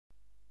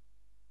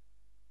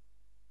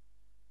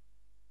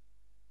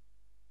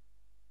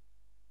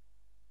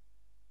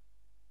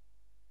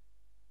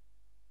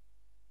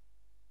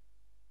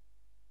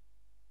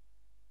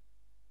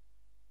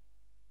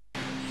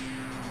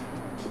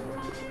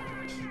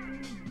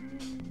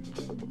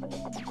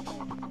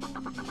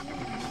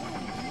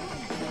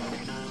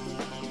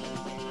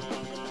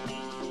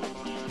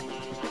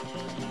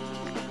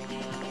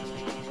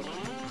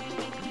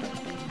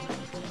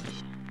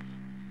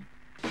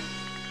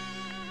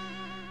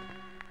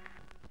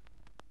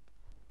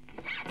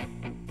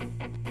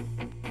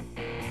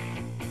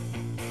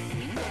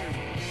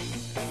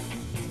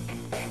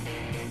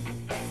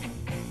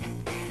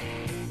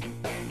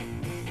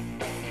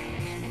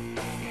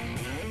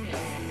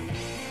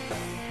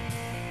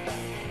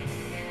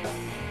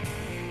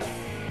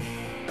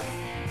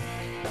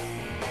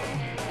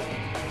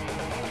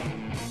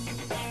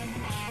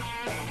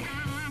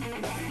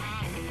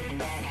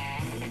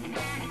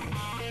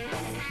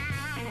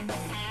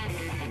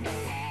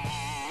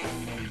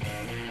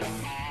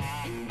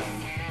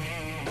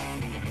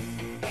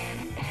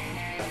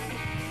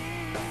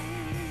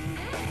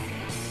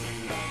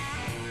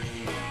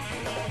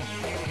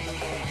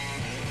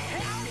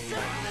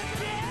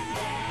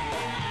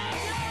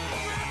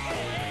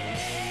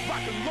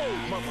Lock and load,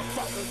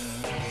 motherfucker.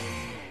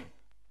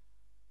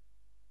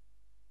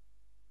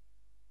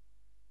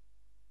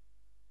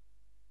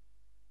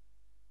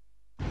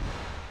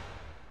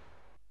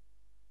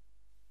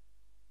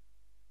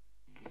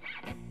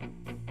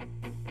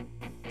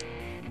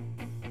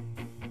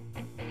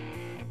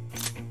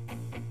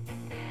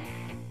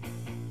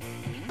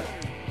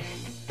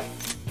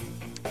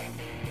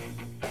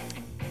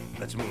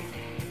 Let's move.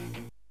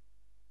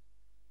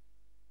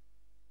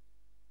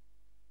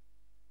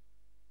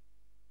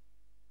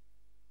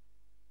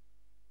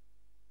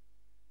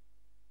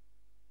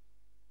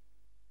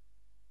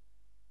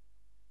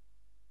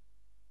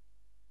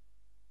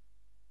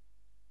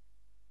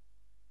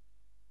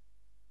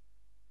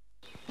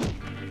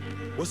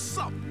 What's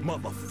up,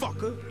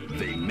 motherfucker?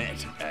 They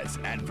met as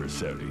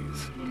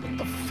adversaries. What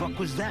the fuck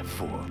was that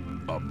for?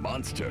 A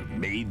monster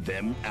made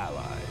them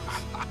allies.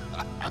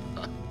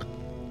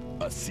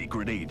 A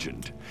secret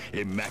agent,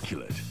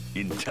 immaculate,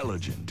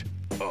 intelligent,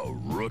 a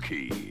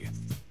rookie.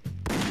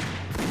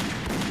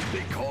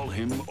 They call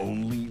him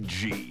only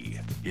G.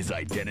 His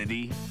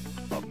identity,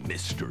 a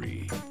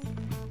mystery.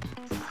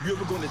 You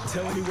ever gonna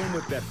tell anyone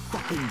what that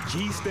fucking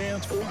G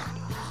stands for?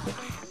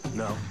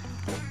 No.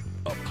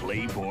 A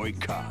playboy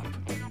cop,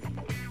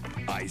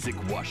 Isaac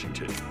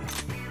Washington.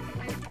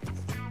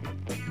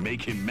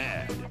 Make him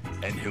mad,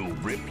 and he'll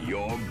rip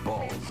your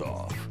balls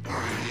off.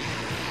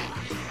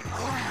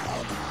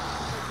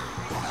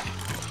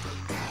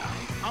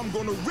 I'm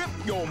gonna rip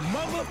your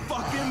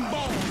motherfucking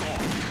balls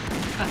off.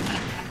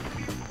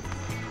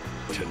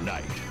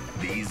 Tonight,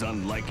 these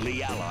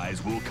unlikely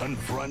allies will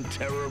confront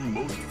terror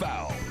most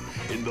foul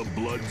in the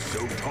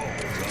blood-soaked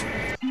halls of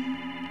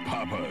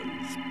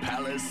Papa's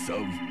Palace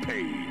of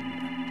Pain.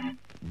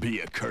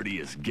 Be a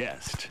courteous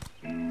guest.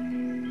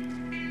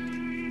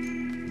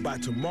 By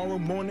tomorrow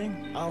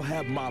morning, I'll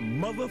have my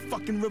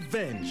motherfucking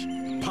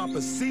revenge.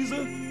 Papa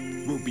Caesar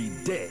will be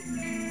dead.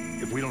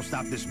 If we don't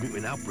stop this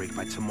mutant outbreak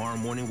by tomorrow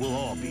morning, we'll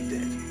all be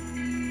dead.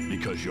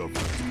 Because your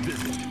first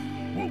visit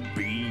will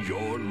be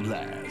your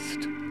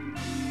last.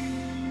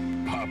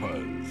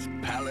 Papa's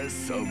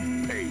Palace of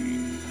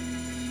Pain.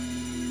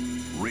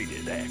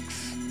 Rated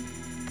X.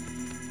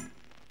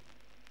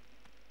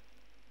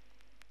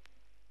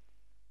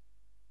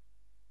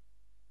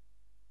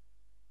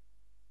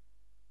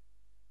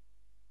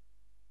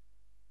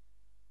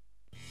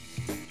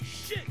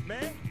 Shit,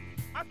 man.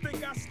 I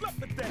think I slept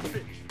with that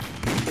bitch.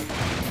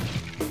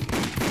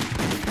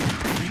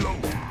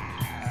 Reload.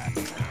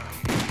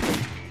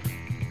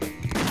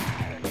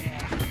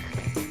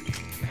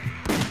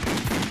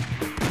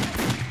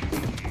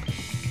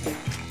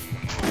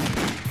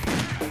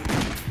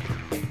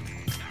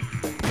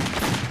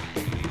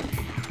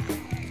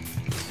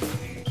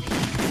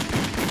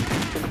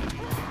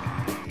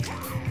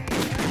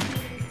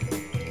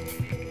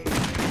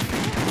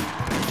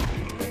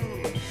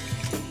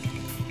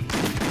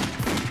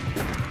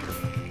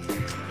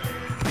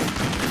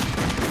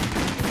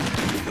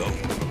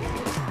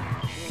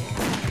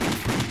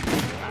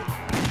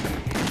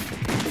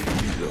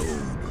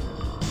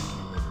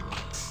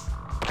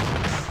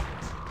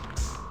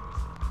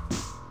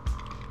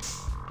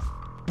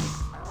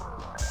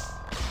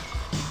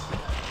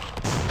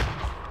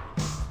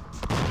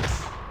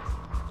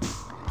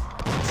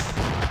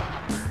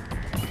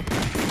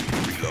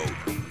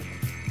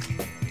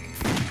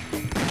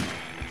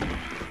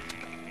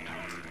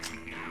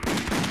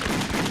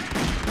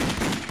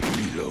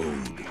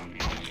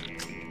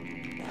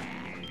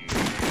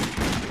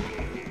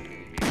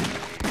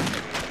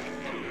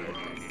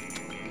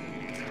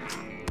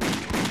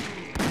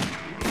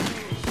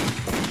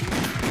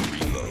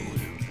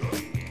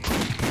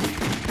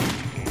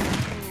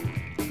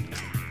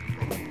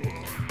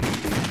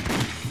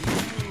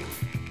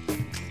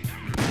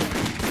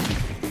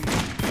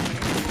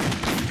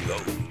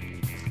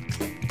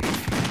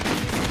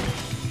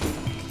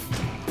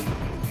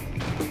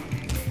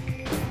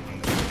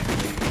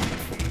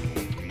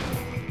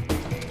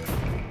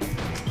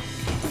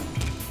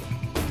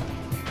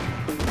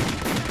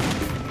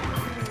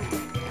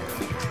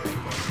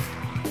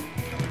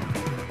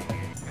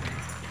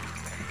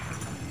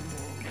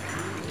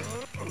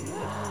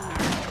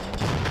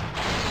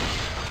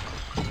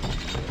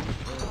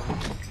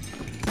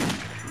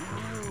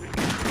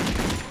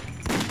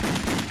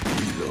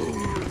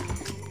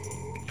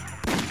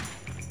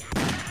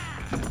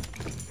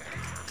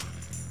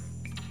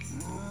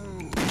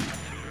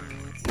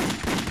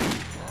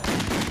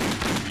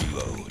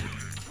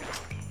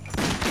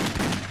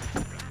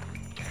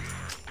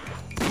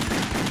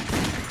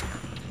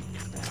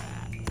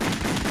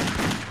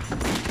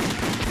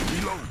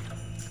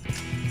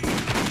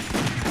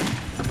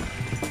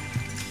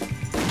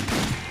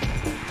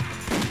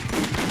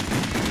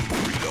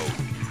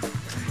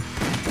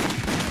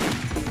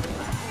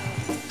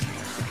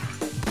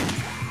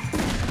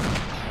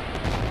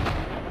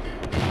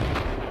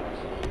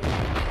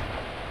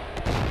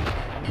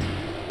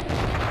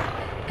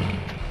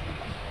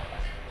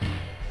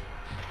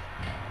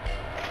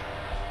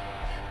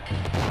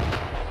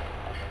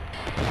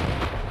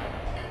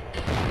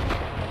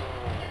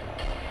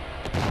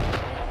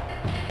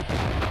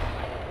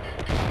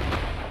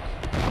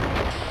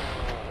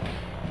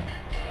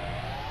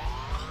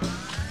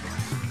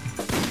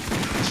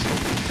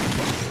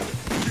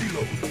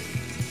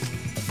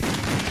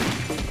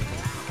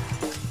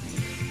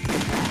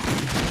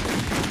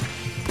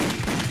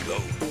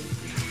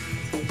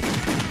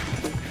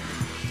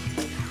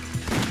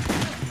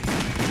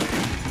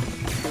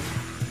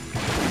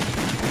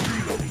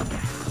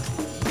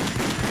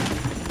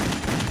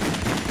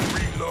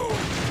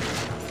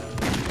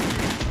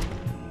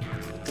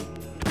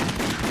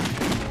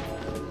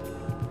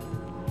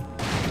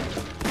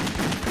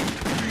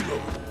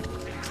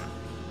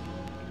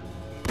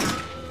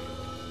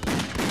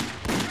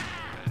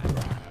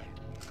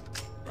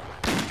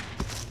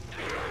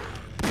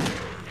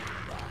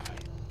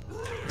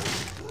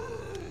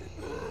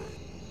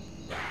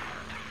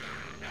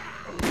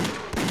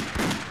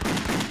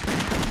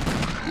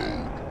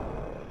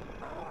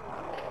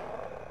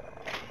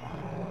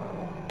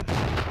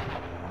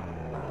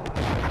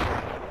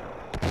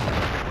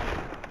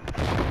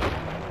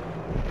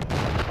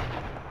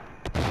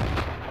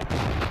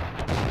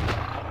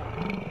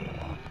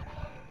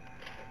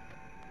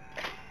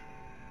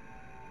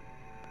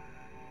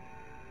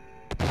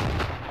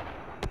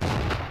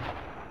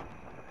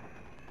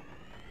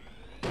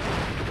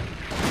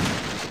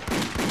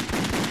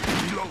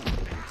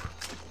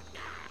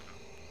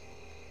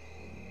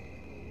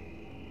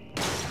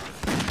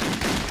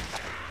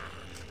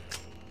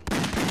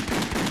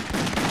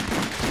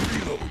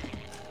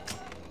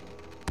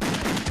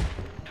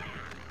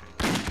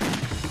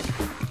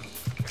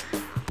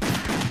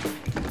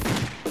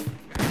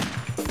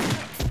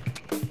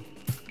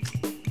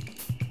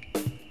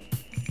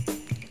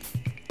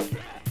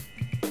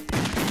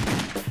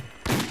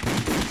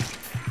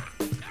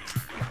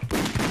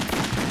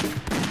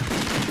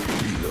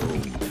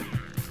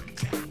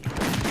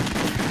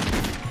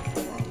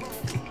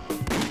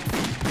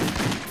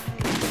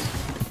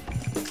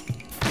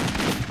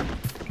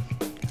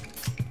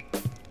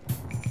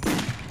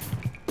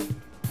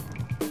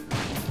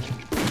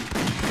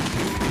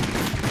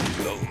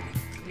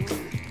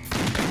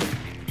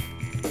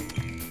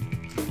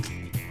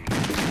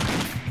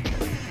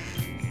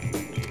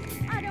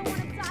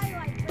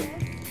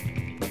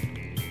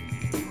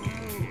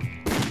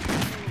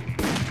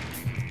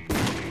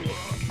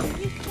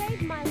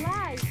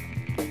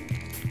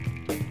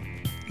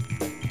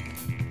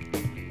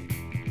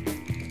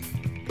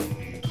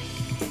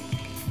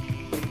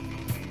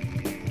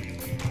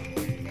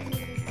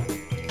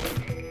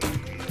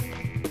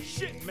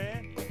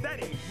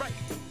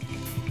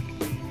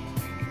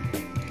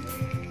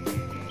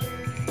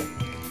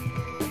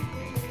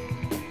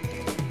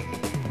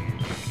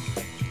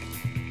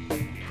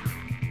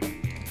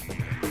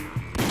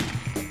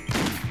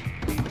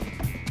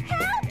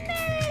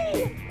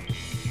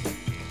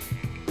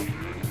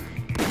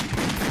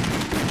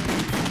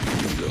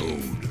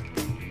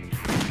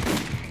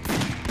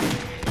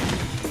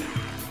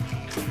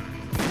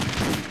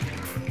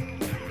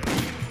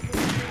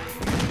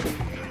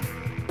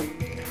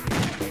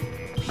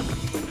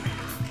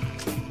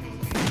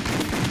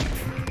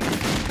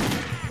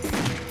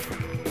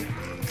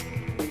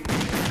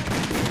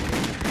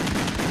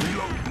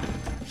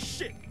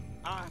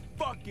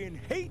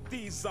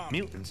 some.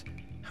 Mutants?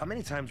 How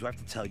many times do I have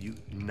to tell you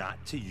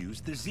not to use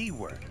the Z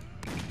word?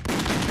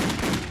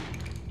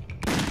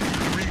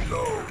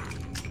 Reload.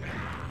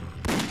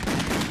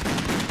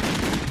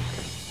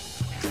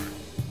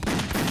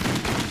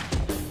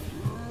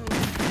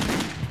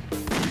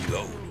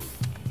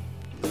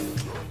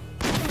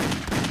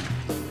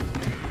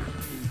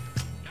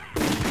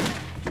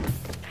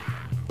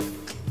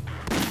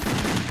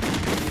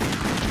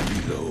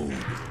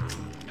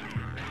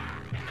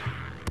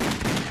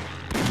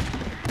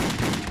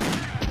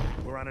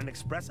 We're on an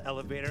express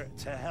elevator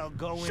to hell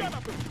going. Shut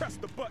up and press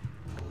the button.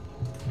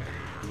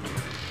 We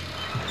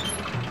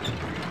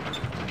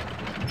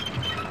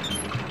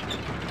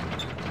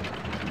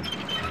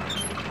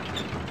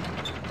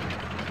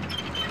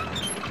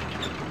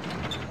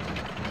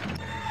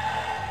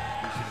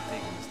should have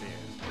taken the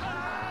stairs.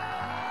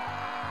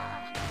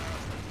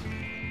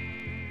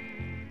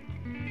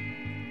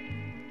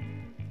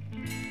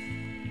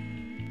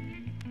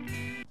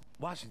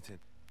 Washington,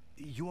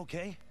 you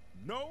okay?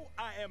 No,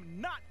 I am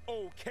not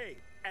okay,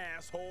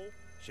 asshole.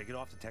 Shake it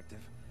off, detective.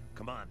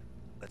 Come on,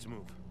 let's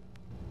move.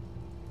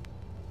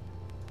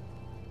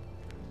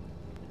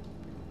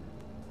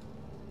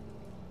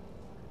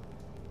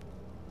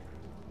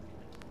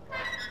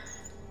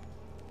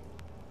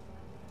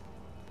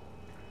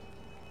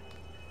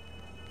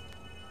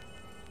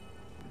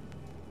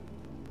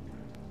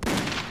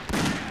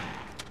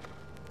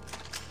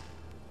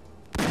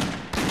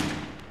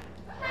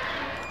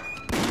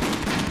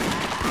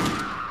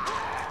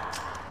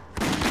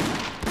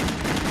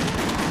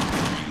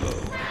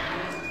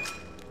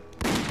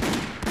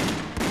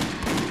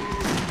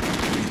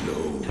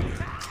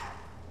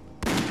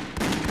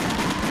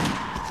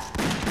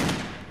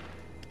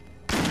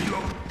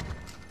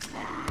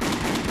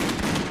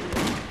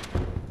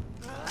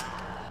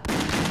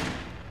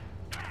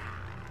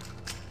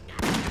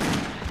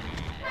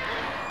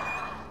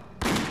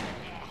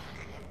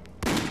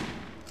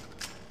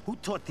 Who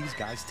taught these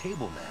guys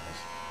table manners?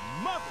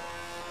 Mother,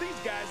 these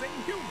guys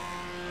ain't human.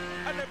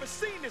 I've never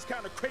seen this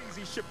kind of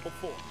crazy shit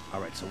before.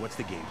 All right, so what's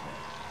the game plan?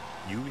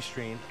 You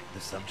restrain the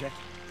subject,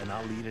 and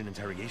I'll lead an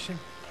interrogation?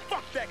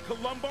 Fuck that,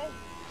 Columbo.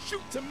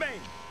 Shoot to main.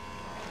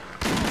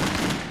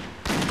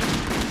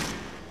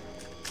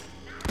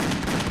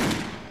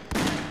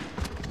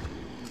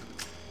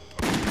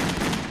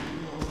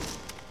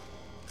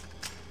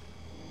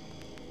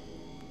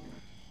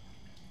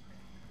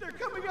 They're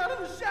coming out of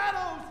the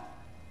shadows!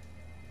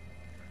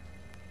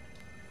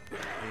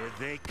 Here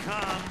they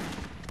come.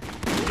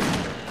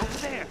 Over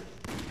there.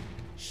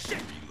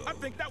 Shit, I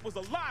think that was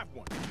a live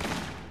one.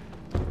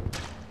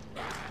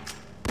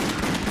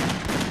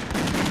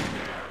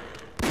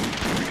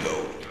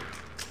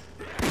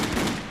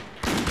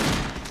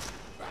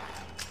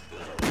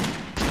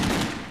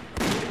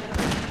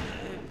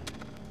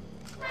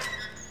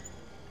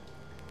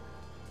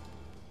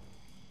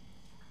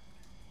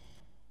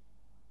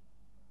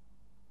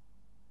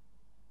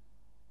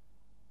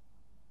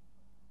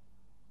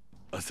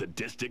 A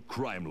sadistic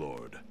crime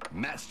lord,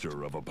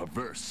 master of a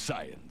perverse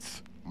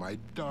science. My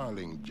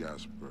darling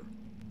Jasper,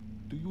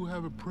 do you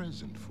have a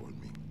present for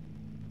me?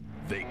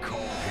 They call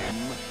him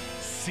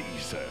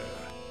Caesar.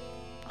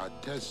 Our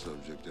test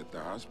subject at the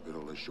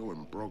hospital is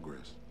showing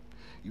progress.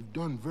 You've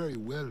done very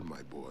well,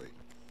 my boy.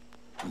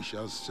 We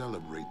shall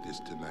celebrate this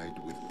tonight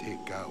with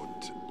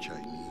takeout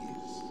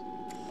Chinese.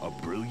 A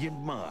brilliant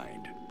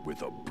mind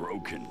with a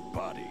broken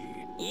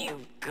body.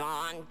 You've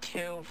gone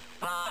too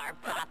far,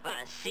 Papa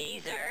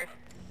Caesar.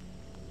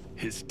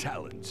 His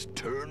talents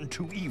turn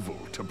to evil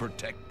to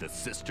protect the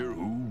sister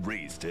who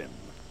raised him.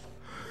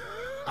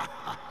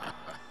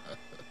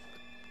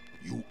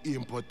 You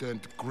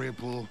impotent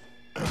cripple.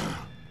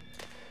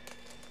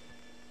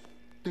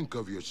 Think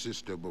of your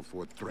sister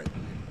before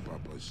threatening,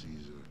 Papa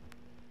Caesar.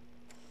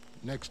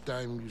 Next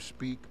time you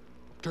speak,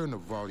 turn the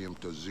volume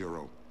to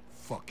 0.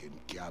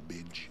 Fucking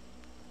cabbage.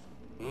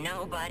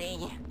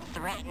 Nobody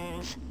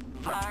threatens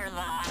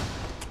Varla.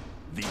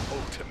 The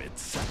ultimate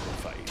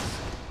sacrifice.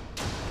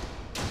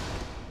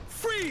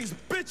 Freeze,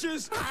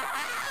 bitches!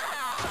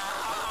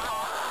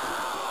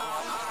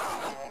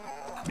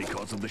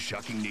 Because of the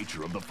shocking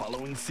nature of the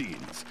following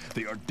scenes,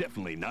 they are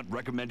definitely not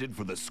recommended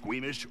for the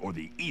squeamish or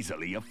the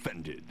easily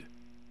offended.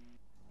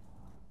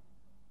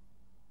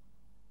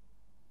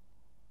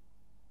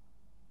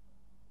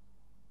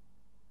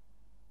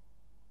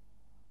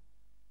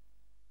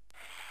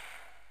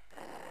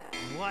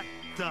 What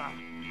the?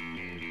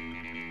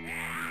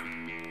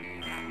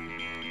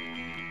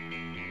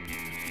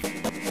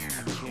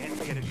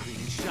 Can't get a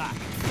clean shot.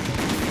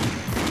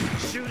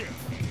 Shoot it!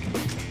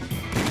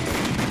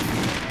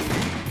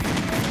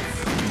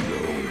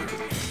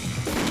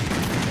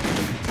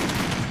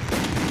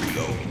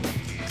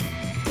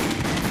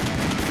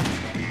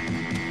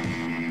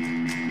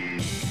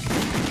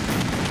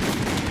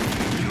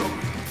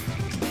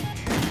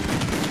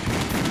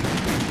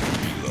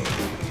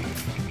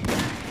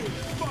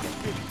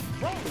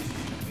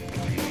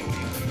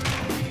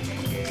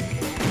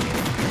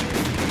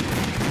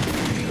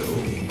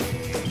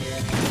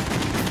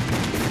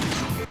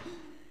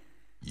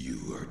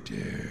 You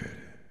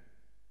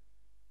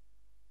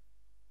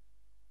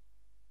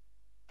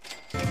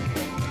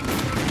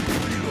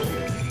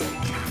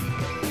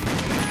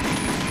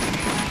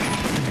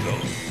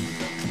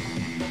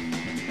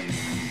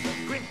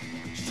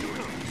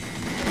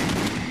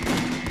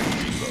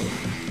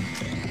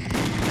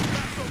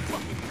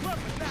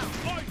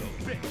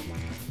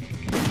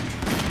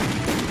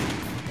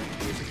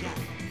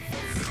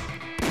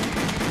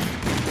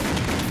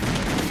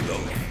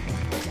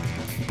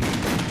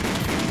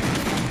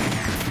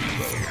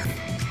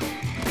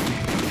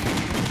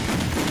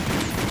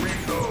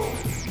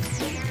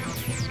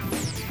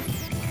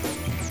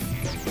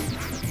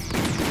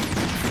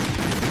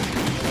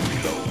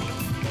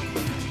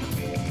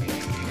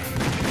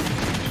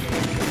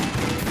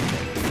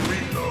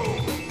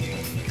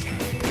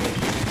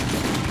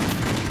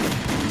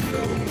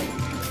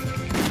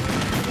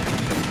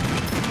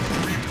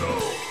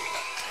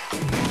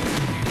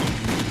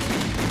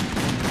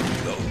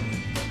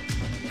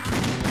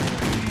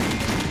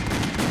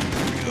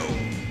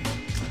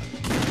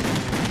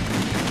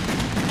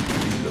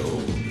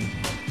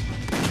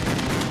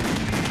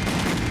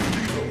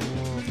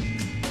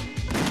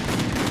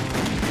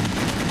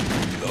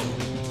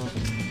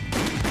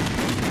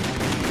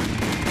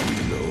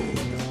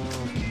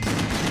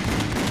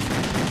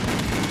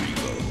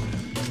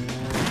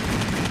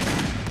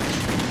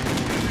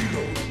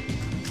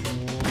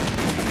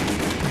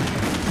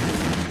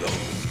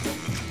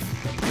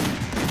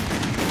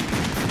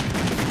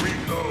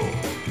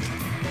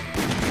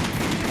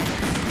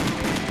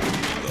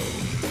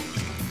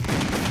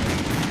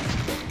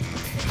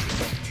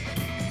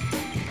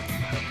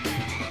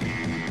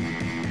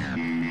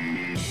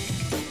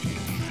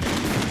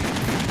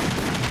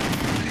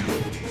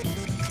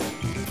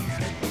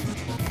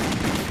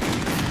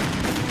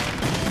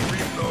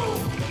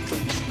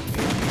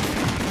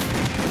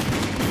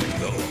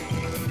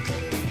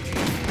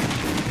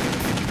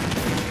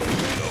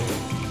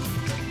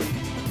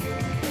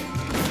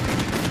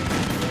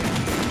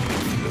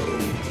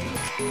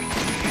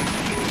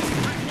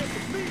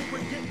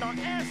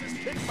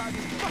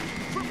somebody's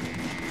fucking crooked.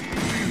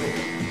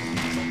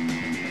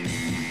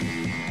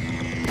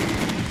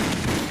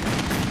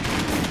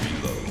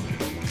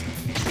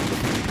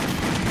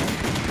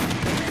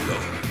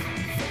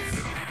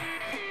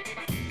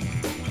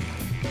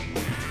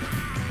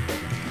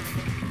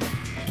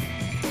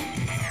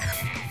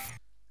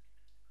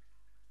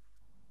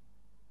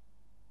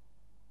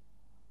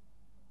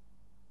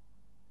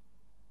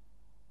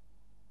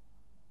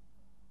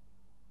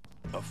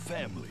 A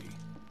family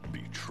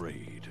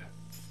betrayed.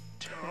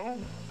 Tell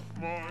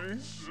my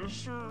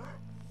sister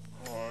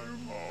I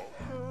love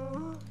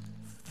her.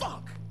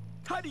 Fuck!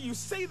 How do you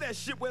say that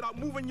shit without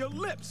moving your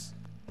lips?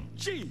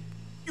 Gee,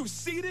 you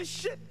see this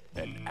shit?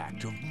 An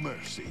act of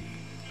mercy.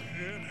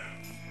 It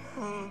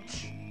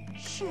hurts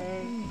so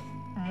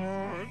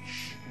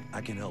much.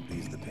 I can help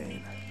ease the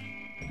pain.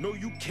 No,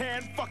 you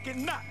can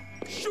fucking not.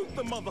 Shoot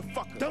the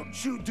motherfucker.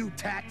 Don't you do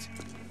tact?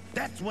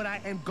 That's what I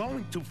am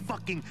going to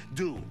fucking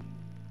do.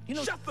 You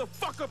know, shut the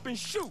fuck up and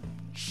shoot.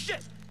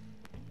 Shit.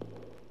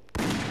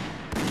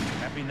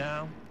 happy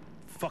now,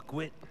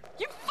 fuckwit?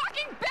 You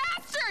fucking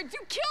bastard! You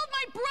killed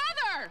my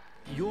brother!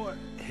 You're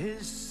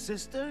his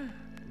sister?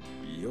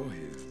 You're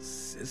his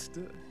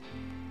sister?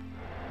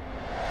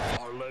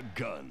 Carla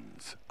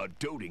Guns, a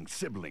doting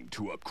sibling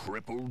to a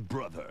crippled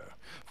brother,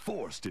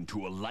 forced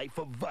into a life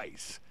of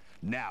vice.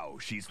 Now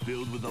she's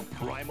filled with a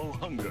primal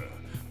hunger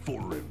for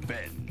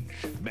revenge.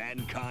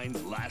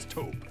 Mankind's last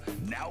hope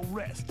now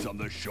rests on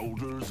the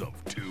shoulders of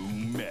two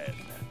men.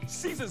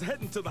 Caesar's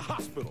heading to the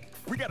hospital.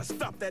 We gotta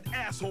stop that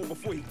asshole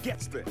before he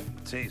gets there.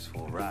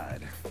 Tasteful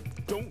ride.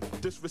 Don't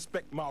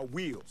disrespect my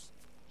wheels.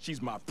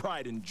 She's my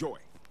pride and joy.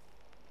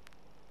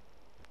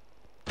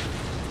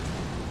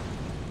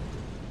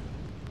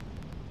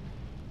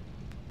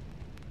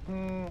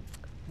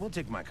 We'll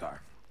take my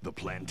car. The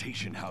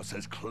plantation house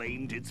has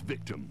claimed its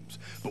victims,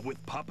 but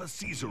with Papa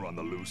Caesar on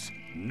the loose,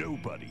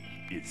 nobody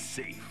is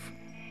safe.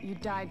 You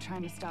died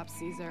trying to stop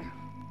Caesar.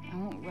 I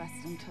won't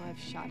rest until I've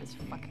shot his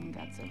fucking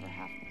guts over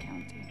half the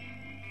county.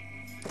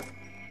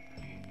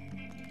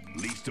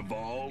 Least of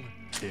all,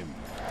 him.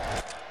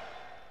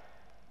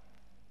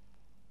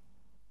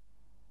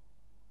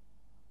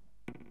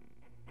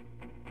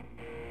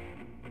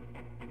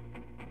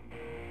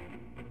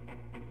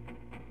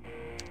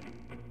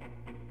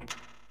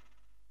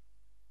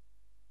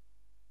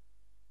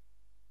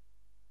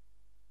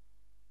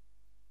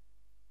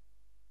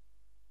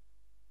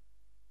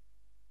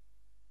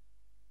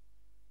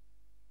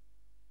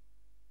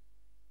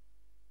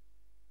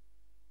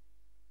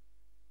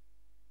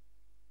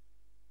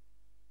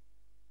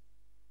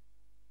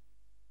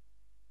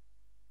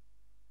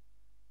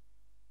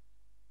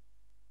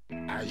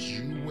 As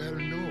you well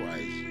know,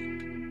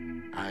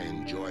 Isaac, I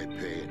enjoy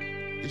pain.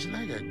 It's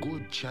like a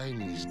good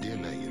Chinese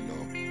dinner, you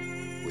know,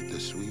 with the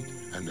sweet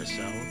and the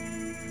sour.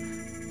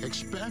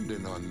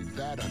 Expanding on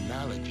that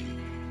analogy,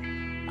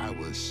 I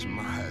will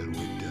smile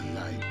with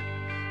delight.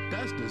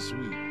 That's the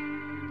sweet.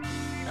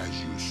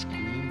 As you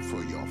scream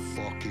for your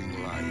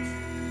fucking life.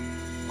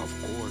 Of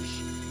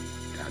course,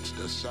 that's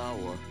the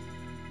sour.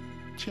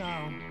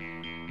 Ciao.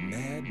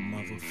 Mad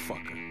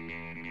motherfucker.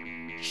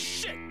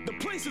 Shit! The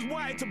place is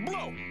wired to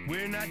blow!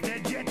 We're not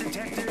dead yet,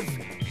 detective.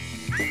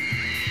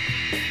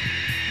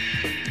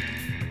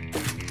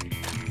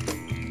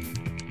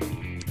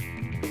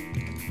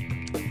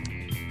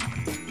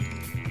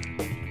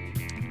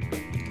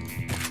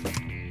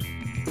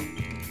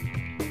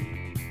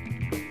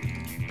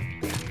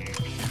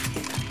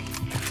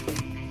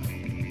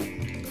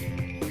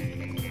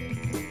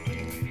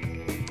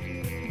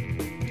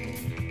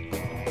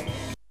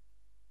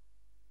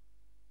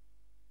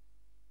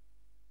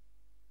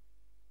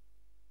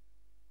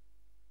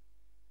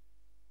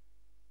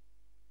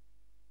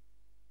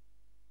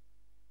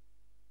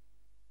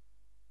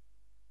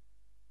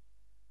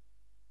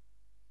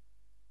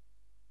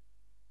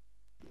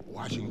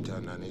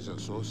 Washington and his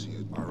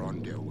associate are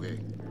on their way.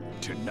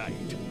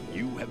 Tonight,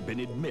 you have been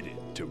admitted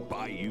to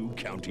Bayou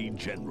County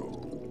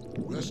General.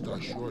 Rest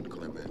assured,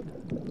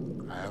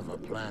 Clement, I have a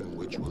plan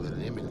which will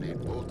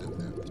eliminate both of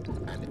them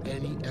and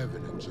any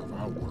evidence of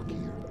our work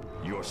here.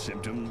 Your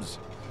symptoms?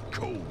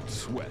 Cold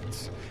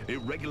sweats,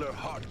 irregular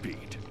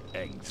heartbeat,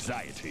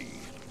 anxiety.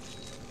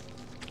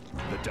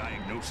 The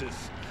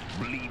diagnosis?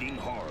 Bleeding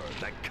horror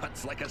that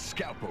cuts like a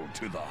scalpel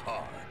to the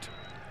heart.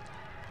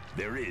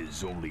 There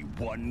is only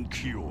one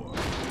cure. A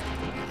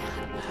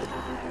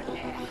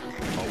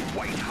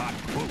white-hot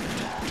boot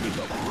to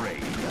the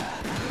brain.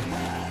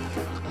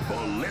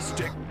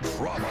 Ballistic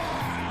trauma.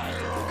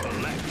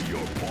 Collect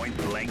your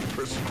point-blank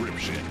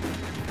prescription.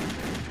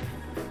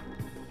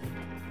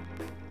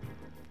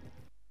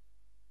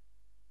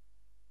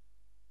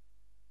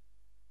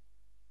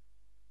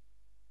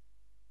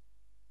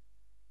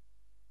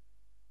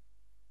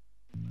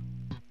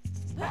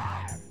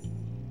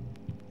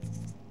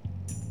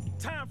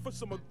 Time for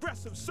some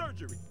aggressive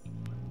surgery.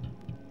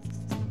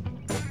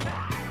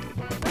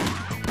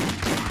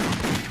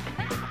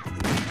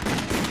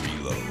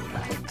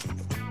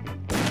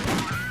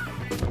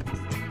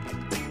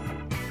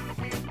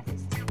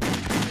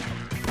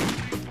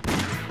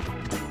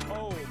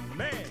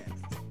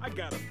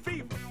 got a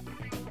fever.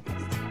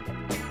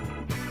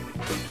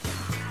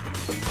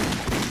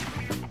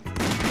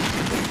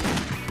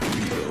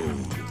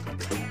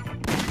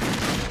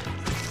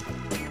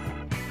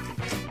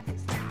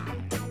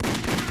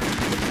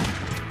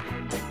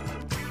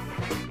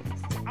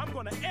 I'm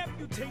gonna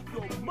amputate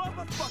your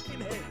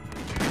motherfucking head.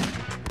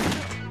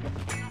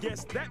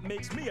 Guess that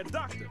makes me a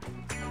doctor.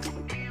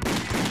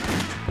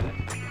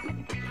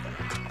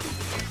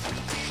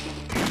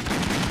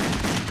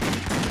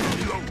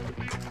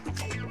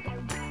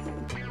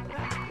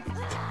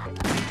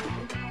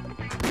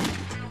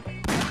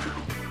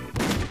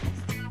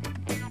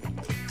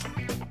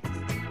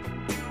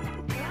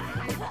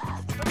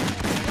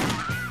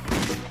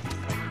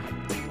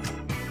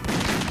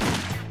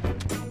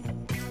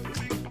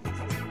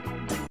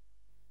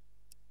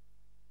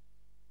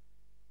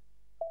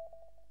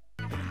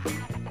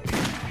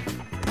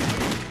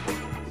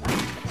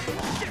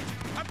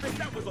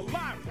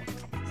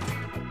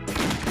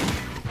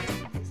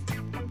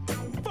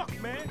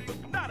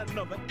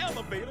 Another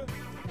elevator.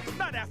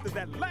 Not after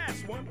that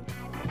last one.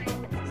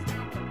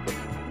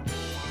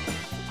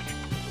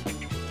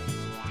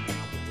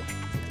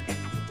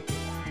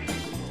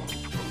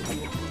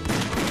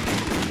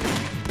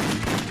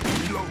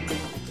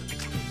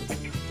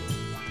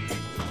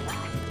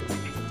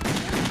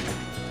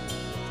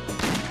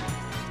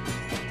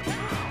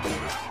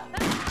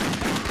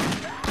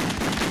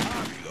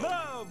 I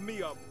love me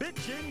a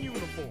bitch in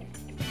uniform.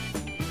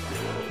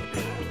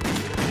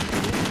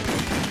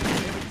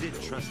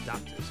 Didn't trust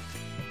doctors.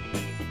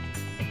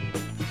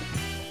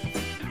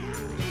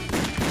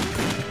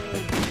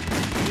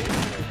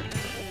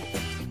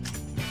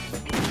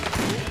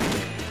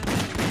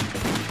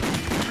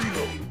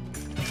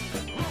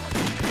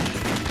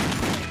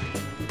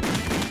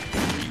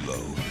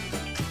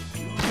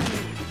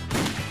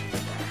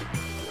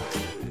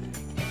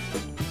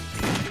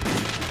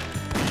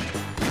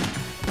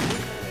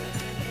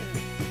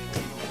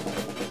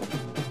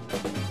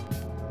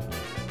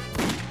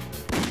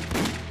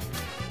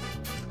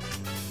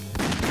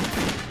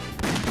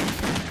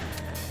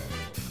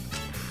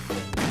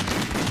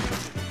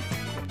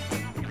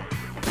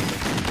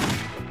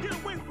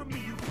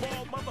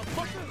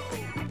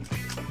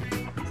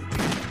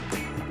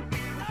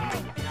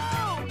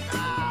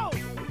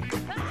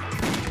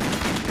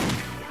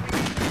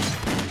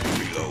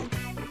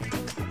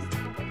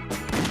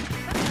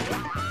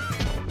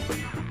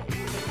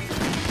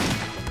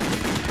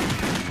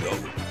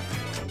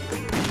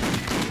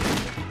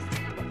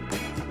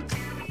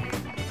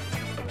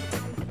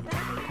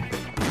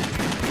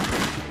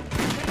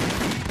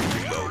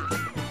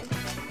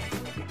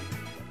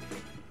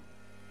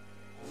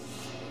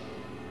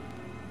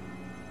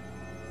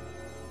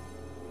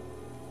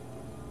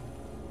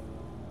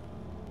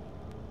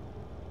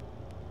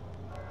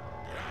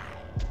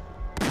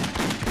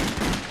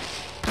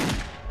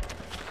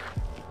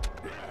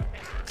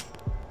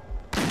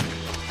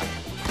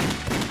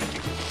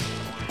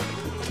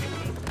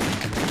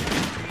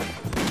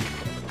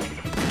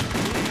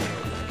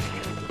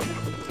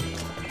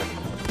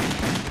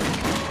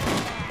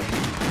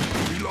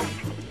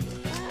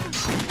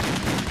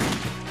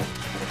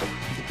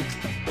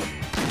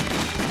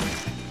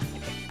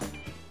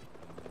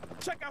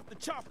 Check out the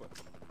chopper.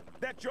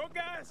 That your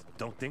guys?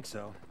 Don't think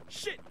so.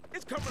 Shit,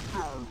 it's coming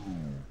through.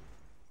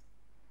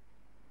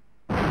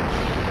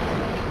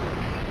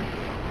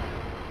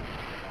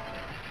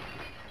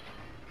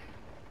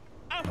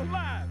 I'm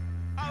alive.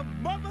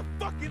 I'm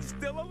motherfucking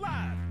still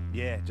alive.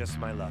 Yeah, just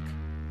my luck.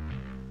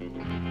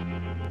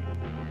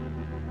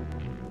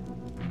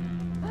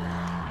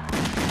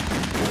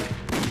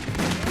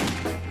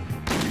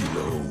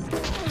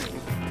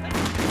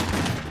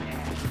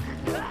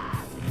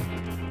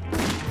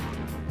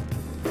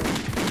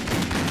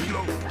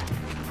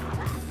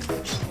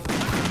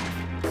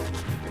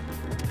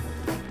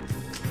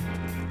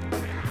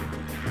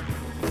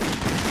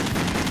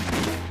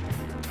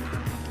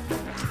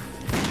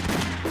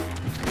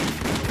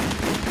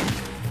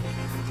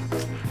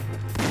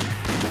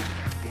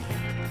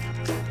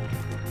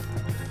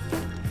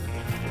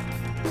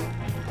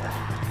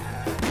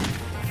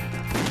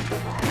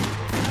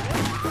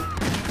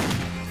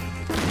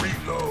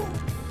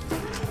 Reload.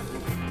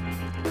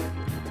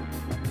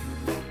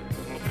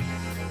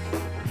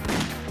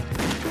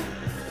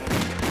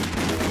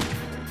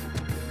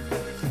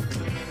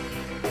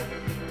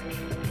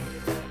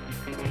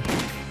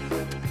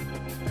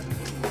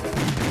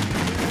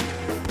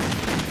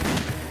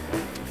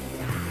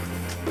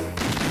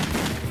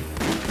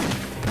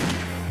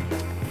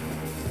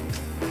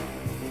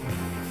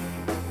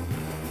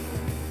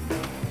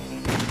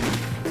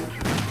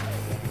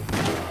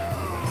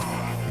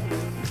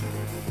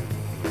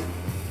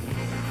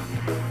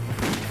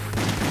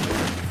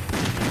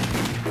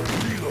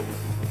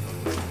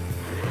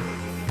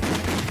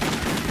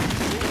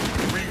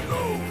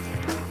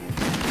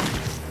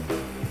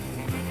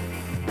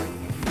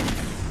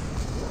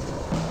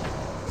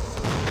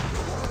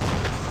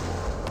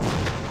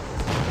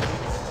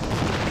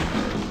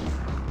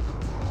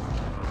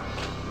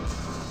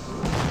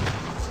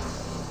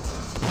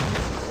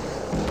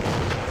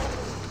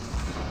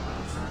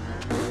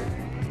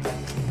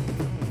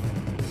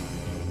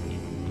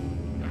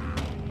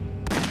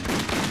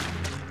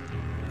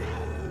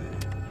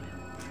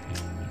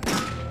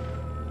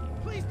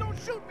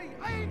 shoot me!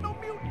 I ain't no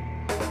mutant!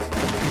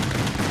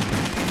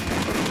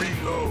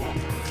 Reload.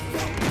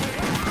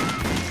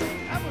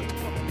 That was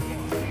fucking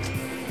fun.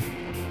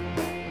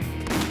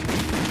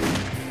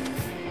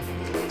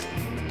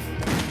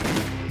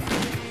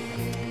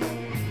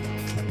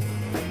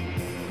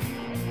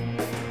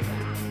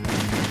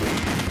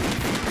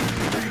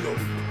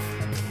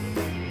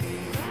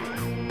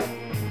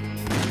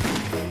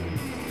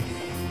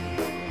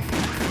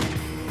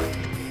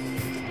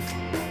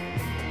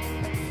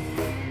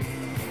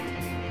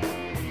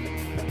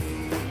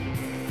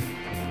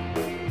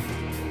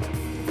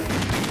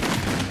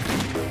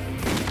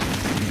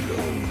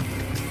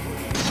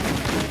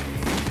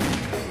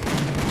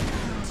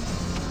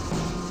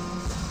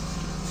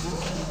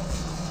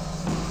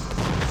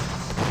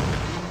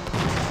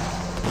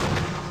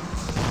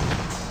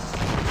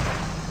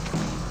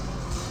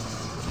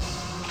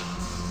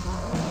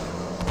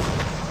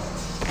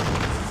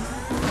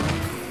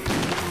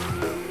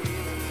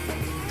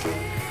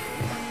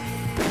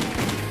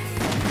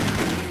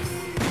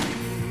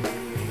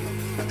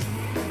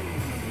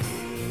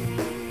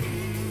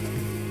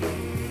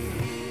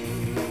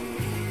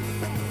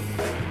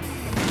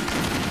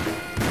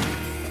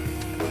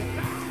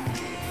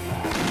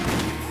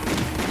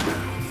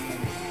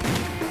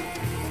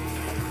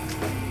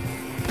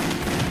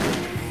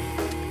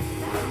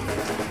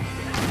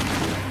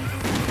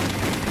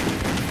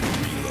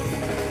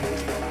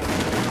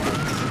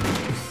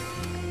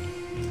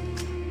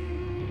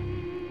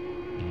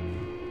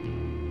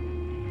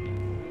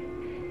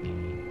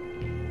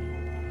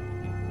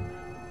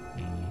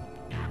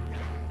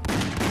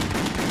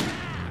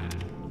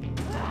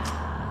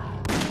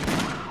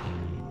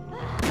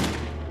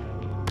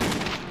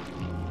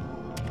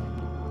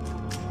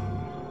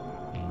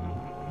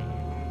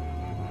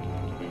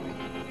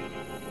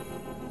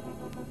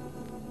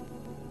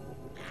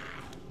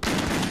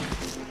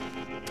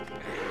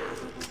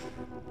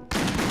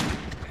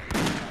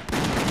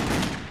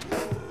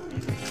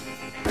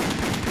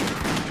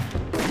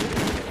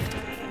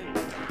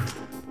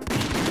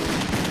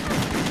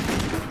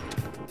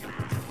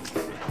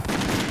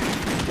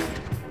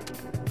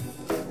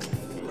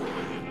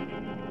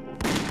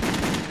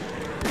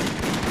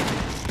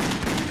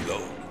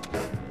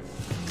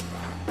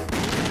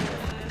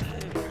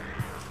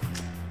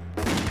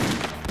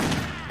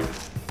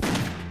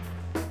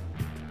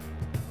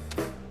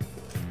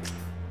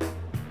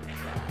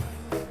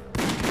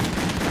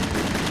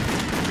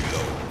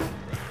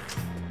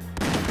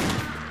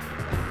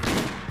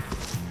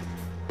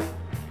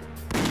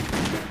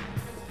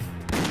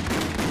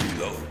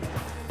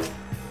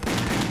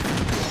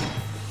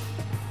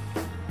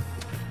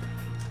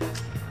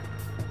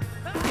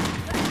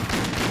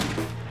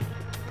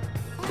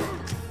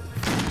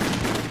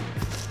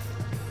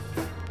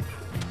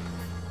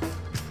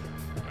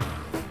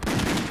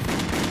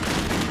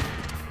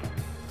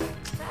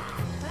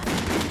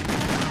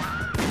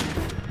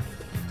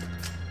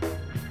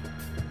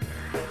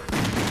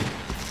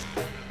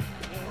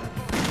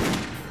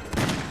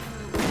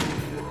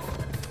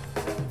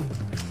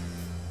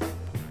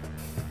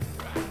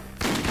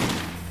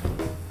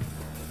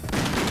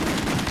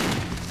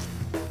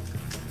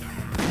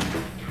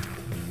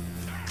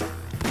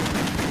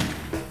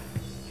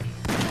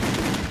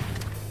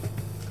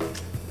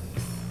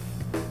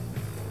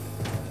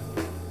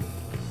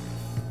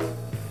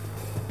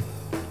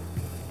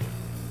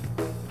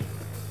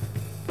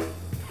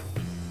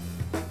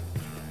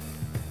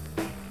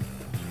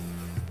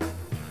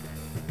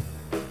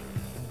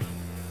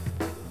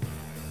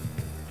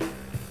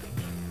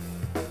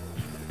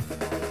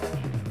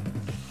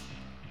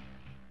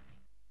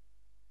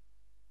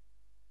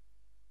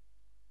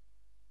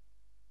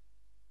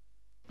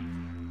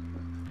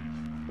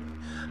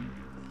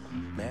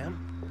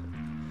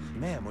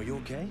 Ma'am, are you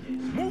okay?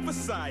 Move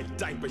aside,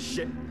 diaper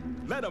shit.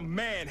 Let a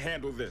man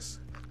handle this.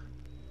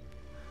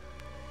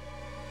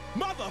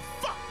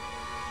 Motherfucker!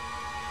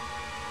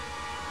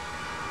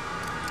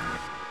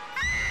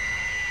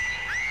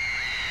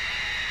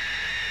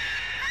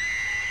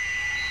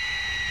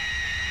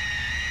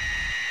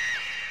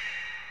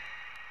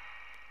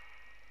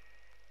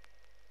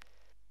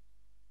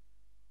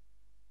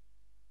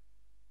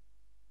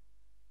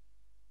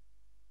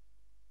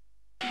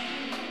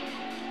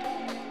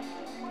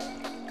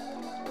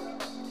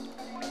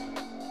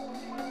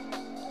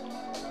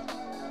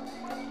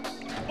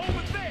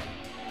 Over there!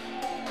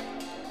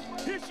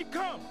 Here she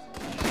comes!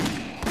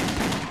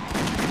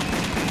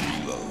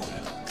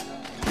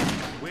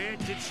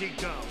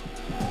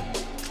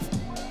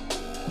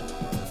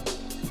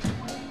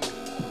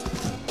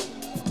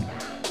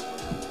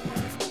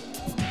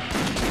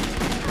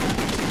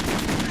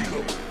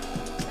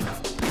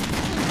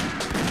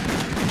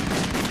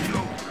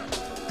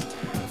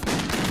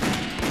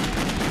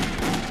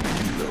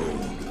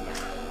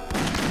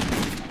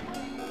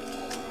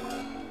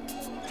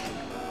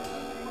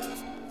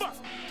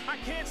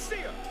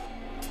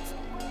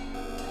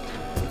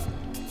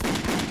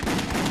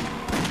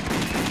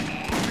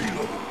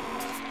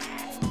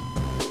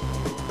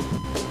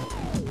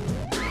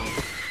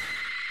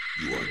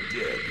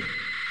 dead.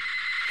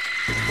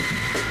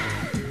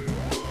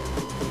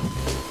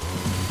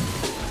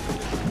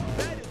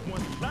 That is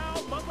one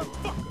loud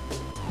motherfucker.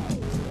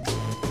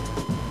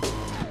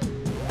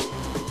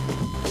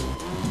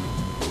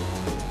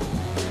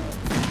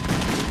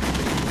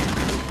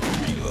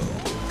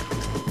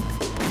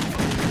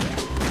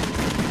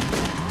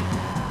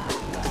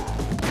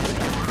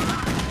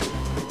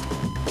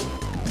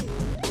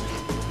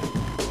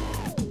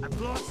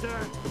 I've lost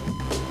her.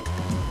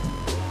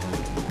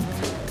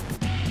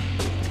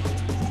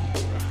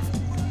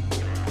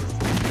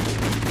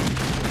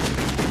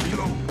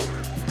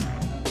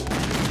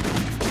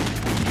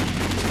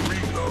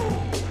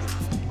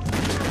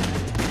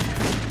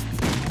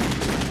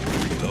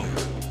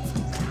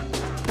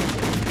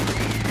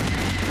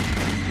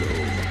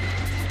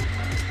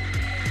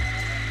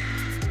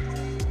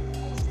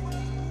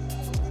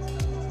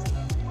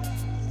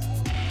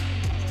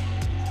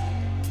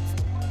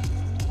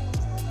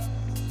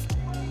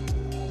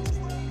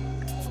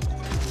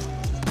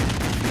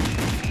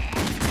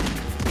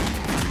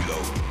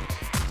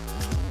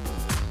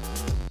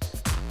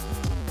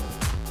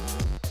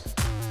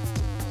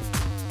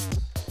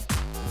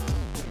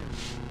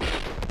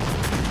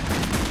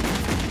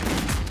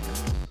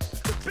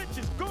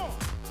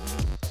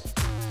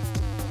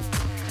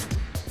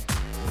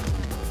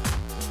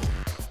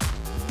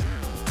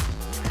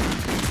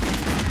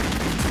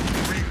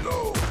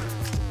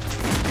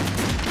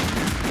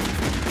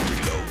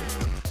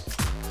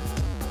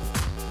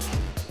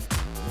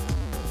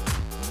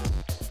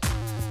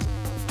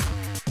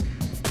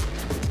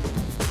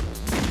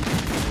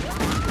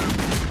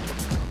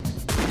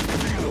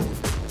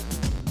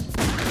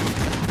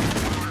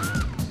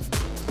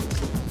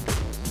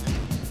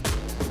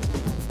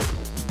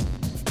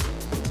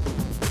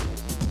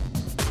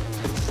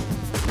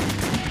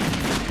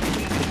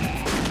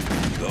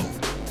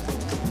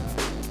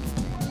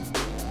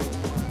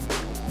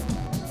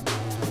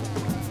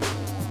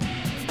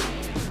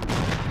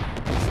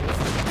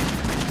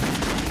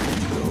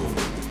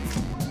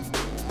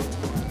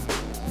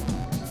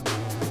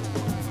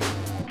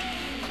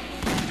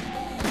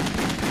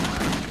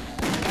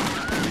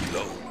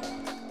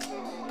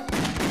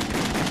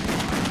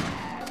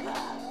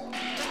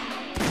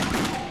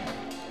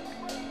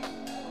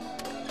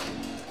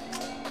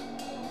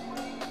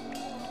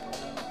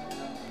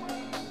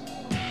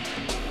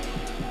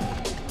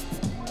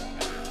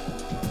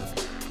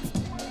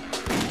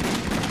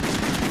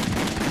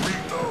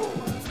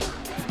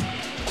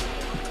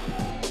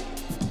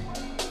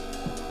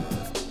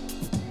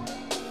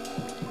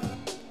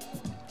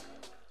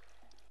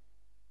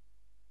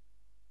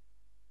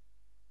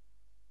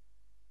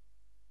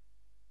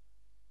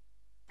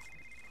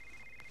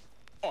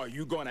 Are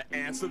you gonna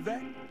answer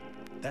that?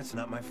 That's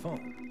not my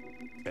phone.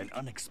 An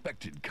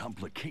unexpected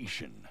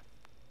complication.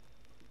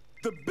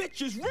 The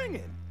bitch is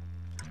ringing.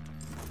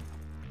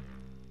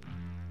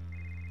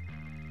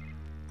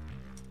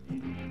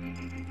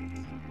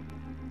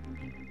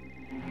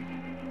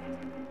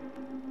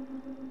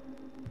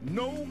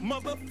 No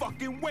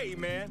motherfucking way,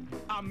 man.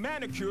 I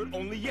manicured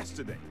only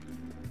yesterday.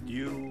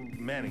 You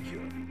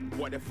manicured.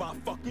 What if I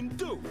fucking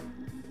do?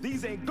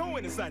 These ain't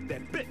going inside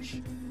that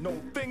bitch. No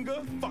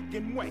finger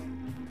fucking way.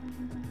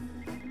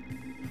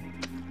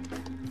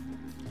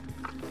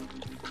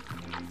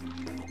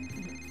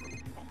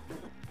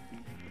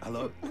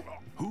 Hello?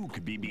 Who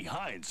could be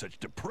behind such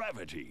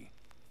depravity?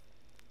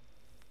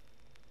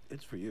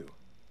 It's for you.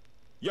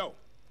 Yo.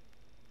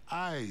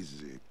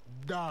 Isaac,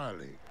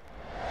 darling.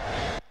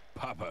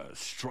 Papa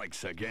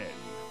strikes again.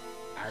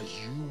 As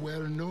you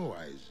well know,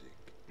 Isaac,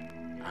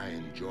 I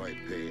enjoy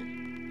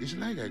paying. It's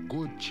like a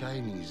good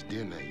Chinese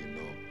dinner, you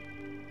know,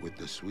 with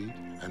the sweet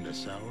and the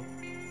sour.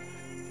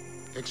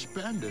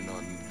 Expanding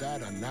on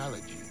that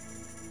analogy,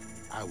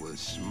 I will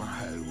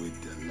smile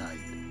with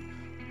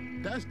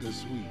delight. That's the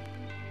sweet.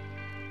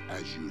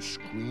 As you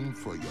scream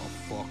for your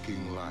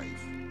fucking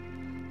life.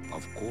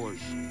 Of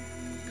course,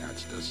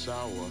 that's the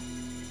sour.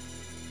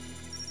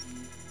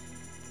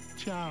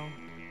 Ciao.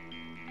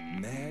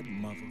 Mad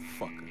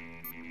motherfucker.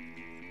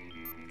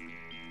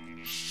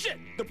 Shit!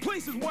 The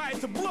place is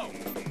wired to blow!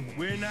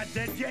 We're not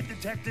dead yet,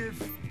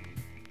 detective.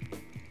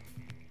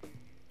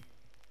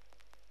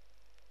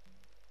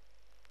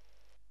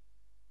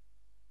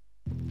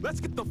 Let's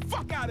get the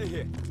fuck out of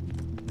here!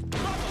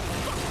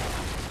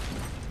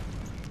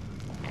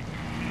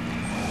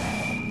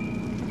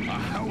 A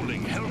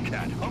howling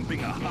hellcat humping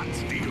a hot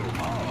steel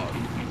hog.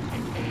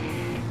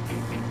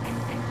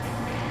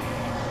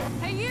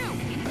 Hey you!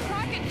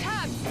 Rocket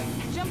tug!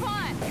 Jump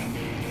on!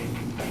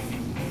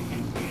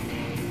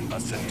 A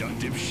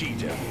seductive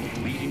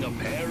she-devil leading a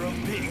pair of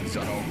pigs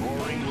on a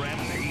roaring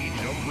rampage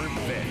of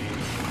revenge.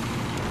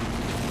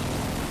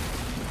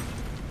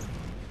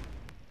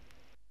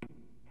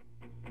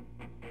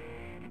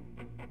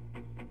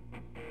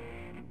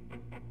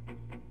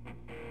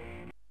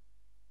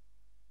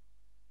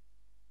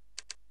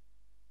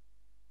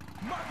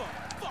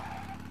 Motherfucker!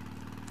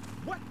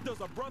 What does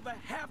a brother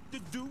have to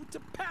do to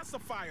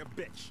pacify a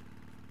bitch?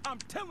 I'm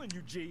telling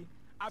you, G,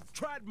 I've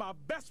tried my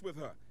best with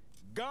her,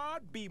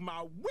 God be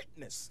my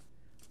witness.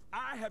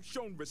 I have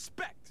shown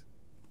respect,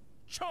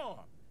 charm,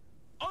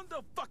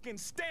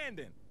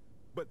 understanding,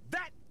 but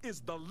that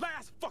is the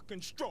last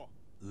fucking straw.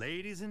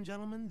 Ladies and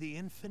gentlemen, the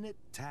infinite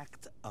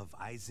tact of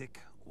Isaac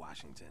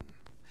Washington.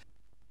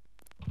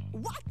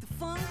 What the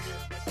fuck?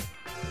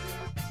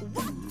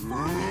 What the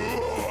fuck?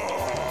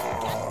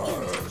 Got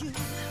into you.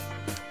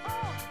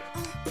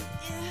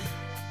 Yeah.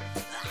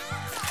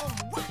 Oh,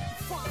 what the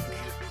fuck?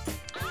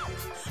 Oh,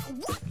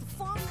 what the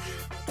fuck?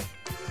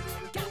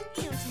 Got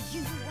into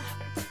you.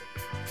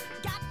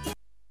 Got in.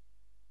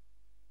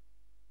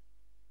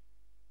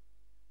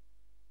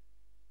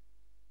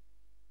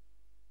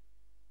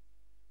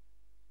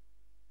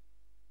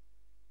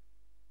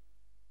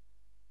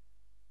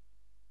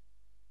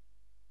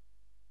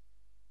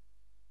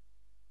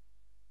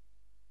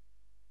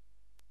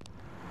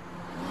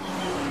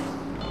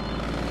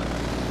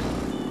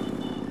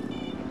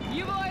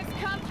 You boys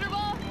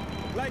comfortable?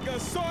 Like a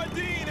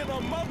sardine in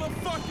a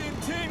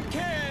motherfucking tin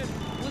can.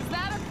 Was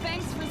that a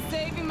thanks for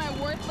saving my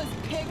worthless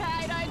pig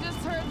hide I just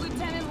heard,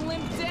 Lieutenant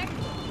Limp Dick?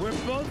 We're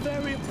both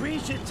very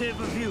appreciative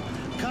of you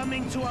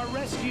coming to our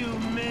rescue,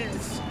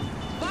 Miss.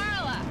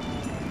 Barla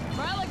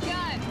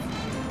guns.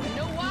 And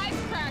no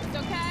wisecracks,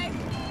 okay?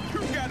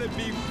 You gotta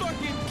be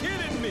fucking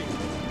kidding me.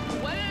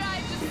 What did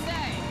I just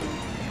say?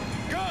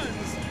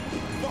 Guns?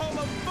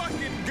 Barla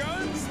fucking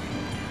guns?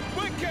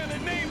 What kind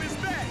of name is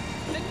that?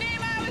 The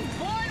name I was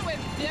born with,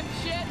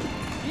 dipshit.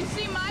 You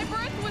see, my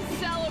birth was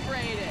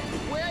celebrated,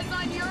 whereas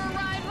on your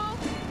arrival,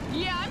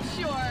 yeah, I'm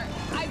sure,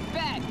 I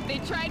bet they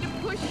tried to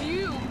push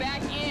you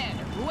back in,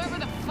 whoever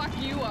the fuck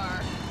you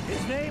are.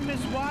 His name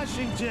is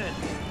Washington.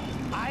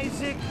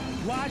 Isaac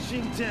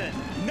Washington.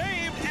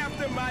 Named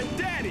after my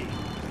daddy.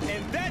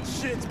 And that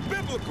shit's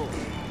biblical.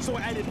 So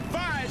I'd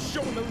advise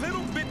showing a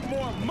little bit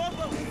more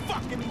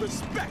motherfucking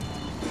respect.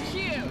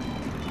 Cute.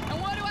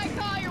 And what do I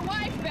call your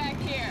wife back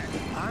here?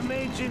 I'm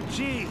Agent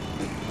G.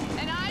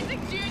 And Isaac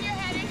Jr.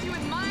 had issue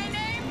with my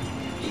name?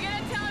 You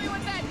gonna tell me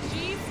what that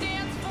G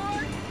stands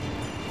for?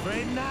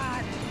 Afraid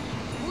not.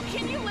 Well,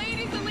 can you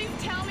ladies at least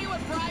tell me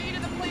what brought you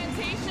to the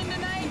plantation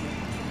tonight?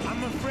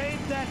 I'm afraid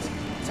that's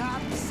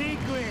top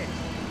secret.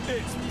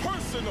 It's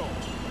personal.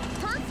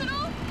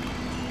 Personal?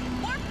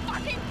 More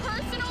fucking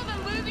personal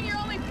than losing your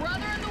only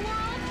brother in the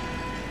world?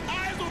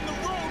 Eyes on the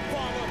road,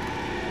 Paula.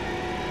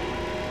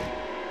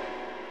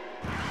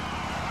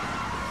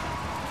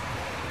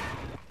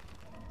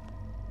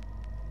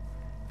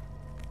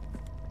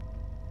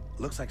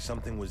 Looks like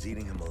something was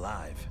eating him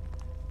alive.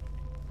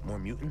 More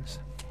mutants?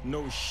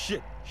 No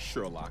shit,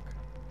 Sherlock.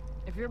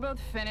 If you're both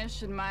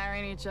finished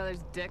admiring each other's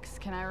dicks,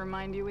 can I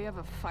remind you we have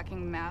a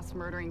fucking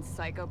mass-murdering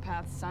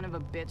psychopath son of a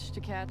bitch to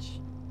catch?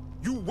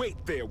 You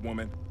wait there,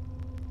 woman.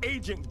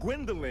 Agent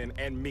Gwendolyn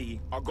and me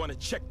are gonna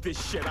check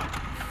this shit out.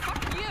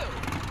 Fuck you!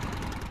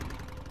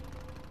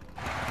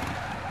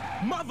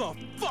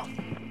 Motherfuck!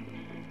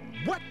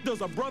 What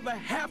does a brother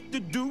have to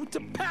do to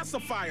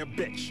pacify a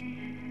bitch?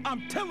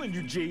 I'm telling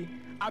you, G,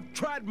 I've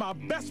tried my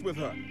best with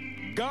her.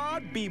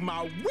 God be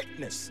my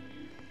witness.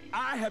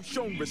 I have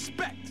shown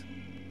respect,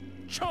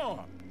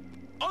 charm,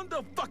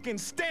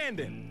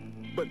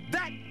 understanding, but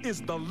that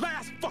is the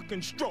last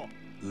fucking straw.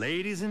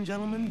 Ladies and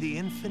gentlemen, the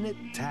infinite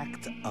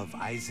tact of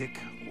Isaac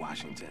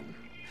Washington.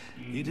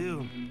 You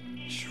do.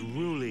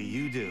 Truly,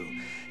 you do.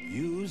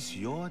 Use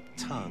your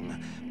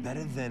tongue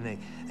better than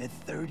a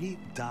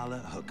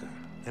 $30 hooker.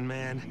 And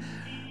man,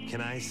 can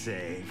I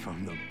say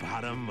from the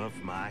bottom of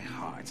my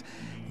heart,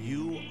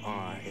 you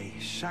are a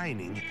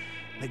shining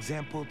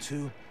example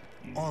to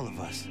all of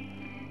us.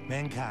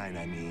 Mankind,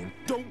 I mean.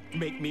 Don't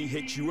make me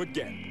hit you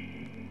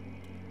again.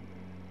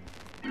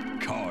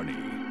 Carney,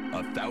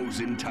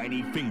 1,000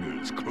 tiny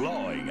fingers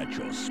clawing at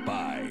your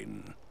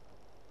spine.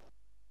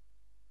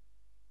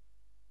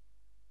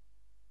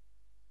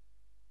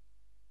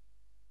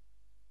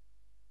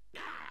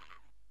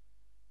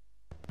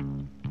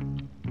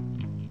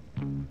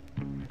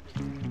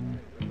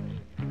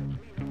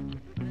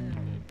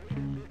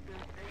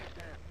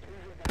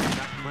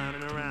 Stop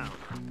clowning around.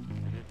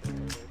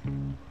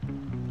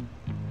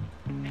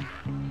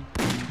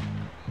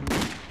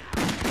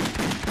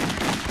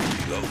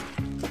 Go.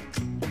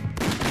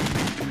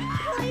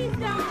 Please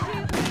don't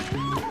shoot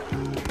me.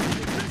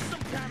 Is this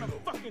some kind of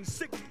fucking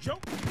sick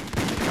joke?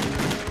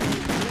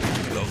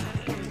 Go.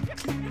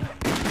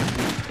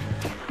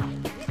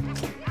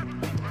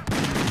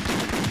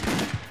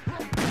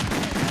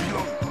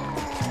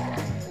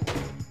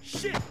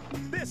 Shit,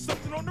 there's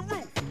something on the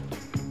roof.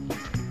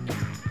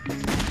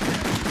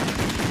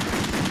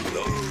 Go.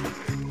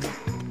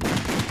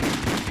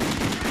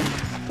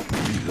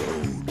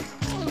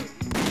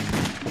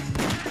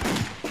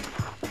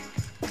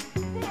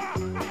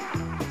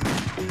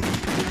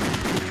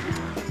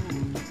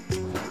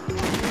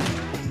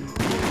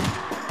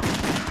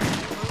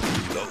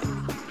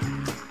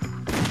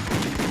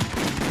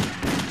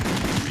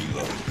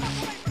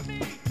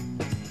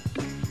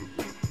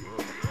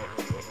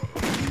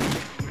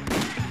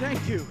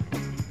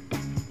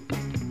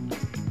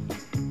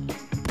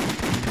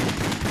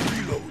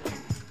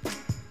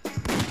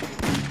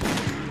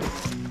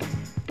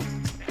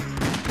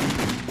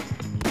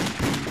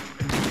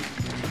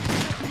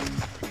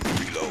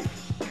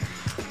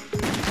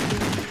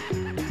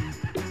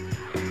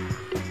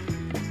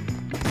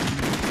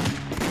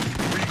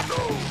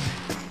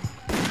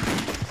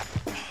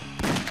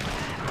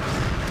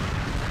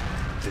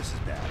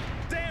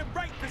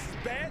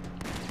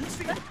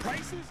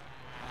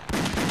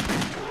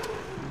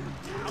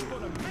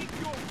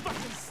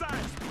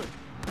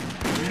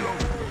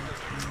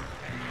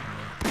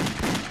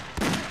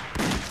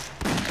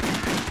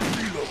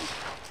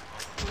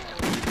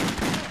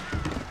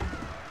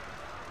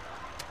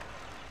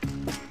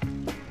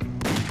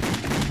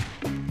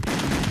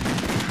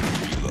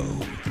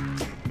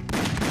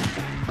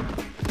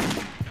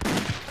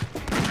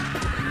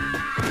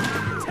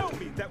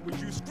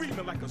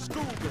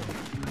 schoolgirl.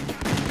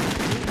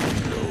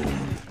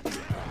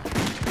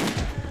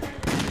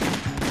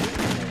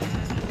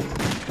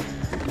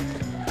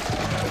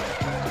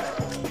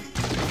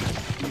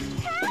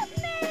 Help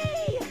me!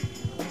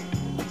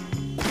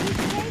 You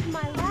saved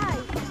my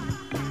life.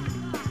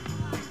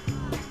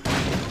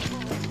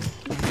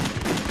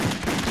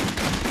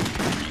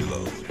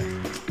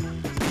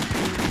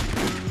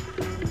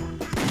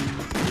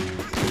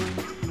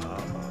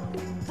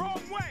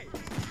 Wrong way!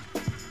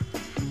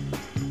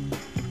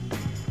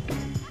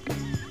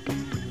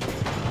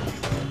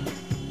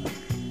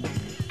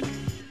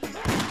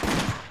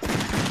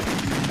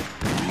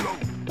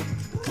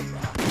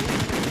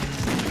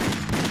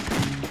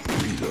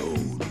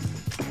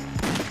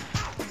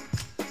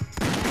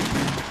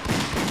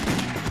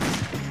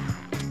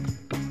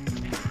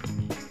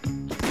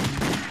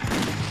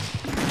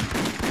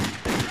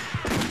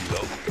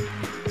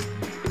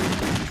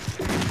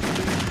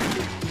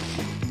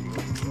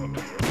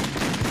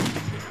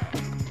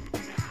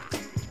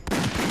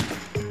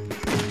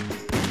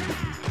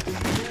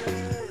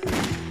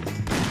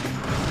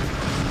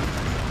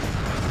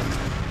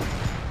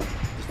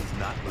 This does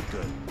not look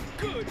good.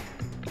 Good?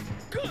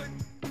 Good?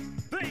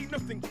 There ain't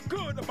nothing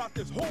good about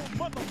this whole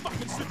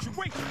motherfucking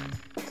situation.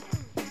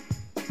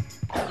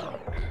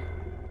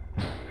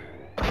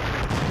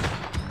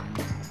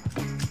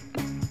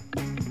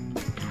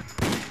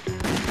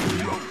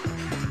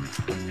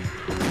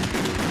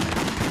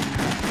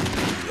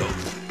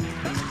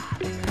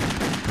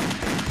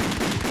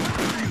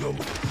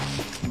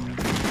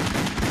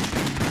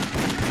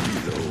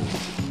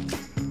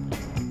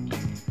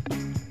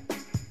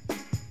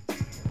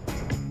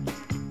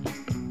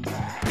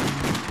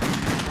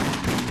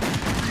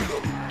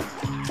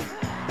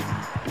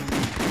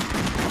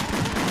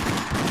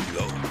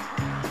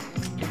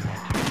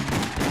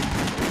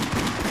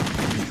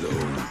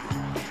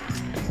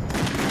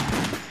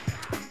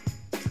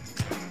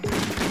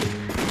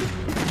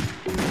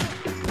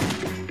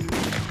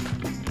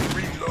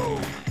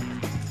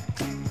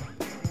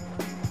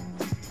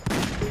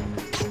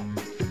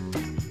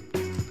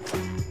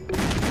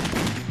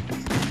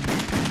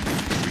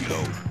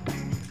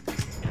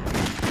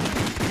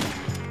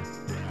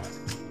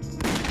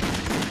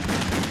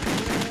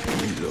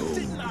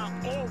 Didn't I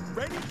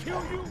already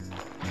kill you?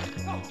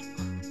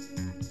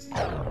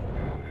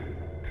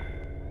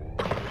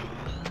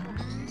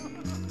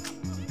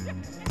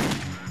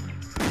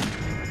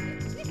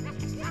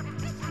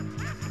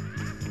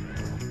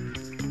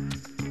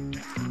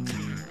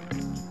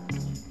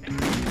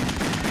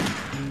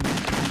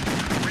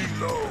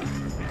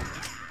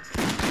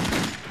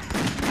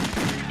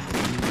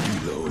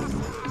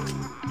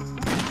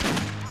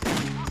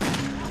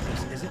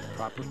 This isn't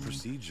proper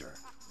procedure.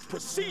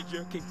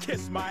 Procedure can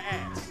kiss my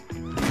ass.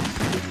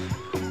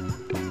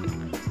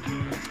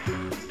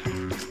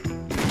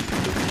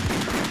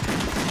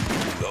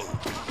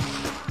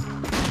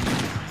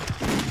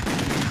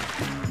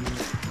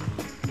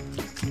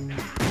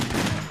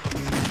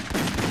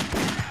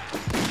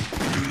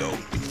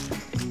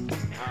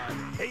 I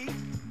hate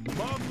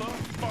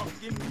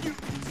motherfucking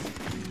mutants.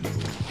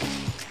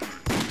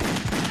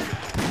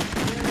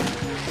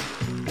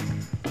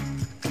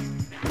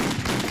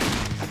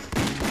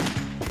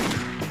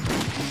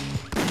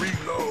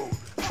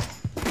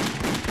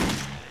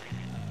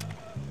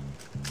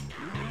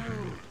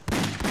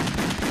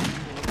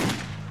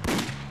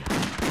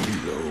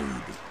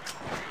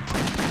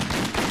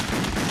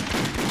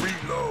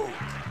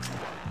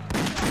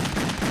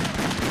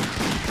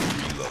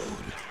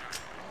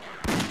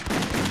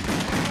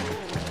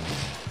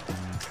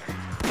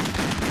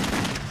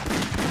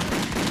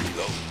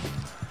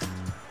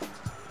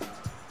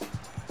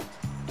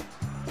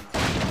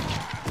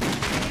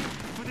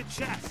 For the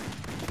chest.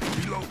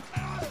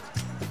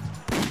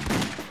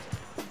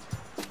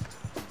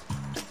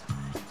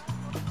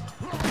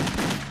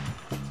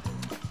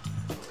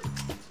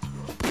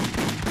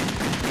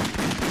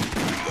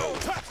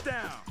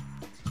 Touchdown!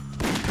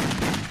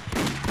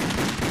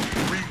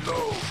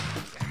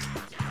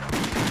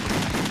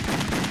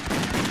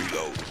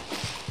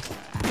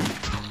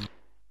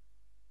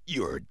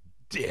 You're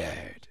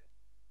dead.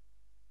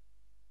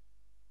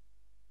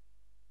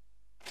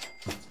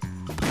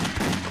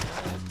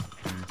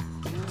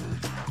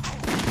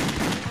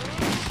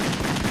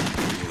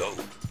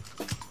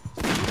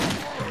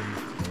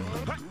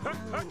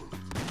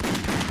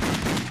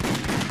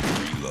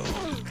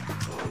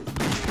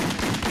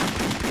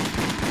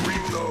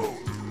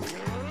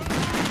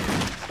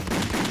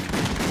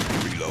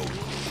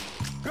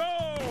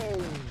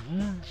 Go!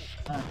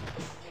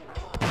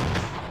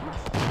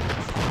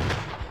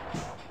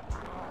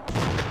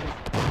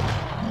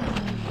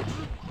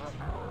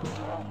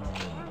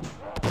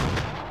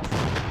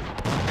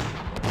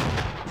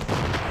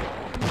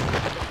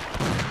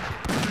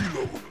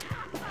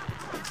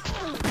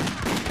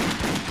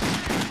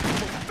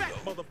 Fat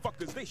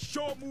motherfuckers, they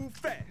sure move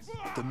fast.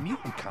 The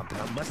mutant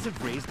compound must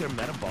have raised their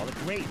metabolic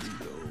rate.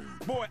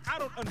 Boy, I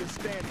don't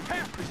understand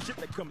half the shit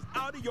that comes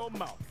out of your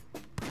mouth.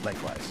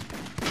 Likewise.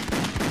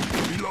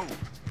 Reload.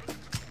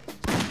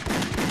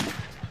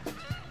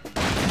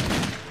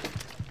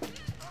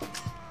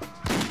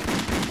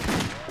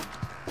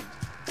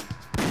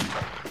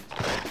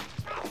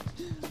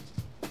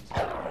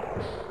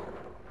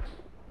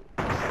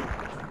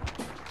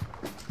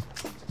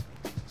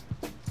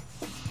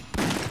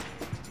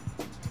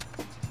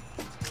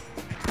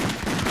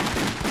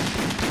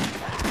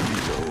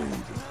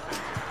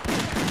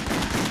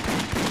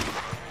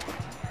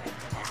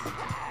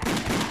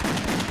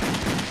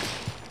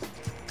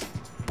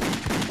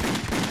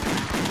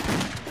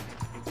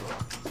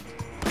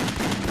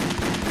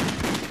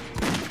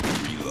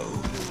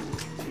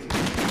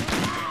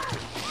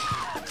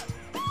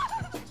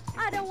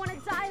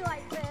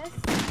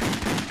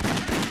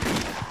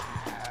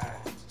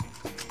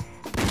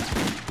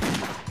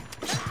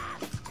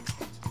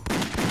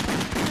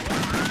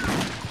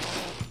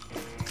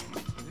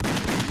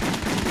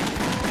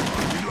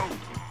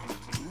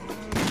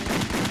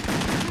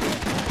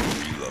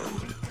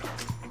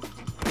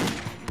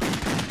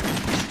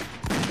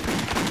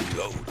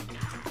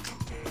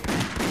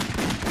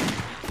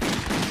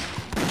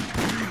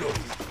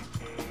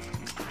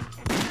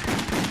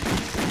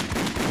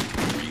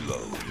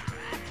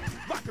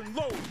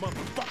 Reload,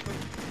 motherfucker.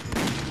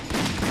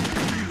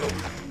 Reload.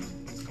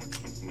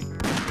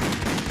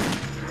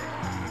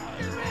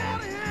 Get me out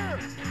of here!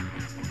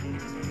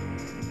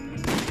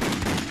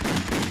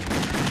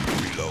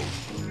 Reload.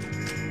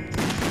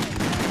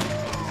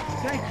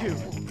 Thank you.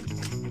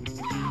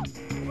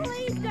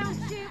 Please don't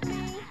shoot me.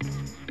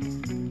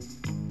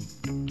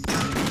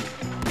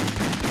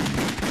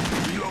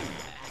 Reload.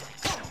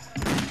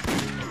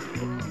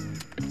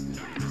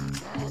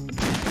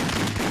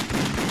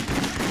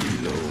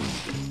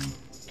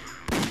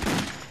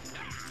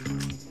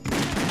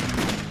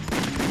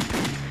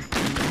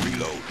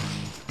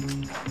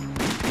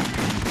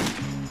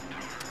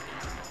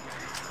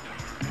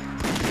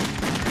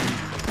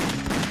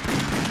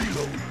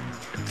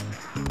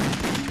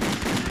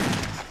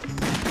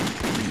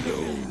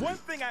 One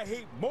thing I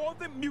hate more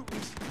than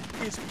mutants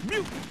is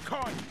mutant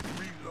carnage.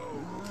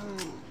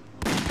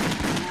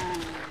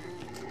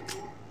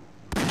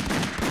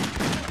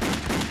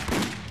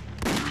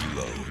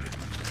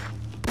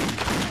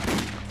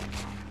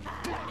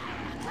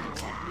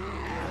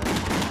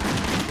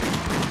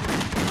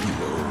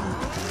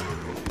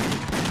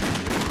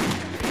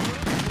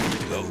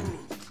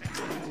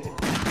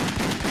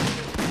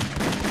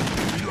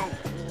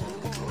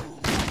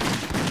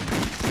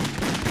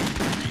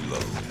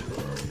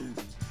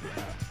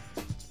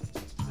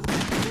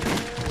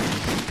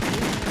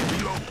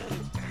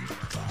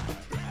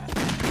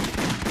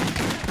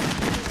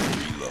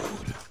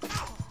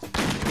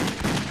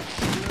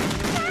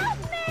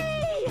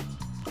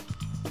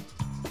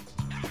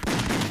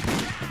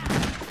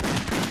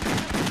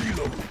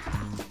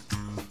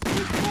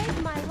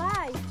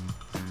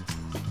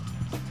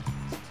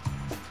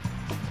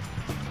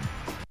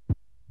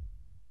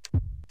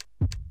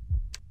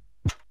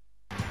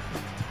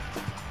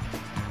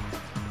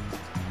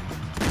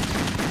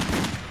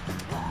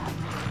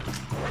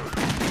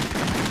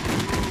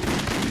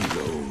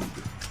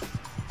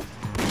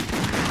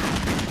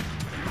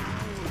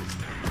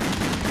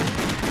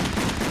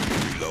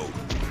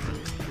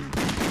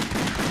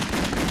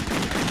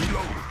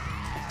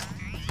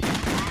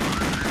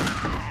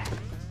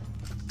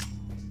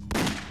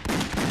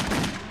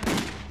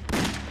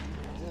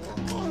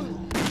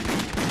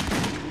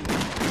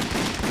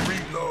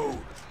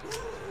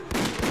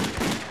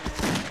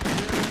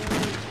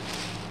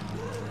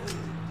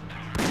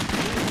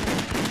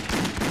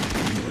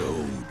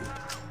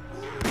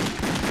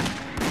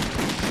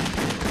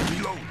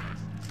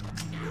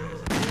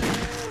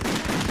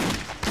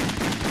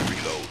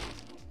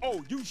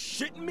 Oh, you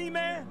shitting me,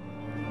 man?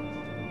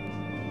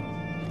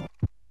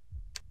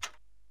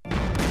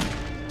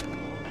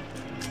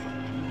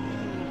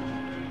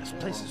 This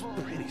place is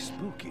pretty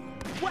spooky.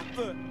 What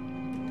the?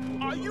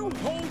 Are you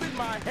holding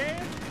my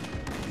hand?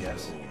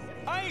 Yes.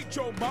 I ain't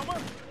your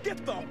mama.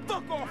 Get the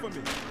fuck off of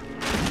me.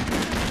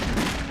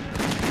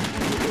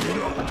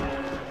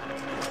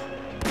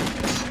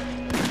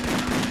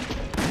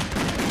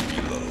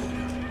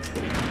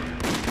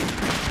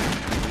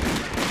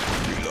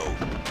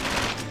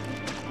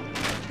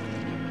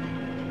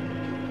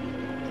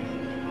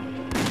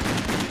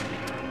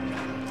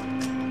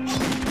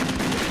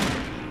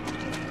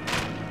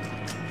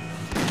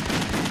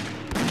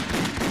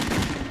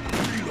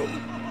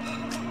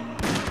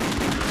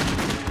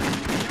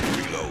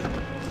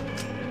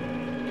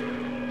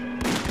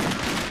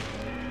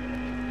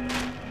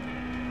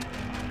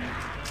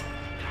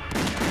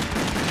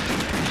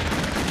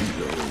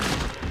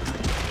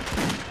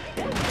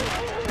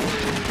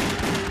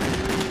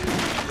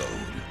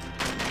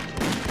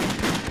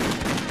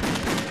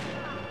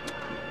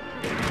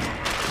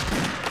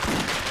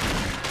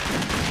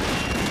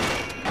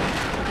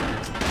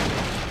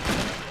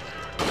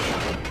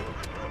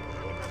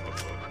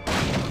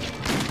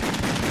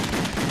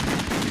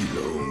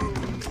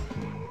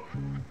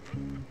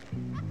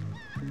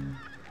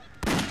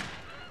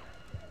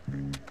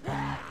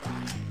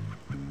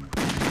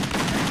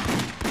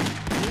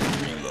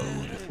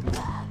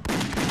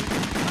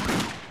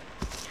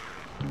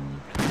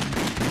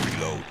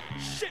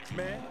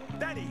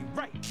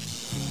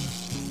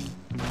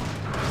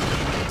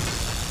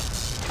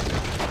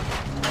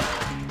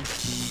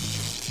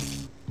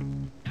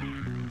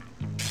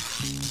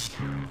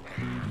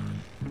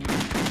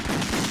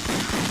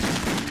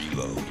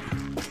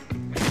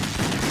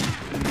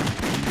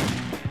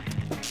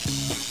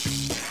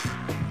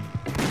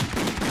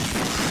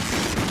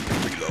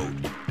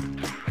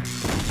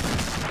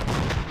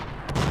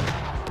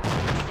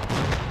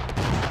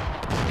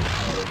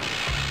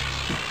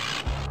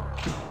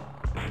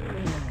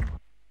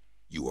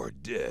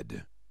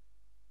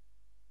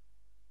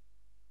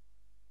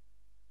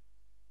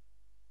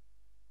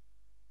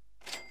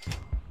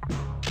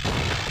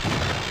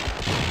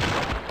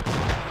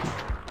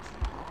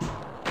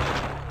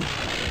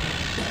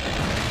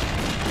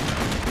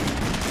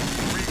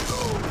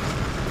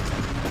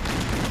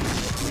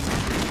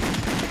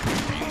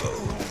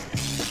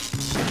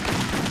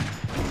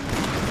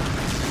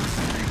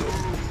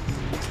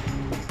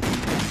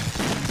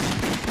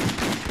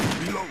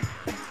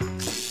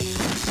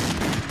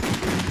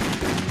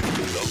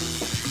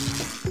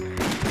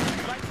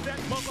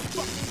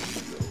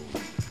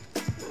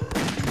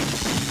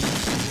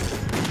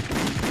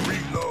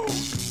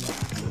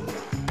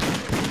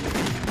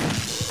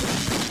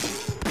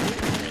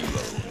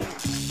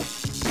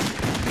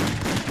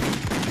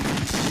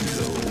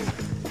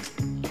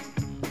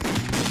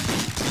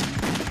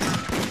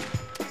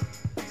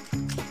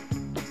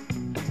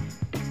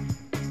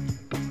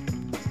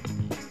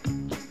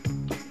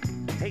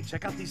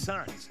 Check out these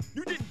signs.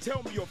 You didn't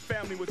tell me your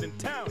family was in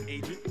town,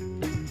 Agent.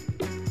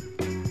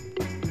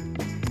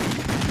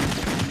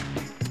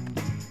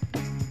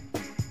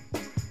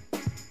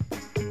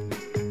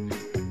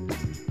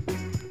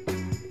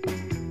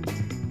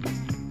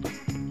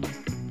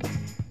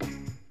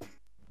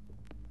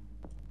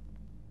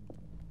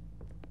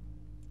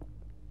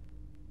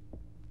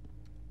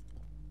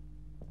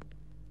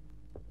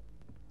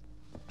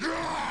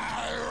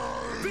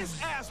 This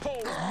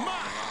asshole's mine!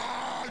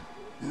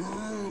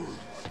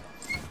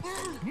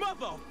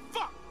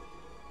 Motherfucker!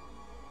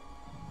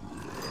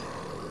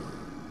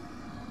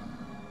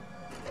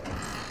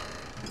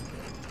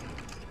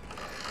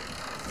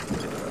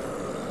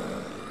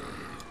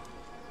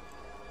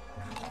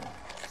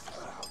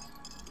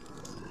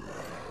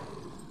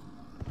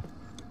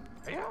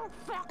 You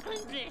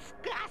fucking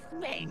disgust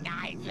me,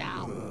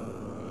 Nigel!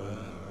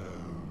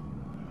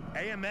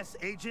 AMS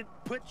agent,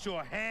 put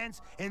your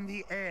hands in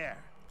the air.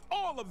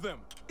 All of them,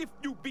 if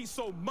you be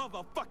so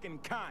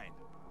motherfucking kind.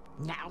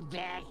 Now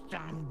there's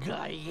some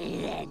good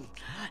eating.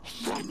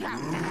 Shut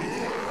up,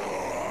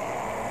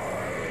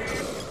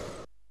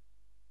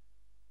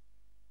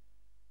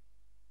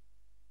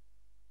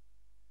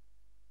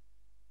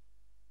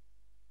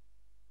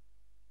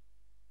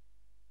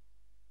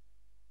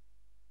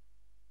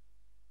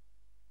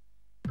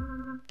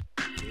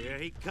 Here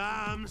he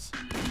comes.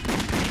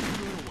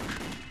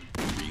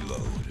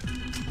 Reload.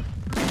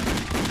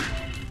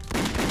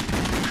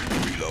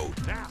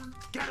 Reload. Now,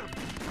 get him.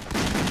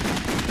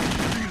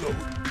 Reload.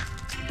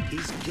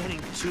 He's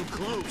getting too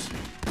close.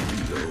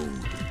 Reload.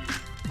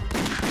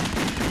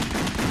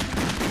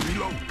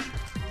 Reload.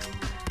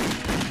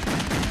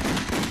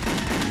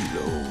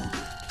 Reload.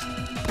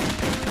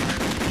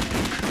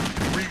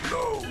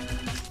 Reload.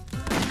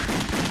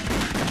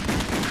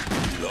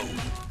 Reload.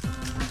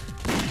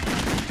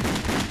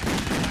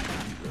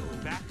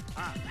 Back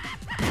up.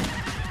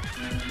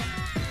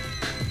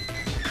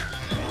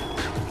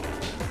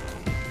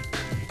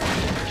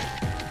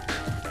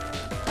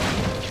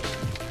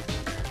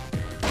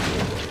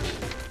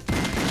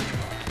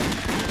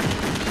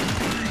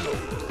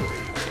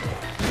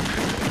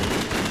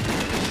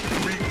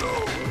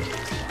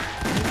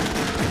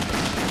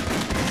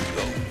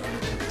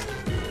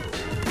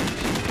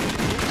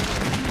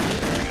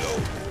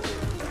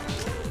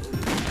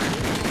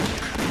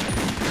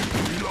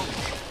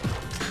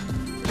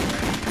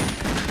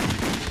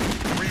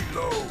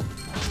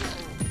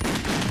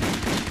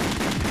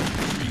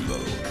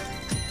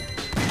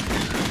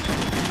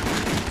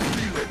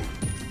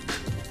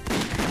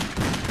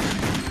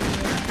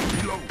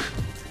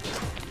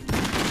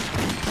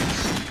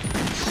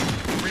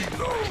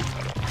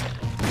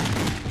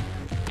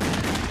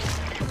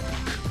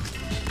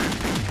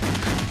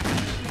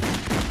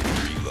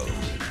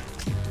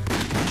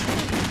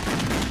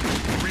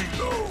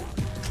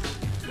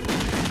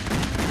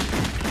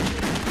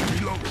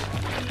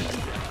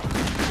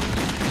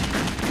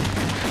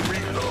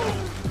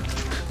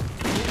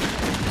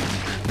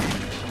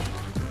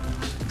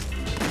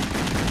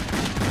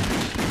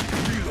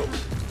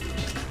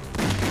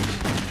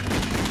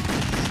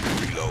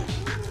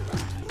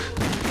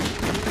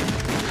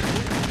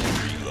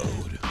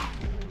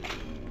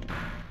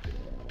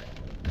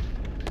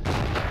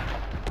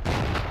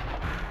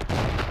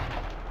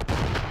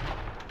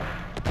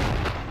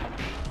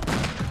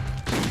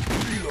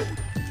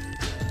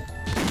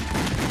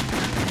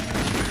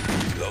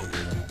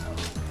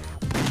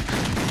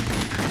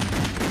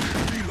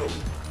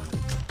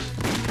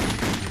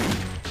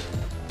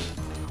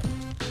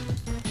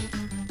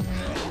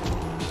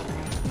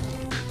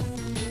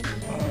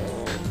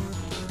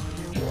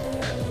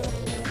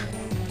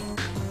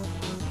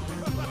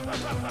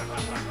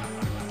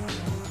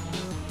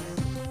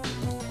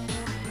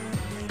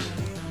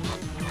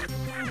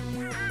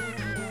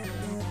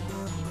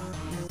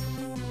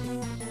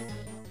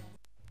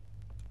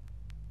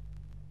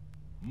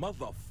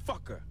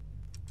 Motherfucker.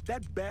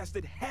 That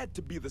bastard had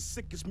to be the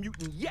sickest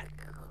mutant yet.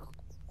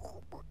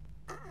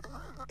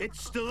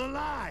 It's still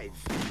alive.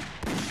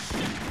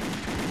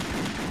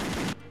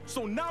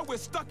 So now we're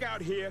stuck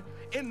out here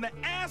in the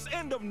ass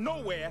end of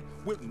nowhere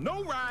with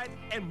no ride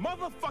and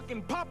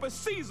motherfucking Papa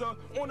Caesar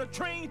on a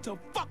train to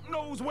fuck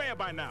knows where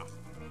by now.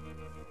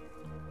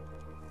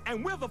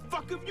 And where the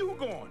fuck have you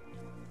gone?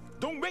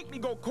 Don't make me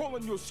go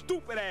calling your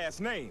stupid ass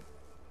name.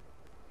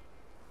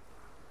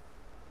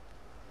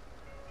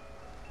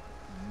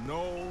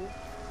 No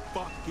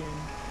fucking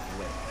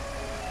way.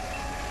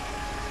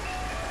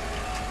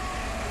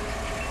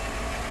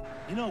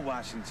 You know,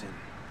 Washington,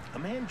 a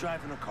man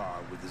driving a car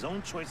with his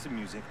own choice of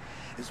music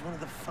is one of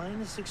the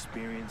finest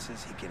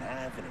experiences he can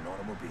have in an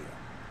automobile.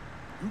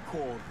 You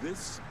call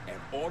this an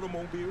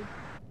automobile?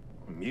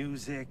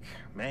 Music,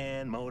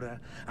 man, motor,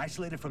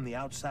 isolated from the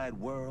outside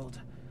world.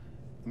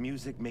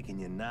 Music making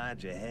you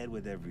nod your head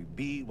with every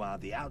beat while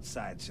the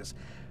outside's just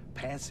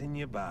passing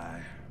you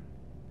by.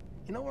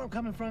 You know where I'm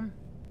coming from?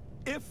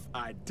 If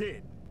I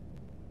did,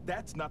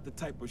 that's not the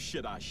type of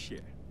shit I share.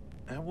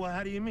 Well,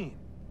 how do you mean?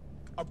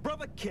 A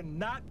brother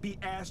cannot be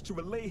asked to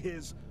relay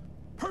his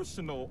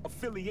personal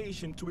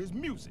affiliation to his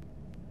music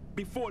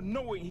before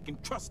knowing he can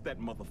trust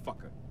that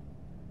motherfucker.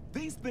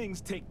 These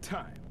things take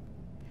time.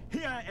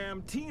 Here I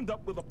am teamed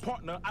up with a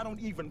partner I don't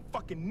even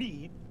fucking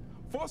need,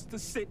 forced to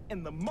sit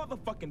in the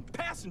motherfucking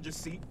passenger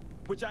seat,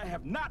 which I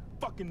have not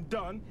fucking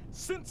done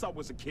since I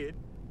was a kid,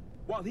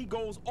 while he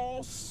goes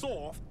all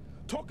soft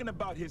talking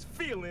about his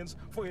feelings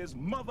for his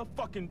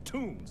motherfucking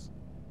tunes.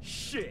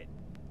 Shit,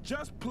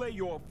 just play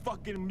your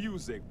fucking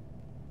music.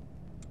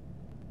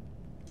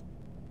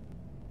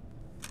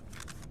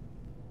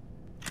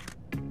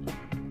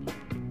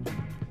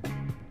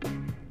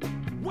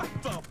 What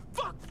the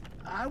fuck?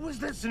 I was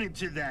listening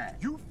to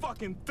that. You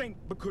fucking think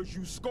because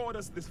you scored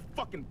us this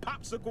fucking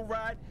popsicle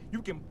ride,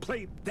 you can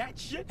play that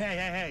shit?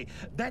 Hey.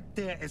 That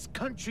there is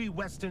country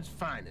western's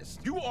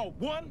finest. You are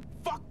one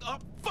fucked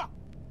up fuck.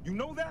 You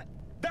know that?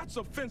 That's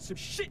offensive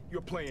shit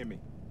you're playing me.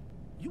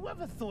 You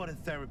ever thought of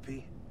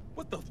therapy?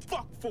 What the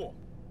fuck for?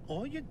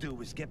 All you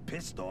do is get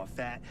pissed off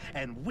at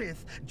and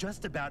with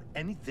just about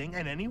anything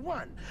and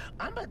anyone.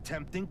 I'm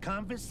attempting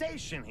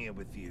conversation here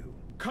with you.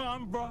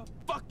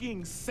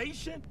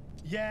 Conver-fucking-sation?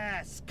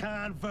 Yes,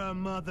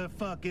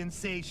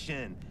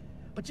 conver-motherfucking-sation.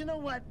 But you know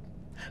what?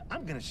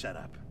 I'm gonna shut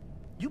up.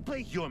 You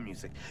play your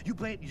music, you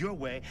play it your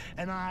way,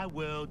 and I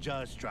will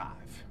just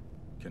drive.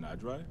 Can I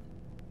drive?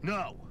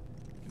 No.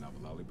 Can I have a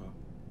lollipop?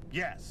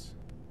 Yes.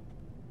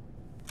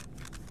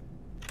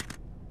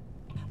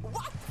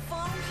 What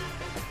funk?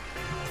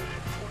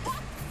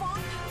 What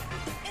funk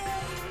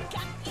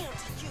got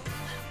into you?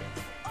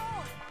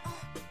 Oh,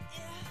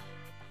 yeah.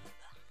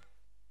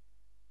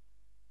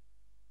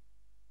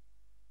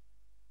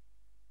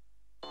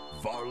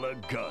 Varla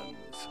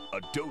Guns,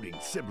 a doting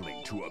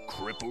sibling to a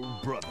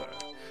crippled brother,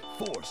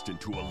 forced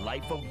into a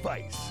life of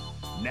vice.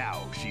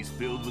 Now she's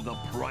filled with a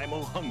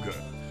primal hunger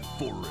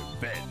for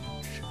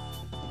revenge.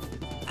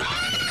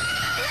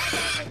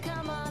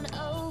 Come on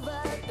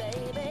over,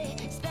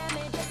 baby. Spare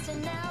me just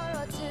an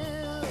hour or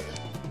two.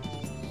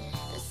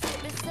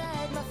 Sit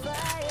beside my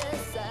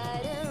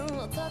fireside and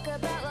we'll talk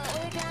about what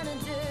we're gonna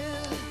do.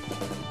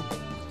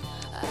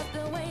 I've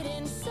been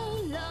waiting so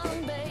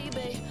long,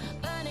 baby.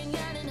 Burning,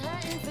 yearning,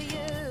 hurting for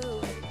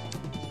you.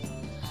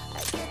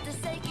 I get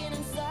this aching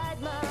inside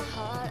my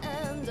heart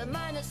and my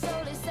mind is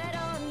solely set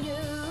on you.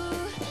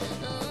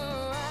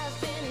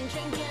 I've been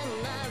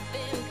drinking, I've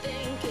been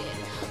thinking,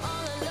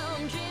 all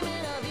alone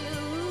dreaming of you.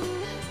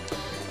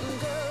 I'm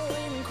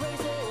going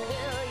crazy, will you?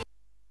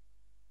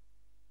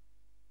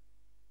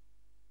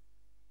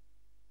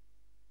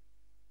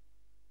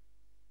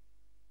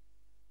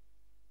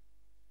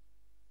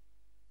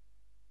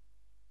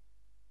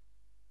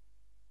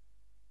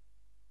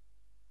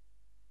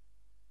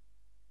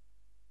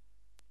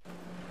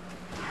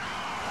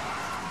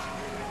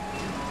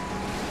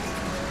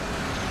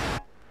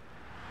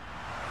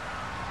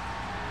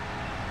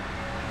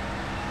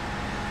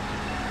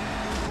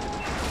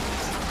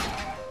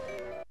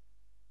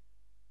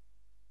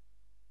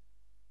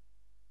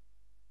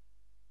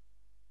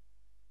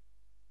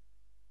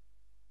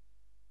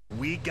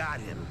 We got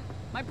him.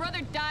 My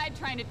brother died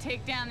trying to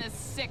take down this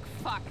sick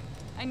fuck.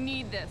 I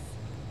need this.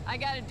 I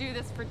gotta do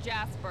this for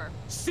Jasper.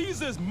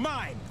 Caesar's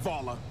mine,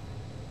 Varla.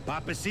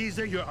 Papa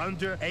Caesar, you're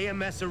under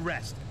AMS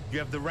arrest. You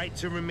have the right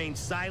to remain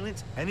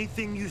silent.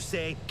 Anything you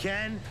say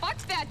can...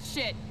 Fuck that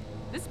shit!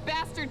 This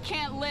bastard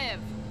can't live.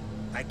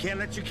 I can't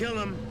let you kill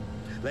him.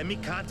 Let me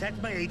contact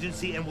my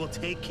agency and we'll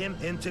take him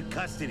into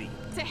custody.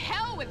 To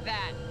hell with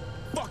that!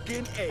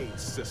 Fucking A,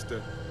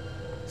 sister.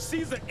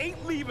 Caesar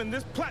ain't leaving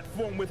this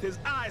platform with his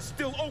eyes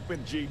still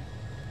open, G.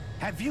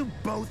 Have you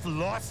both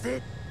lost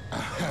it?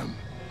 I'm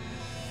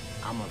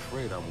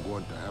afraid I'm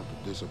going to have to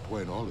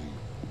disappoint all of you.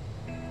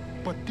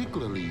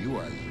 Particularly you,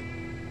 Isaac.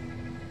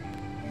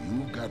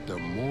 You got the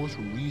most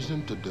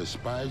reason to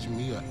despise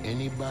me or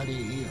anybody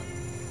here.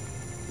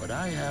 But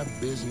I have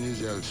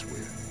business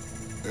elsewhere.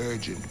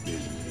 Urgent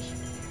business.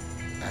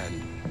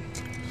 And...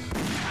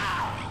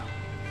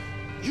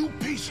 You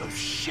piece of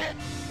shit!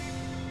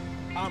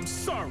 I'm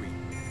sorry.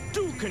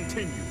 Do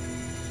continue.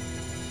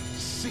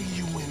 See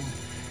you in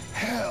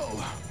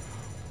hell,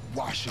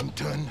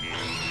 Washington.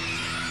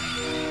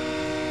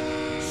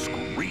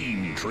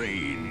 Scream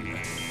Train.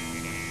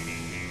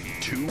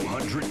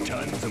 200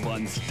 tons of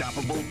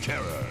unstoppable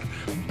terror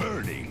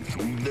burning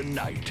through the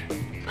night.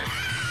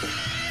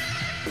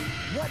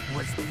 What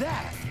was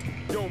that?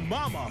 Your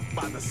mama,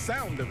 by the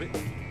sound of it.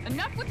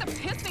 Enough with the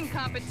pissing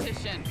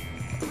competition.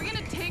 We're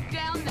gonna take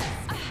down this...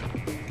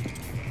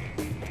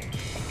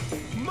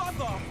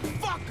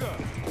 Motherfucker!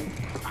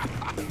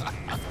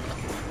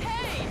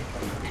 Hey!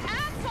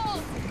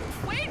 Assholes!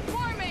 Wait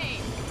for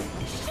me!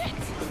 Shit!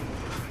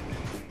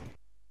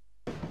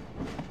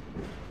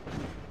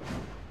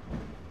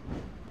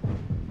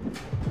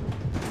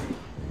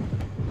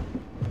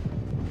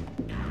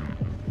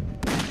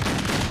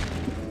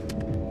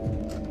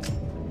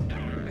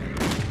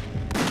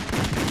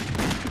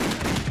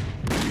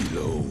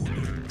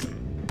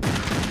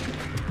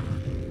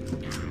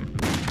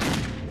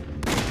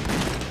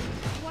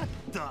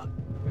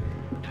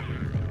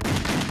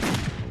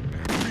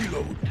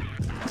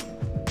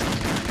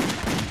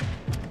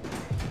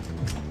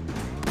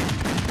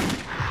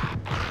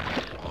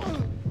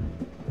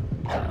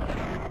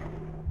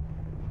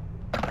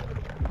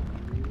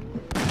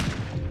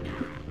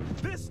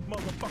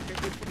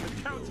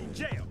 county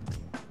jail.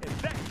 And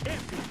that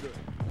can't be good.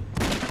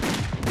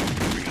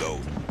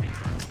 Reload.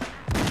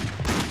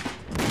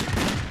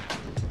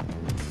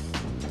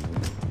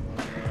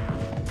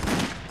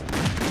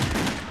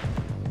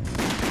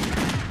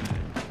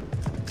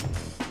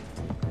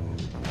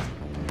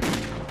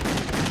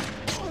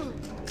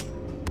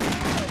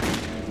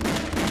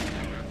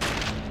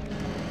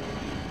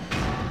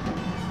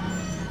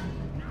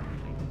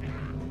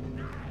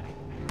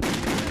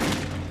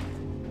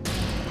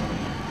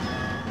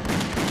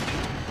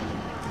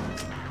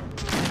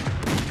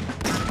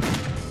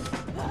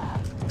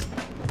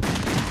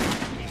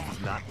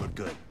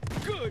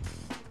 Good?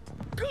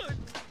 Good?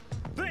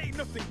 There ain't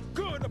nothing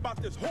good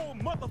about this whole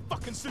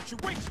motherfucking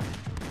situation.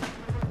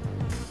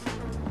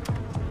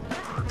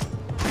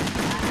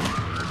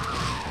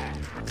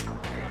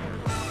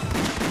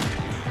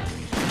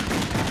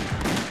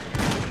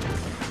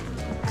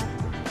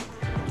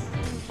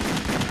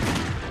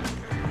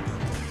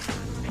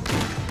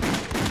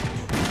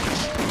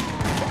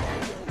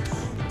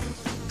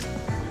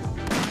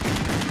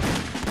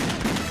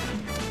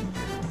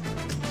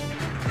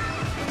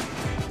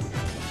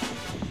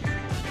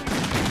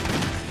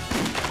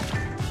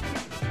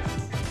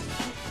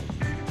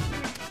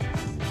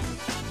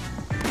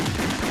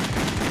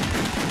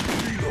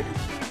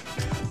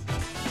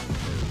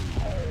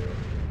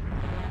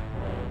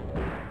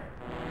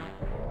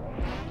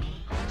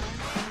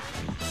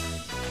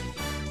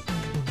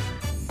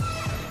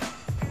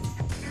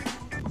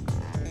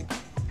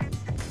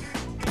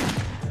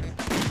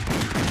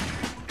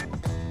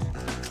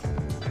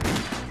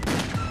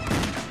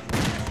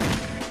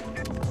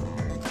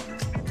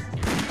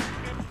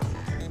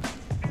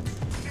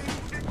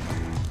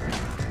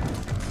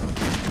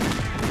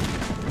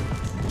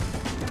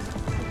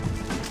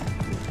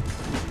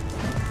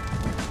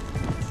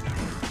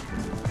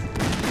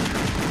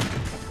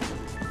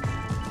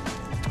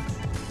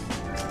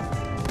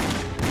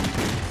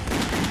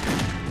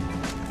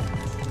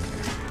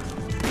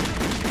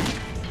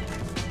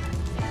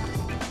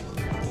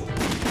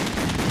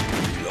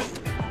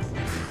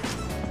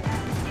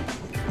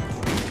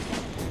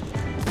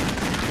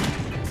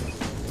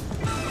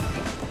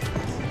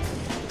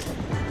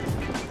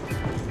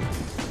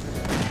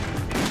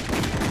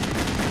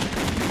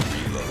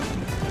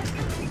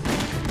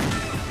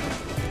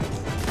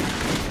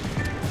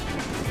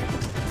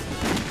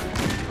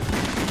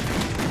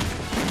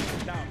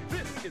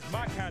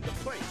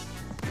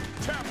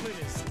 Traveling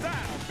in style,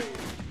 baby.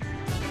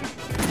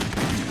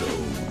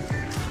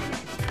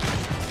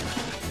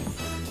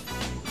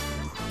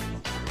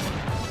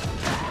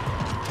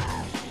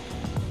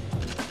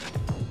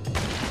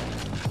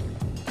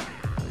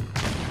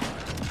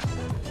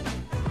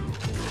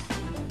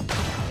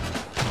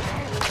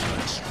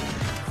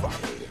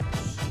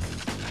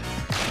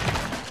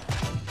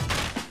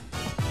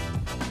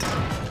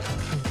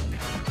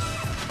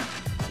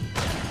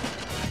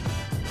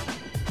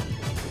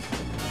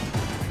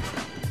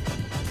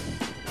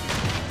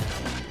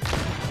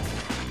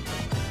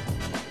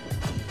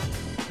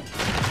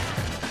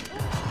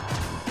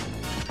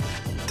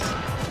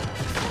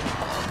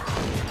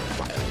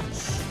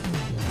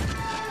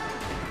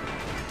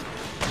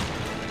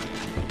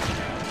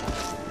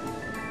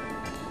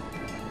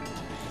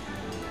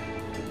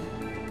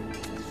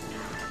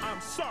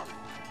 Sorry,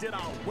 did I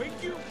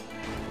wake you?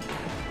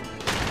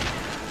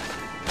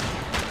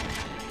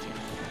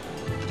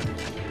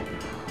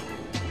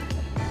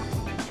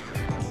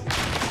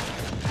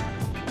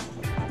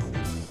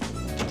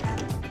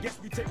 Guess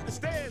we take the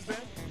stairs then.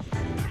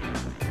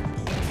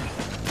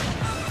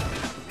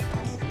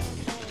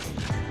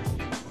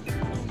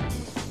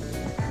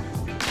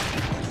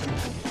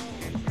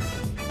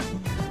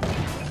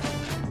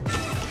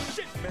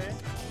 Shit, man.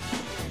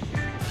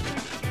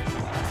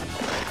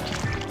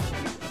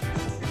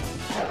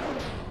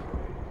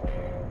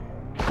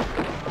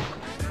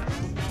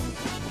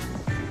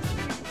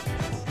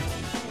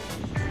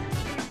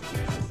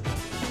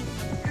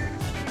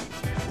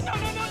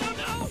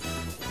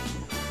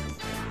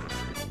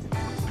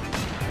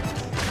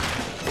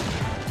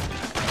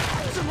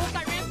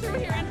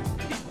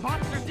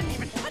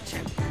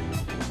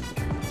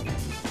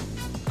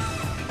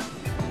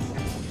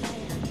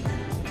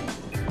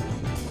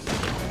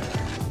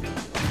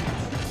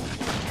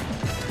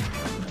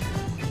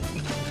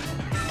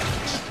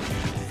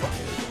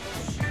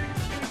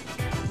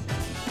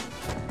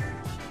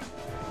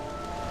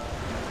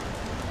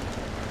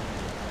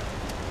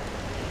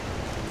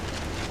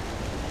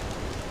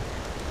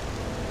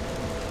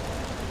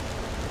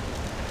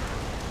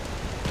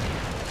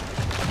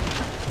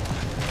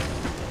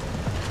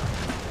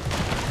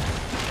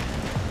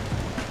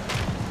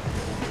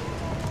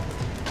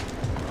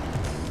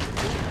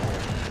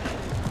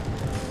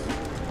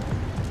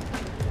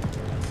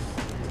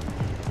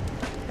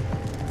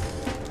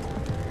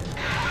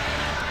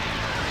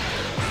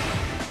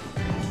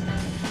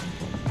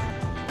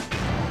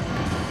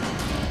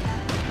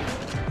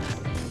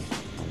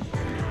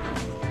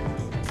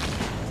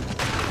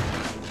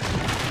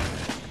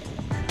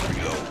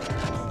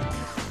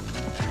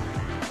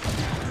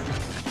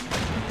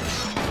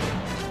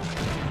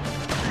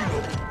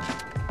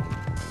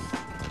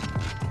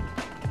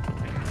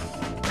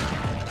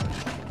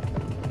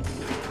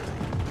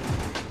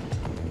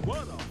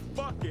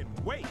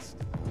 fucking waste.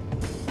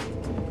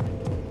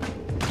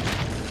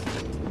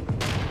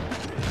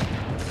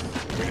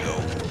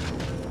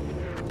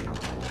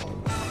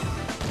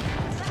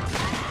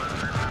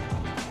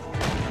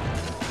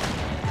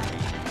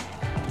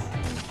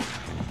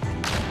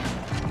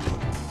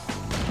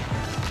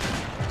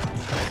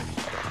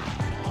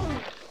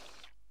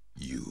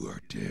 You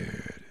are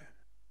dead.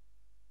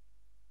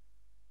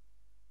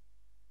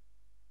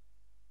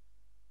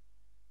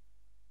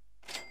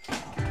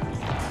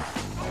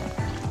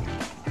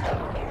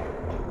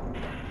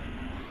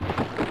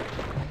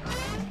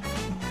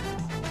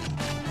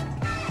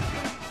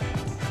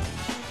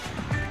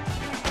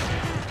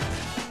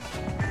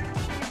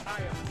 I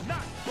am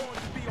not going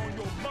to be on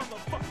your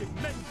motherfucking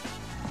menu.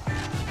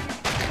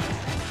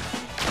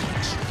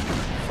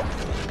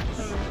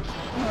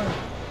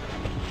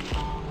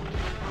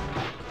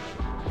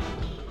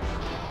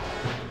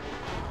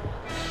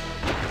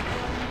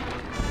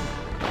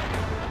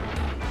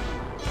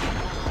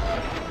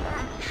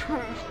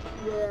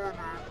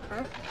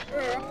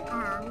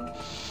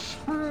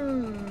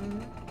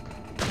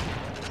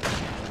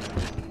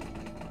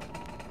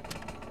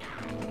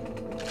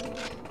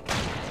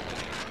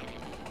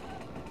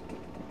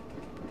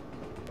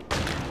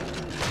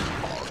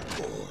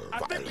 I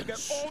think we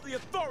got all the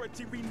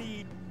authority we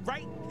need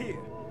right here.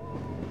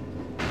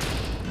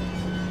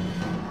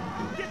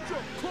 Get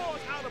your claws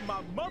out of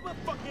my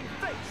motherfucking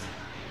face.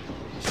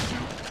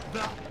 Shoot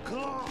the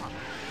car!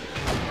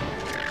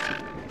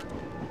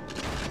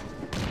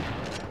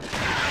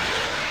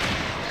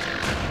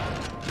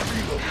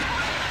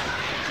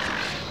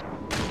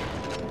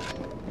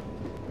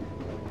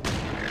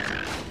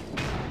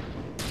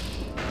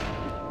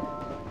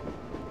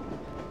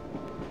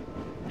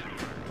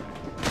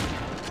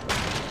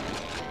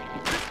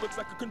 This looks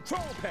like a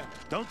control panel.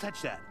 Don't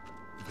touch that.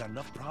 You've got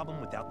enough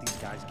problem without these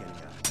guys getting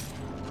out.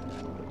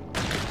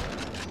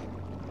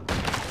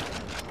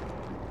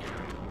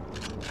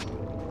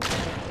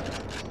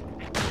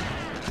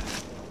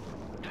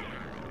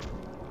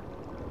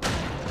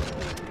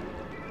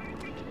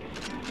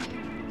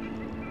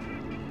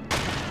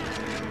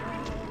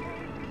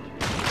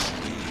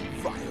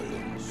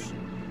 Violence.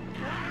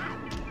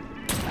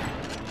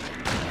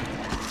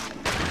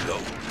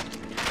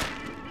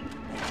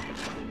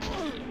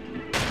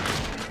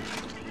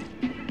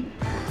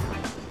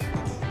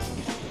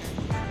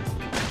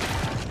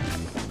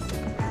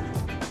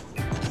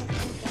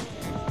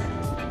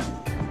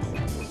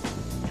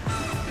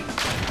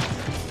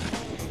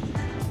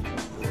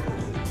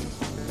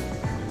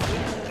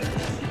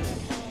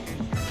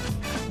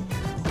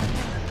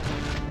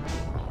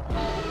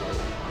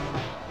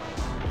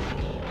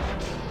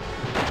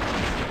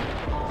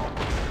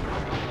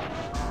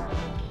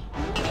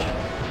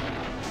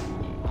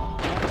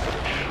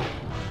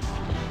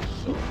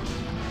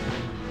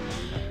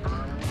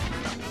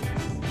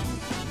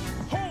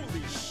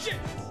 Holy shit!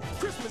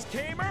 Christmas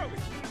came early.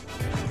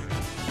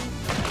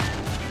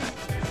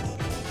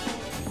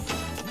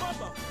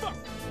 Motherfucker!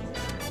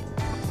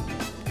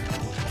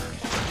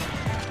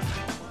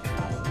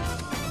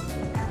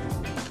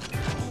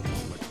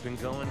 What's been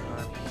going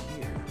on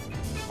here?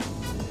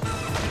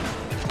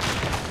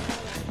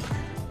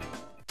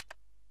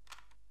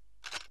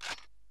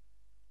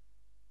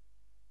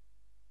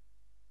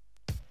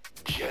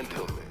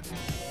 Gentlemen,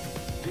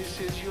 this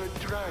is your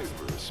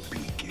driver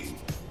speaking.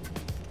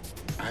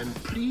 I'm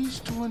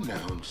pleased to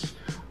announce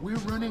we're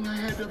running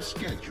ahead of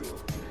schedule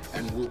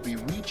and will be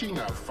reaching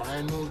our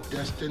final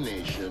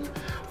destination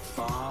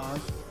far,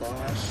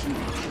 far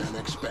sooner than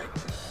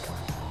expected.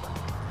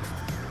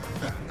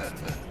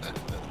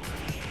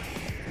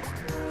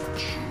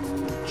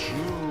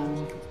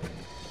 Choo-choo.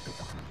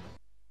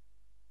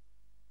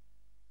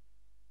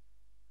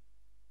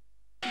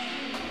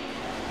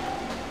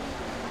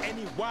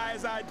 Any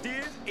wise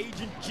ideas,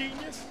 Agent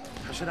Genius?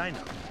 How should I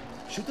know?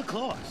 Shoot the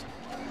claws.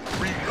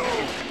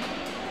 Reload.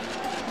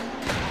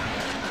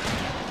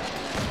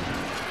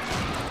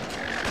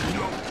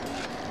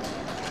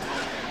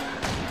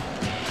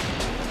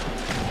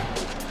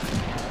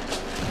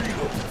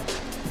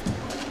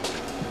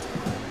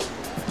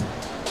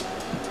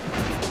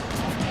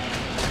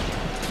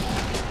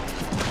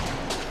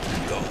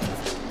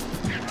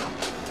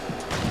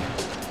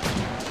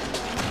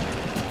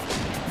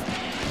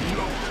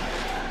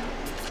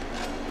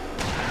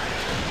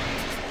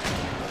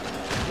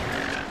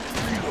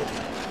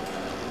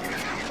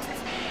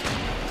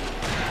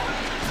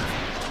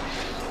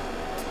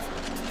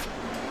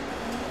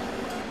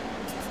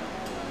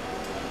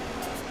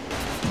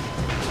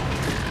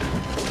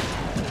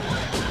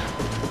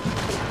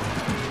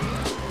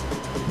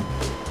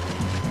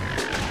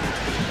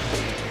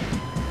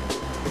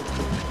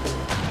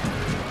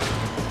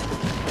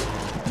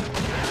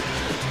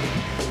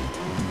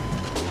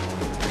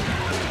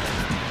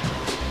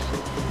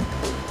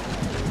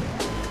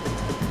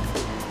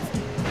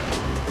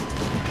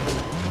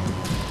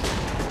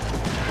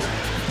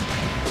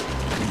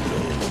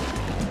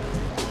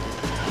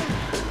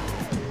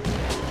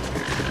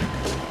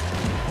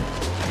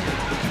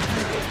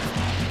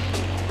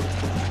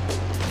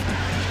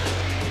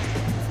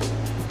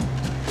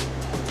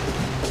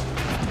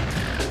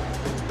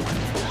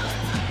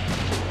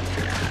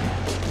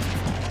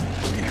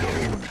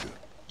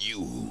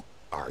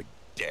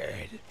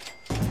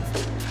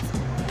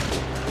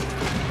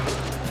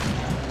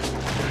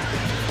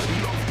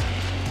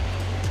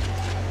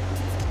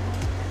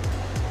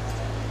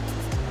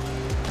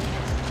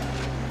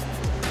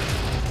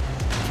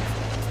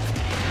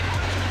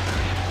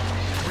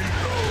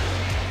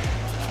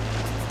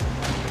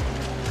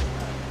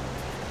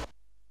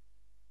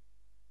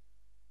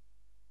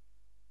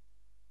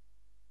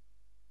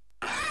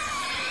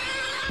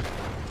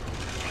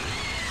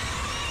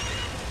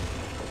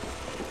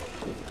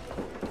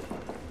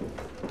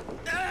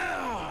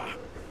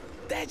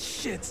 That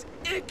shit's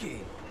icky.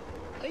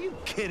 Are you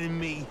kidding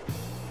me?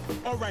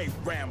 All right,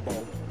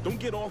 Rambo, don't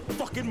get all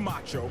fucking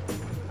macho.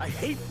 I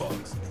hate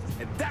bugs,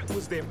 and that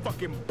was their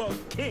fucking bug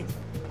king.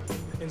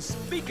 And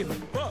speaking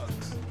of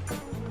bugs,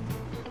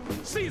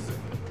 Caesar,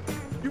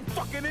 you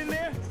fucking in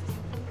there?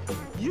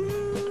 You.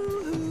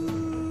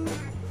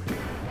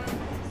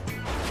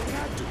 What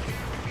I do?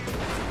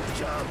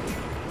 Jump.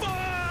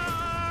 Fire!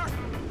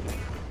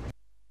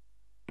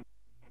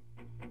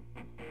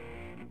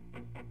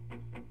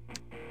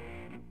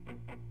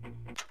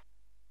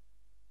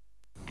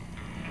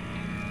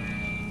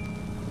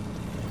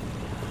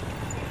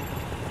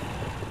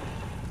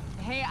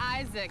 Hey,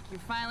 Isaac, you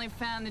finally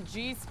found the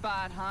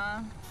G-spot, huh?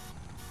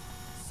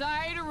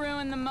 Sorry to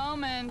ruin the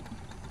moment.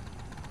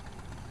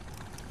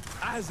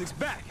 Isaac's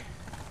back.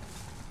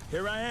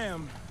 Here I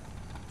am.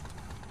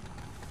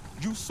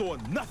 You saw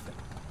nothing.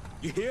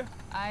 You hear?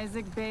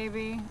 Isaac,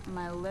 baby,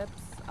 my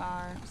lips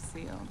are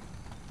sealed.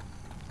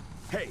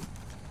 Hey,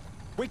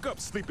 wake up,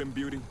 sleeping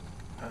beauty.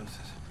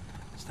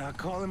 Start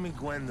calling me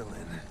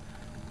Gwendolyn.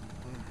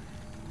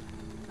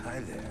 Hi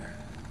there.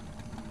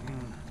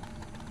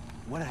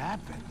 What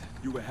happened?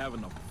 You were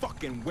having a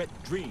fucking wet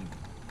dream.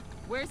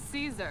 Where's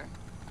Caesar?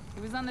 He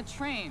was on the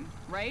train,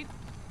 right?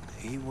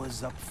 He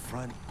was up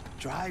front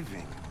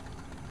driving.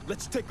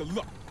 Let's take a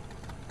look.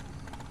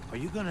 Are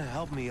you gonna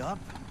help me up?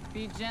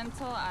 Be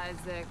gentle,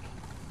 Isaac.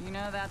 You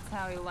know that's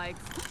how he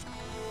likes.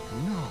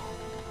 No.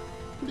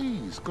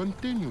 Please,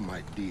 continue,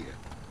 my dear.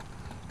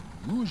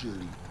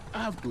 Usually, I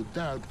have to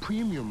dial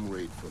premium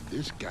rate for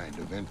this kind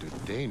of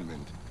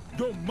entertainment.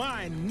 Don't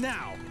mind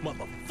now,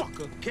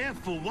 motherfucker.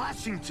 Careful,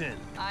 Washington!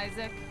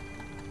 Isaac,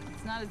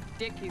 it's not his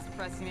dick he's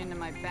pressing into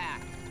my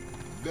back.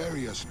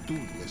 Very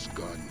astute, Miss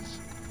Guns.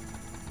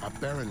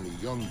 Apparently,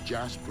 young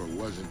Jasper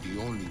wasn't the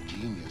only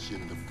genius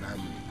in the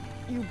family.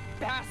 You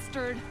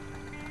bastard!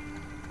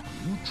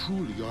 You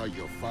truly are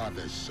your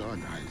father's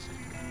son,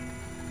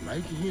 Isaac.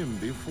 Like him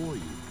before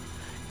you,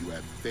 you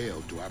have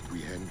failed to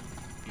apprehend.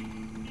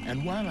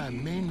 And while I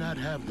may not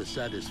have the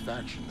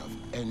satisfaction of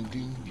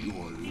ending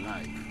your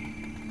life,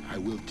 I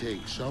will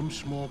take some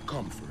small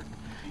comfort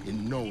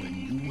in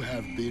knowing you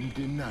have been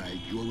denied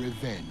your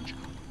revenge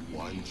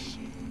once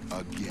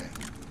again.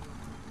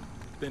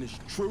 Then it's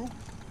true?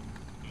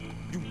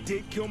 You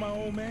did kill my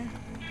old man?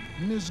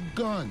 Miss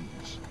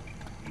Guns,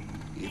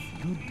 if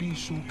you'd be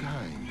so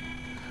kind,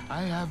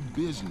 I have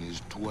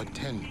business to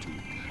attend to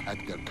at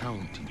the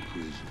county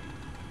prison.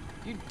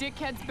 You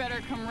dickheads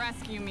better come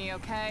rescue me,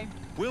 okay?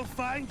 We'll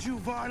find you,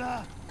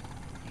 Varda!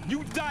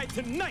 You die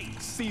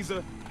tonight,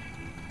 Caesar!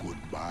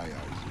 Goodbye,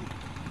 Isaac.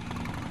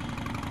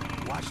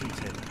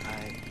 Washington,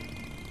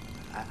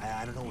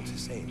 I don't know what to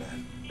say,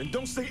 man. And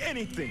don't say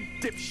anything,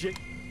 dipshit.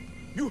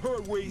 You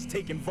heard where he's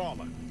taking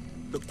Varla.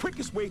 The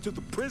quickest way to the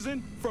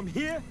prison from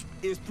here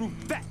is through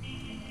that.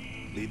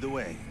 Lead the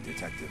way,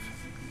 detective.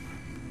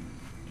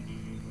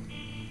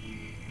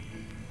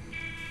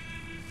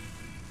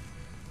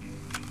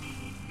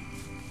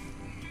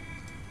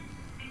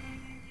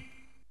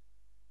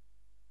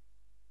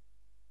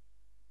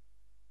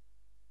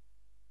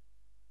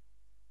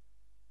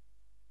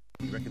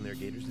 You reckon there are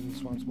gators in the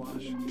Swamp's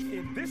Wash?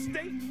 In this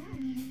state,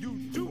 you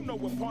do know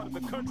what part of the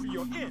country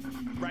you're in,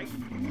 right?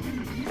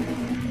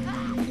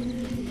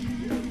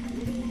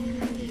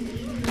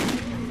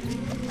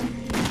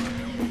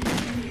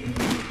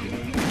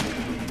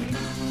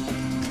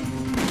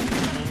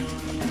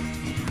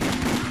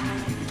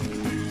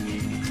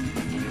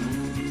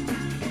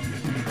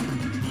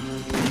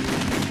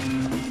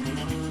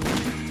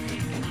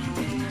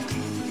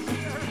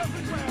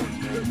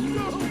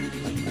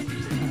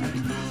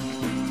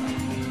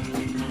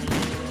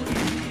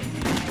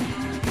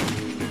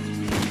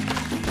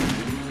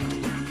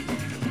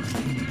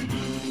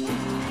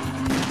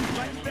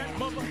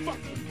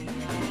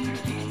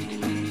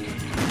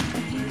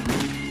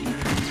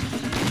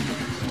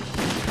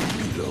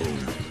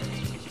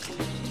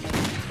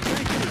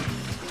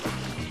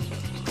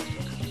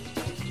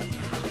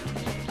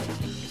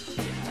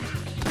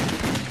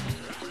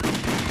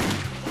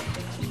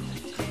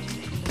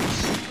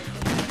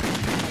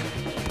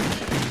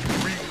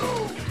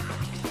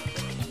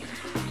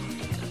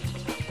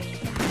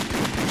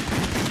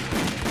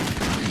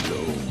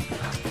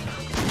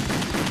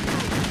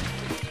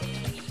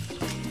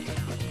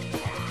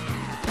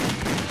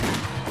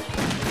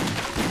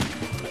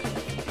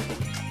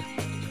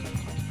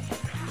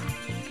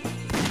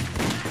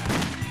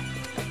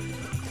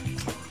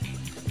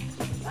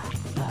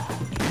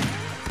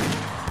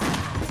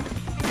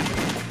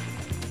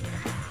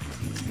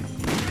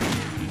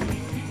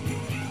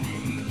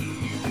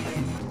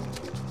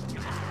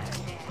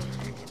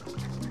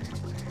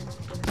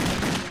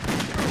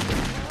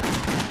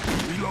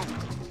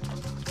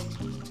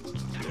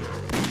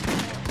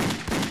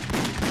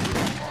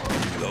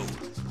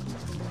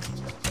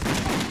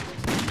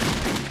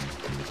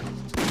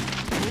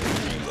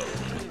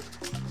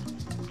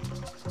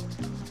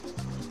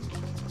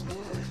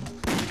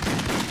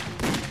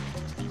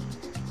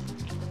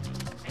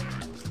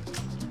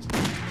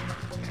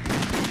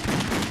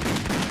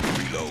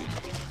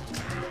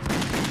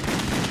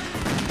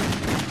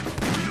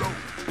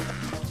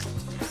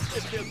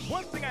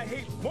 one thing I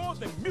hate more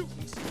than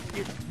mutants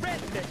is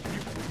redneck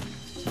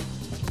mutants.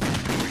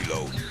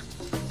 Reload.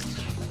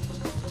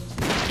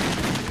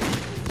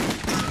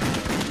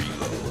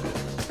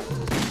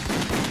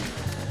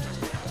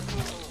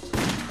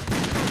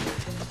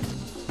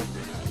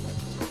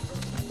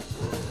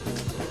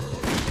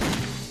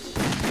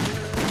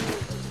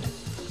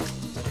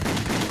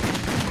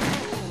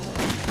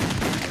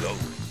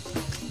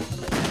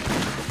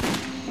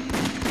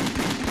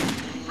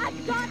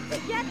 I've got to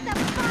get the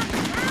fuck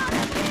out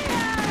of here!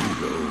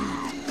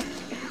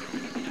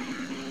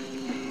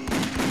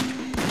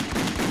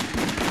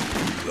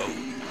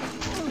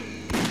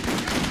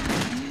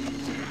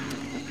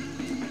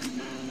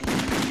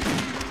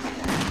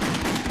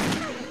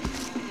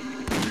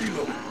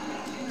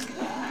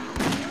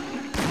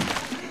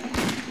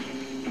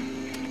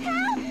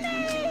 Help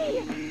me!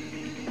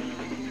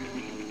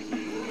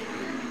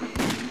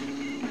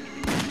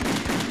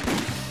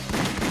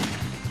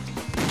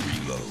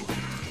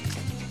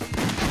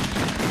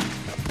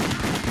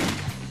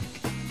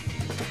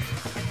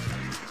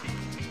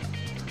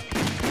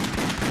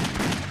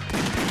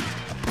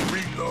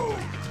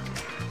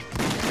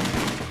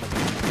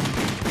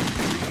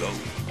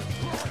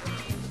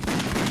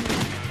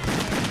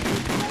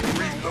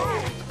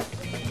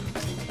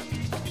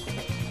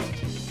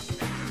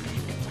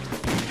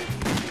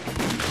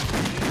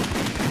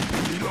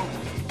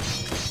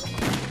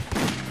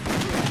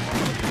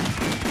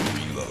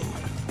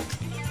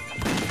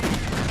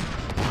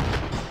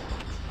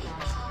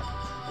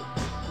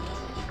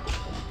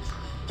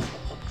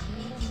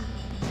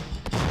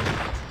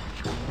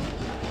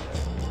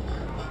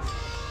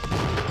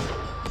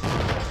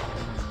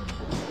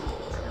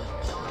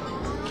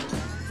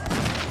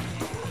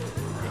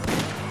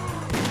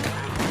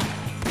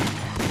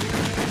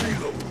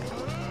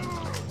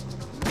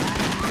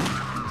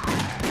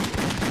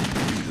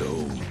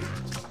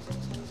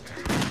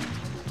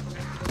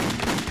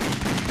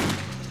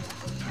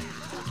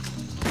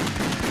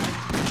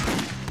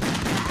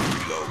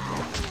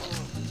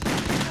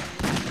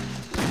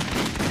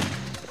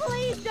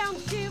 Please don't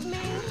shoot me!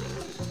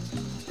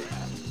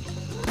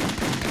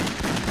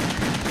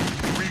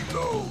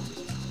 Reload.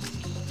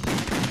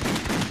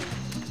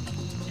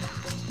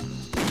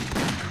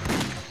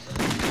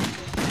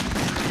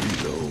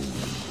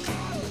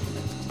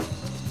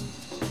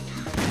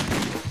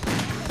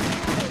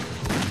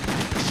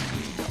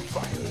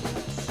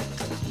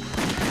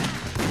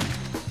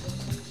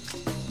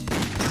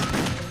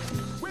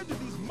 Where do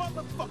these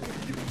motherfucking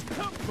mutants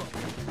come from?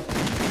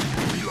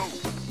 Reload.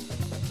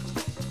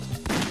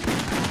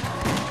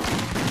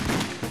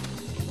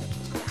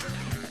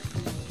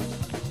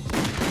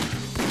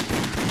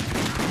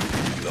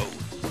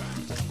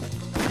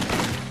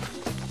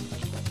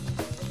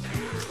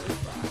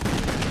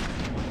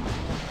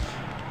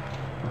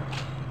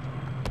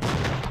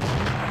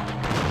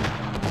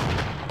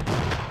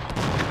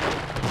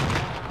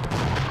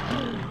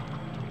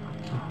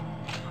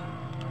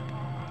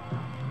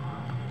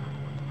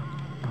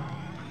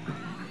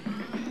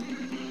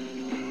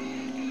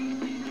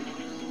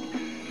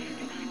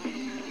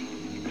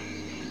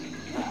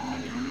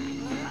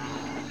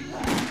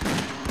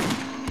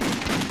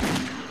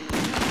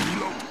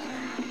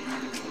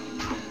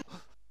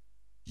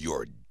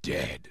 You're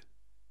dead.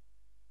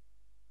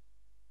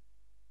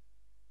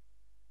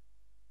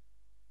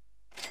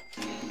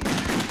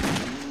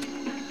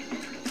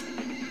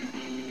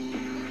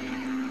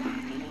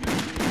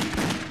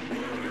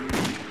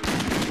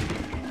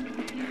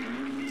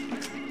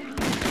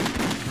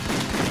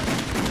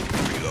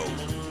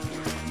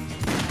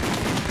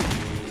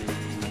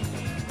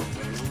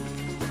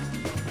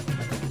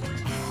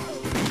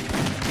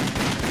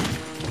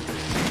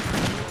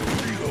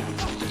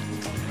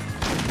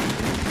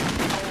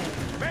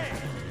 Man,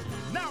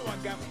 now I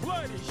got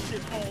blood and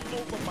shit all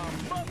over my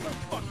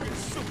motherfucking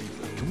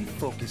suit. Can we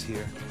focus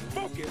here?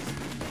 Focus?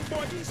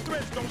 Boy, these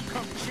threads don't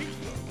come cheap.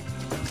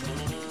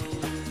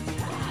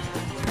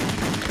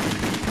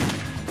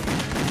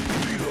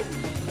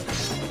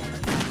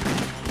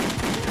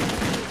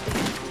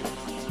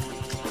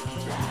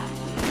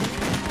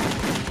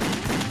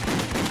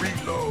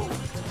 Reload.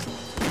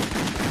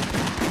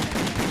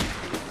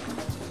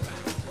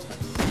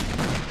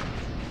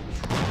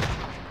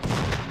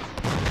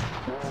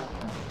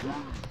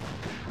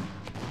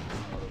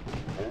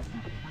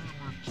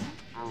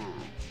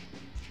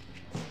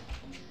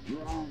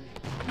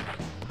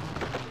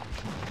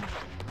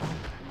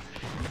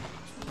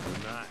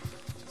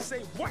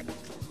 Say what?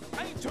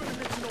 I ain't turning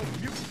into no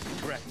mutant.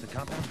 Correct. The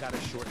compound got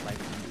a short life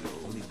window.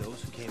 Only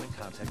those who came in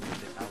contact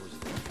with it hours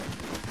ago.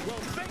 Well,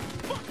 thank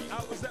fuck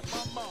I was at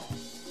my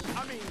mom's.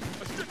 I mean,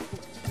 a strip club.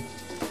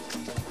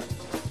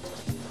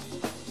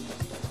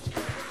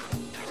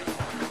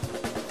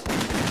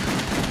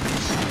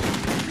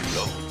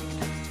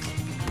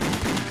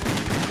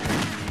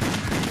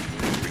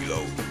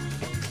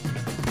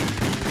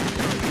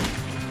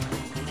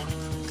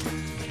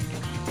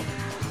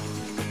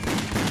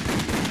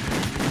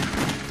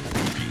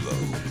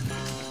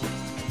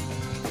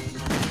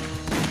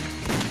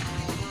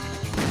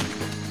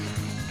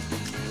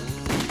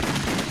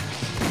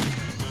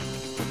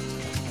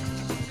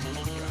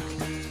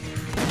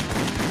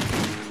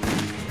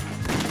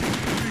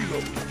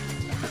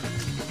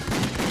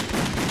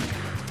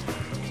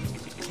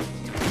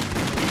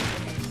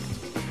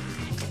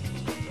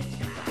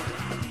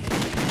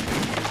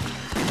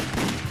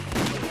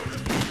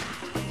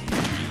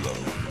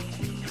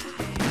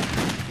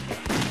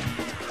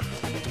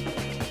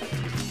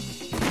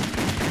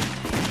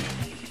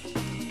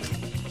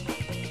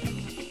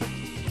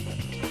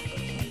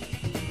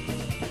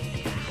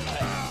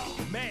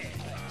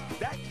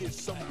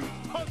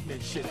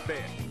 shit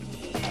there.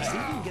 See if you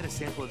can get a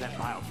sample of that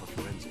vial for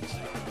forensics.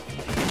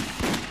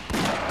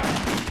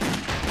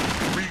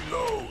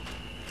 Reload.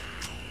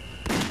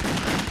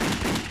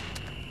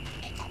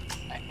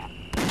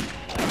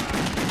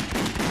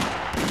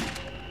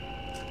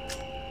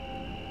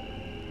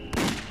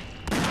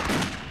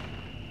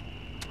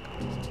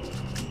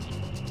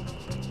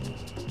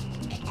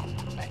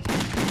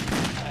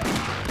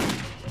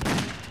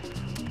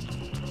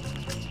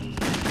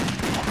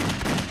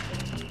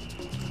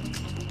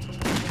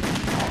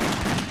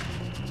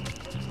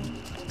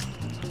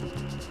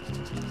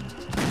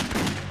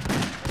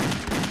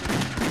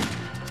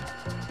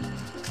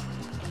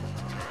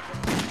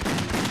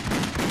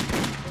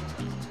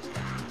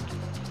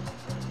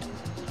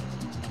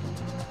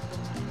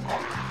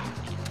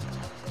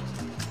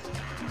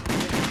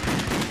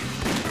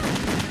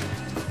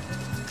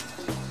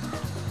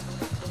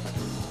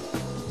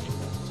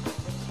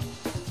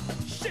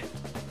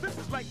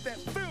 That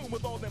film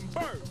with all them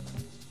birds.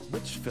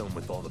 Which film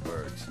with all the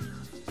birds?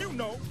 You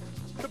know,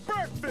 the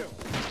bird film.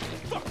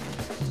 Fuck.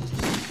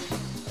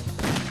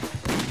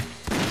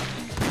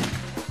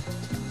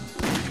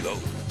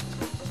 Reload.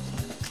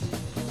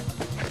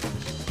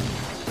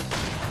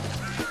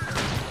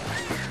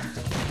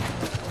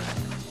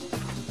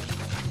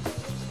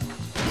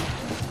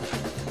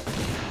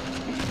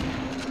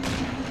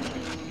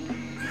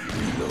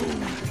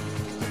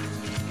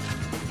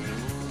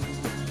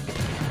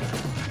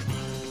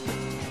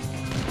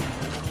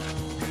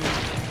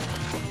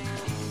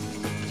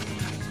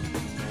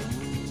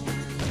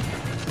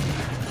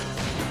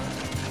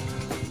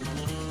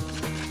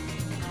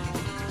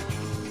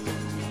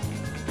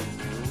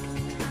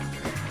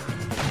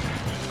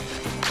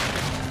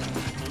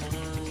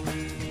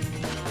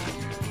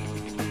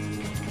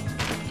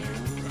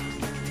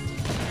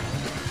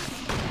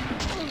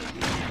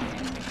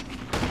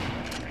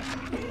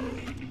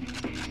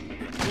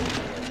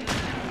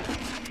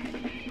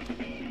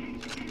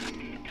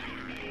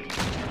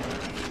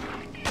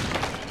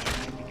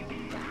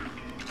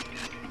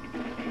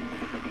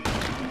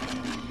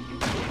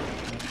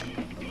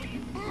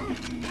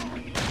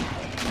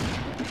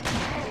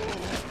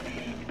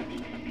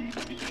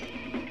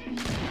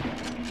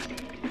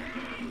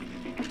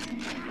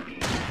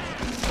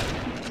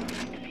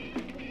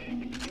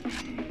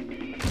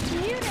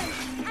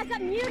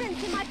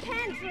 Mutants in my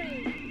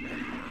pantry!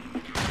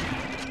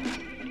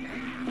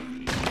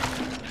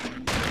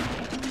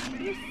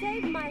 You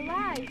saved my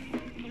life.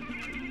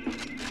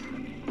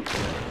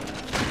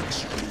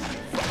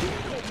 Keep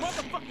your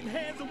motherfucking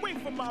hands away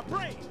from my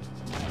brain!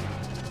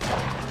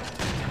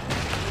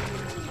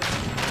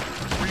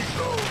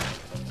 Reload.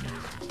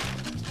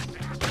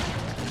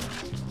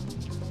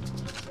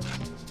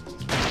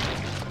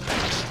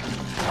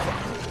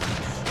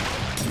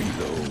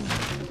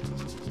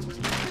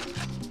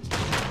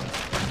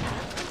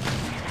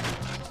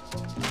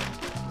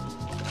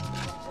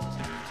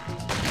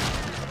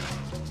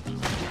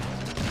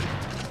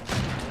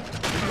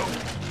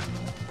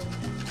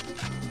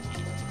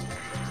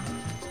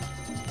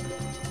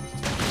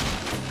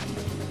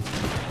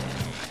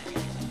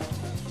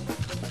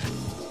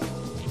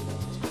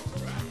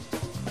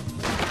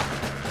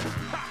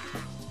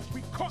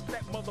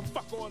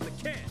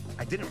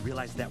 I didn't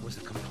realize that was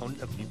a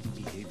component of mutant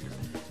behavior.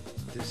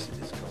 This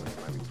is going in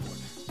my report.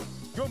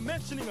 You're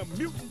mentioning a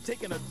mutant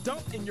taking a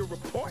dump in your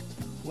report?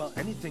 Well,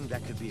 anything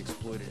that could be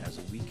exploited as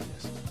a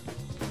weakness.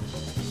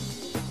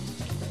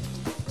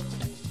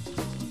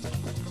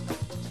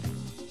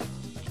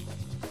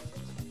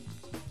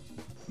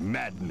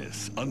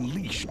 Madness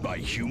unleashed by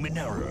human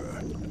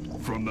error.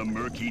 From the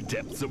murky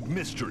depths of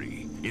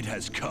mystery, it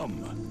has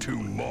come to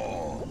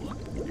maul.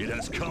 It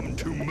has come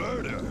to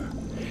murder.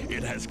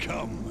 It has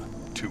come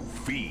to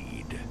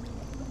feed.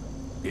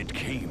 It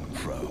came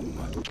from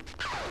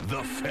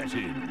the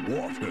fetid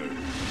water.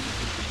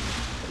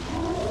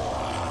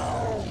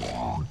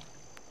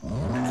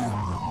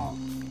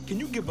 Can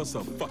you give us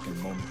a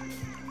fucking moment?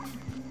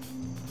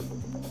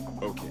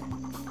 Okay.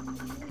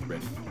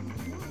 Ready?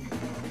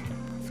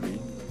 3,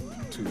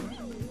 2,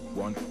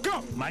 1,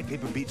 go! My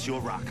paper beats your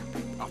rock.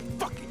 Oh,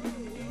 fuck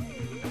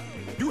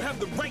it. You have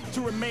the right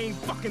to remain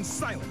fucking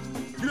silent.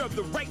 You have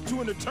the right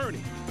to an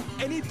attorney.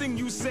 Anything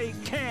you say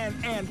can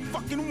and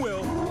fucking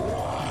will.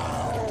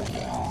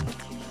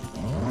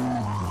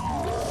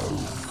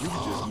 You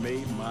just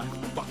made my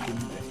fucking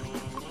day.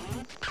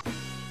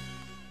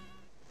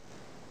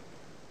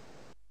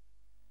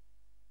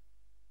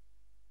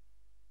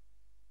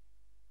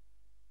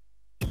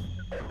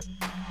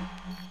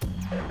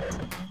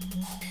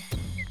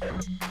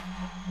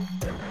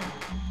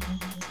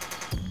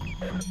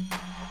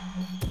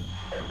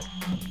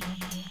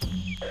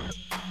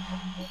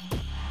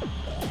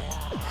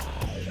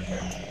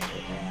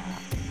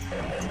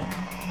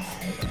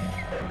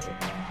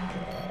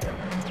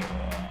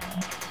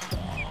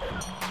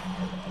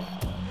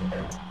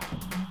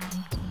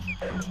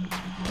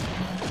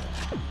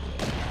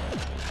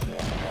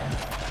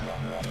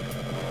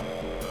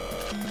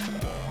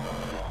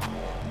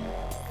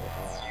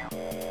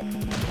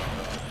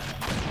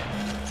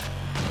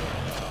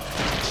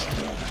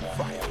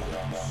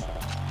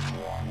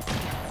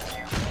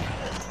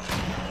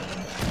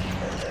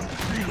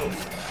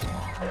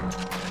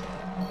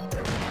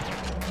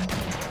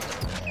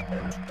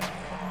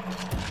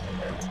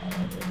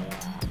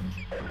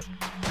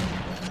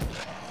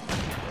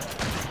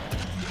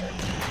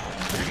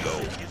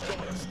 It's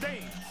going to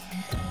stain.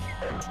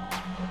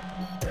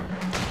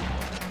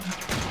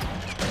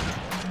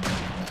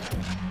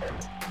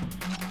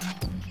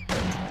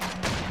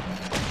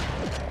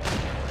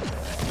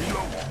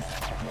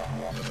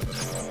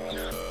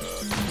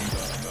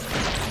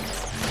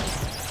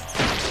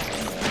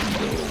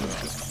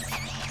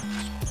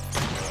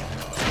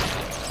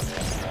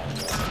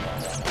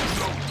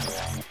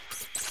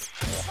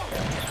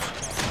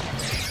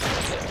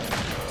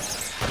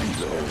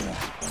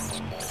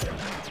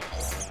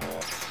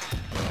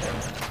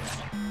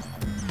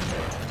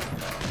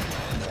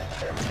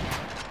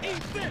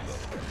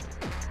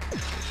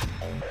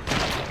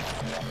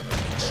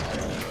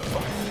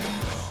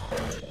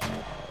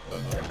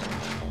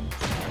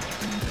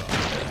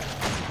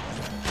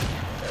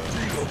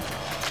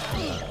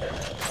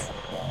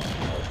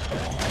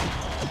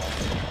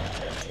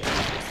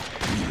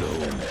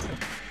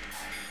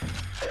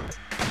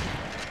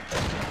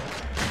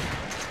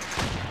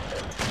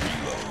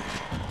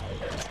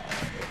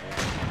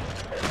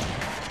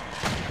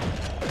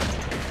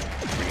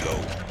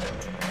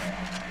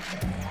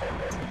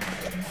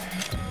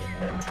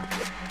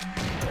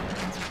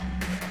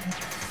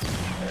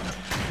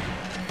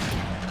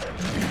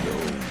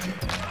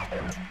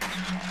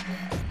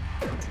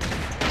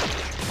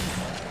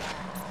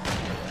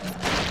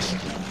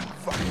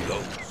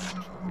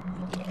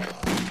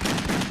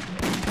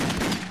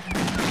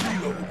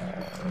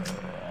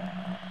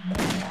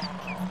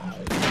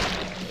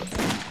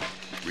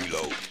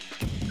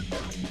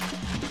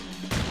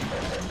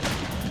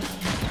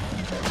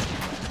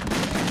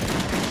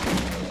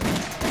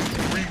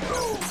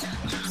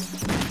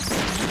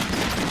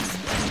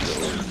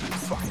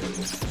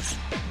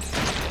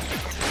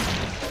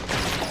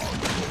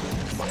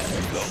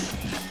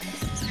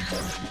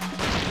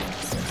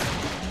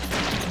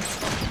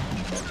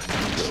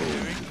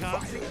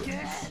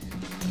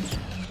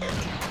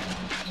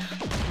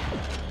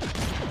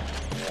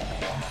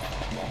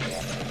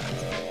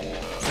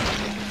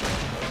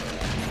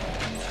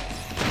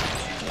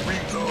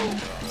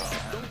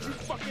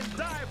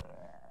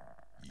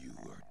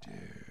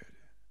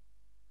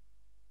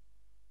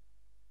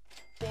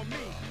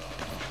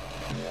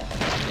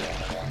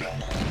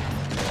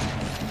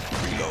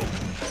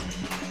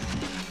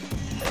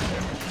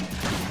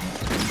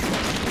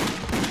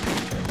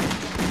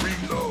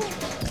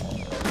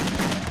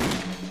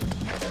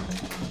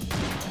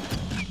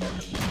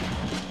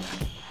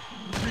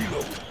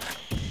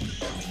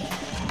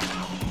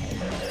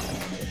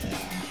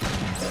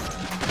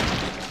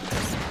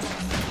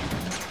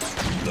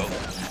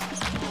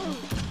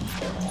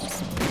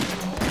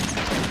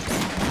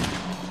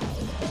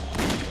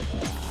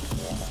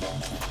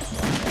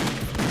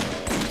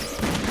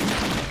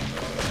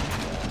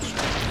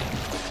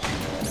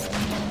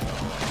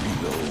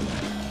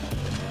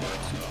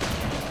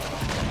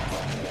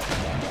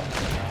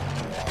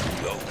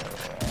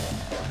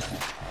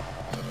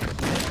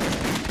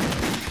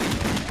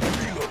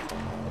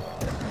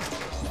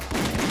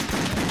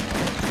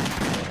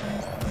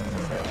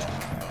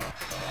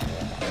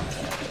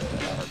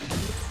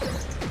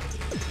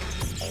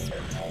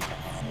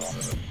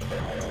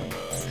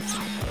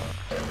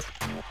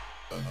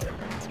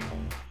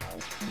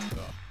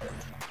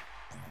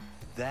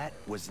 That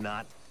was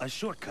not a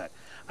shortcut.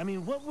 I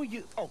mean, what were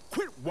you... Oh,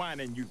 quit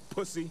whining, you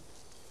pussy.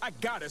 I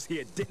got us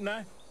here, didn't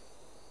I?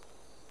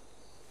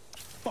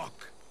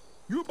 Fuck.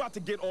 You about to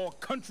get all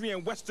country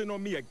and western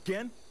on me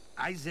again?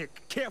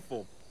 Isaac.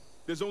 Careful.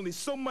 There's only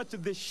so much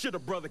of this shit a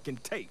brother can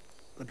take.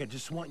 Look, I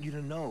just want you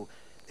to know,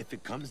 if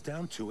it comes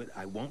down to it,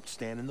 I won't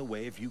stand in the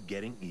way of you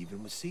getting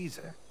even with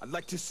Caesar. I'd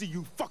like to see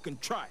you fucking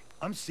try.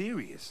 I'm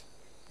serious.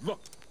 Look,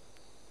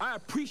 I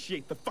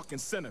appreciate the fucking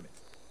sentiment,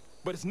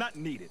 but it's not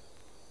needed.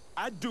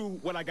 I do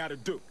what I gotta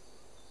do.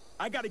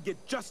 I gotta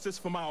get justice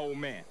for my old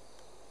man.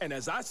 And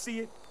as I see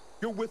it,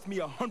 you're with me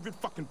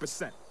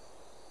 100%.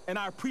 And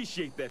I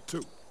appreciate that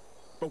too.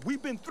 But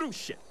we've been through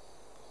shit.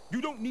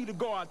 You don't need to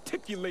go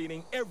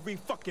articulating every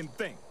fucking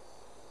thing.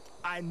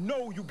 I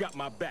know you got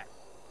my back.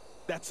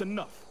 That's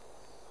enough.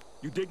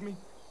 You dig me?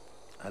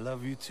 I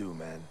love you too,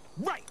 man.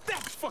 Right,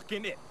 that's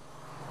fucking it.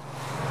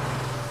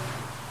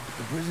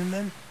 The prison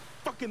men?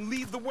 Fucking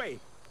lead the way,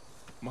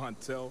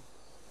 Montel.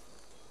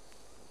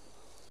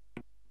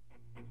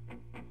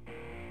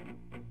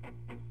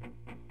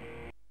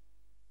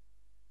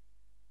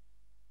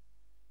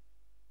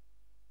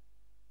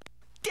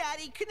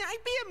 Daddy, can I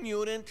be a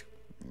mutant?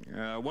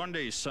 One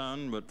day,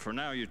 son, but for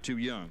now you're too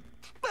young.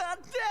 But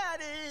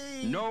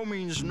Daddy! No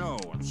means no,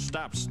 and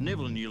stop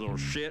sniveling, you little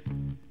shit.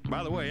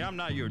 By the way, I'm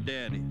not your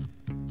daddy.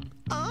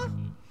 Huh?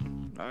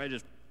 I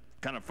just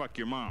kind of fuck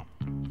your mom.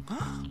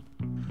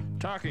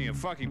 Talking of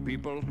fucking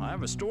people, I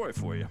have a story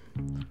for you.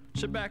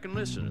 Sit back and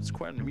listen, it's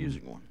quite an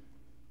amusing one.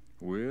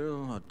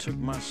 Well, I took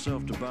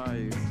myself to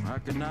Bayou. I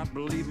could not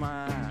believe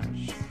my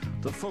eyes.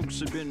 The folks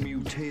had been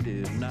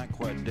mutated, not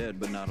quite dead,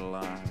 but not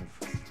alive.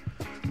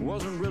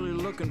 Wasn't really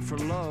looking for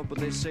love, but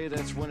they say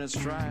that's when it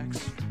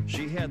strikes.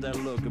 She had that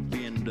look of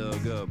being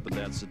dug up, but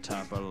that's the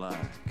type I like.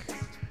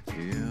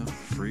 Yeah,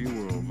 free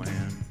world,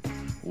 man.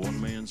 One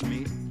man's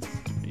meat,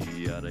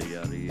 yada,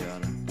 yada,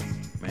 yada.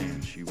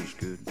 Man, she was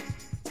good.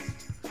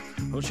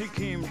 Well, she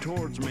came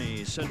towards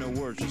me, said no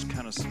words, just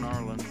kind of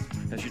snarling.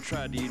 As she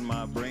tried to eat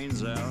my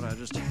brains out, I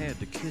just had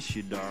to kiss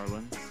you,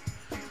 darling.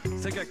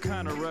 Think I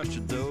kind of rushed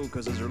it, though,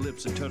 cause as her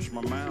lips had touched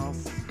my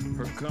mouth,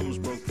 her gums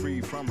broke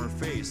free from her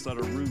face, thought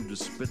it rude to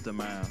spit them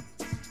out.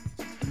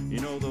 You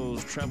know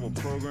those travel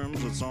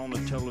programs that's on the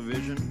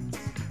television,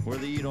 where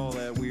they eat all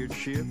that weird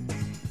shit?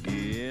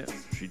 Yeah,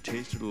 she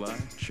tasted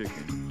like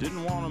chicken.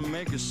 Didn't want to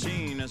make a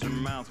scene as her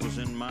mouth was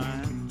in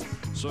mine,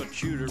 so I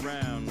chewed it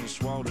around and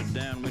swallowed it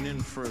down, went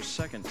in for a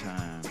second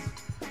time.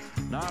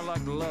 Now I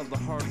like to love the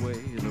hard way,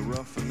 the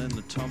rough and then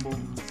the tumble.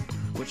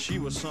 But she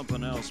was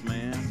something else,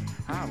 man.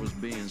 I was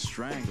being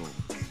strangled.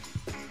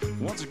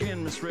 Once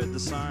again misread the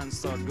signs,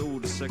 thought go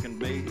to second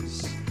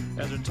base.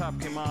 As her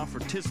top came off, her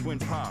tits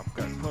went pop,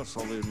 got pus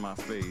all in my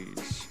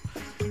face.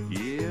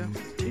 Yeah,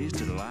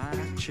 tasted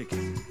like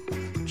chicken.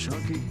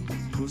 Chunky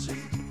pussy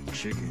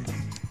chicken.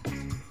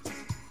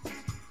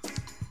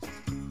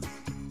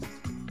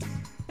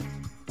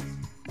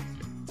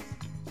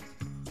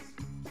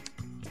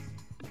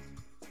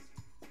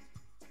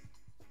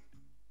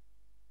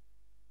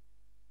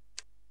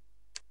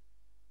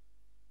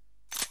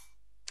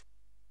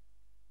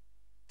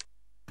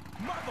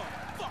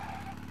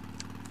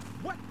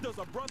 What does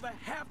a brother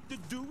have to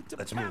do to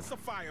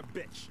pacify a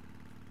bitch?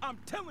 I'm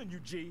telling you,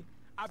 G,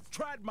 I've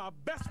tried my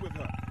best with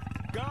her.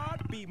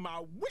 God be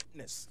my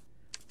witness.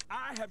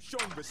 I have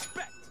shown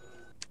respect,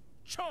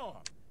 charm,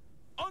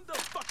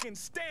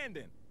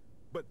 understanding,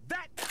 but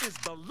that is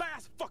the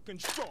last fucking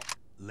straw.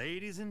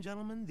 Ladies and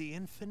gentlemen, the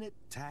infinite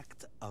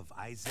tact of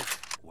Isaac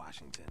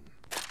Washington.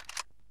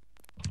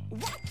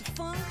 What the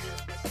funk?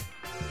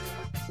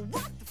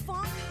 What the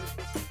funk?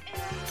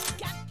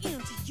 Got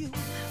into you.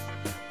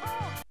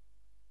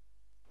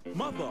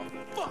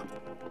 Motherfuck!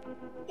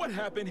 What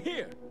happened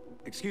here?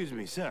 Excuse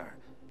me, sir.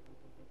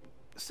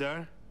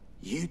 Sir?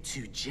 You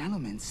two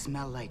gentlemen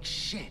smell like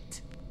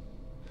shit.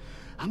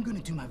 I'm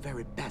gonna do my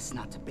very best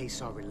not to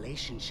base our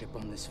relationship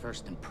on this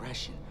first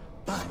impression,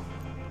 but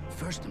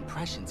first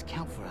impressions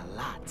count for a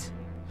lot.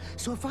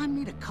 So if I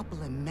meet a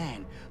couple of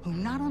men who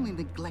not only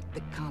neglect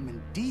the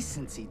common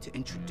decency to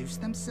introduce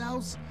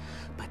themselves,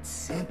 but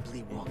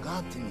simply walk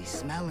up to me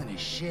smelling as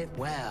shit,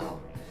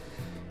 well,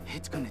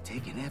 it's gonna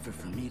take an effort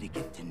for me to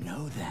get to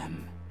know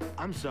them.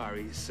 I'm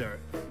sorry, sir.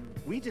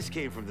 We just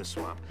came from the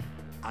swamp.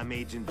 I'm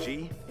Agent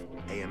G,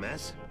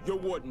 AMS. You're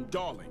Warden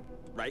Darling,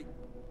 right?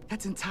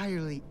 That's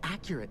entirely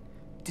accurate,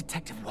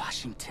 Detective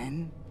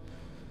Washington.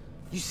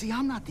 You see,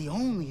 I'm not the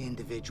only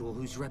individual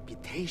whose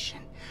reputation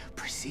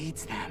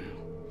precedes them.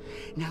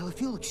 Now, if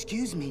you'll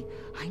excuse me,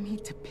 I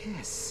need to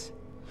piss.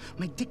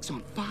 My dick's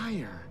on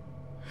fire.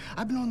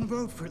 I've been on the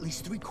road for at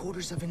least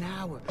 3/4 of an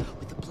hour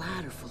with a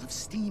bladder full of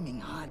steaming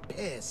hot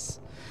piss,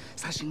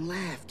 slashing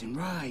left and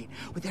right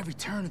with every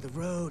turn of the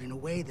road in a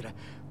way that a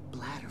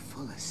bladder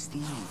full of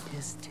steaming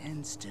piss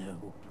tends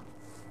to.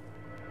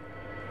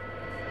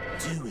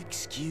 Do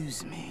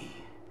excuse me.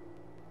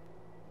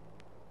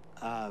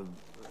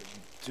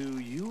 Do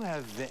you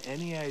have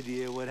any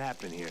idea what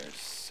happened here,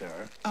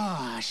 sir?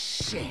 Ah,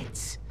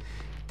 shit.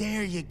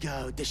 There you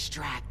go,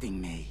 distracting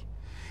me.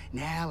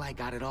 Now I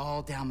got it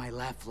all down my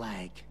left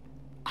leg.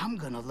 I'm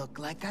gonna look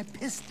like I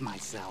pissed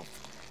myself.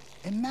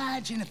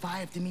 Imagine if I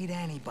have to meet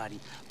anybody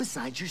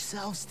besides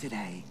yourselves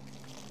today.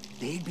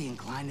 They'd be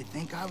inclined to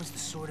think I was the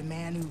sort of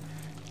man who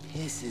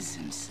pisses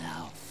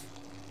himself.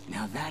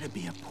 Now that'd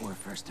be a poor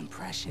first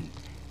impression,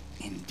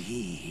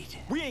 indeed.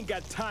 We ain't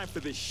got time for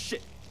this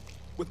shit.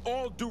 With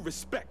all due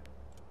respect,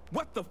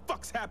 what the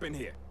fuck's happened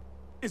here?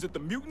 Is it the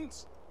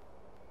mutants?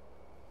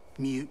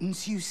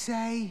 Mutants, you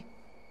say?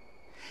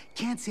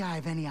 Can't say I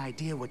have any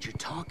idea what you're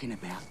talking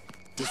about,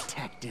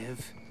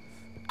 detective.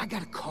 I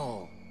got a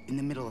call in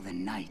the middle of the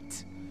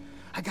night.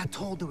 I got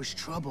told there was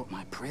trouble at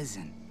my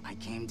prison. I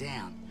came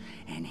down,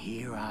 and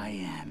here I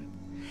am.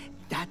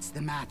 That's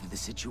the math of the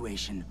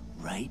situation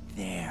right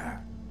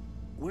there.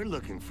 We're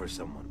looking for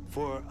someone.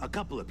 For a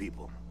couple of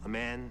people. A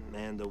man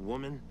and a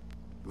woman.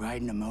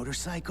 Riding a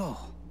motorcycle?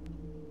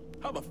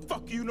 How the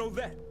fuck you know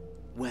that?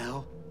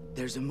 Well,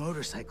 there's a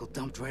motorcycle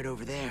dumped right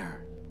over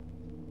there.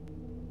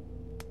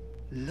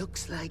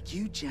 Looks like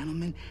you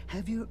gentlemen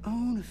have your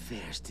own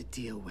affairs to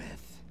deal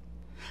with.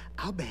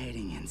 I'll be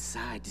heading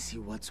inside to see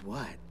what's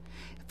what.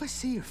 If I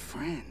see your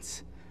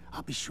friends,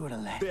 I'll be sure to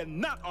let... They're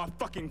not our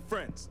fucking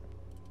friends.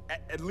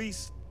 At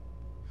least...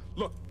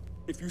 Look,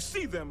 if you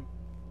see them,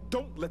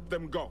 don't let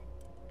them go.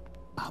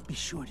 I'll be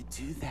sure to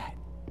do that,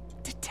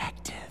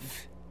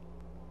 detective.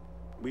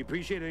 We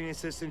appreciate any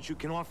assistance you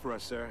can offer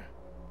us, sir.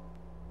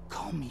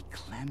 Call me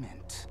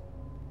Clement.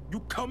 You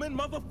coming,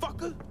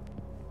 motherfucker?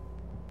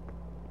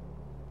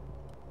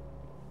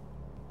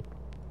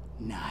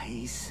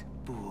 Nice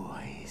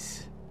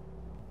boys.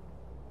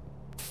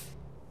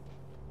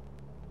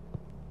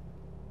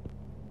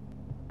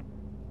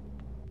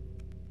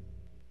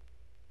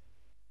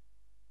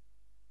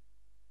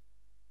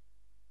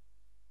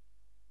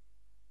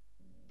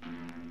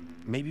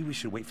 Maybe we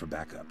should wait for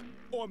backup.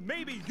 Or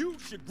maybe you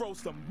should grow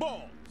some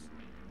balls.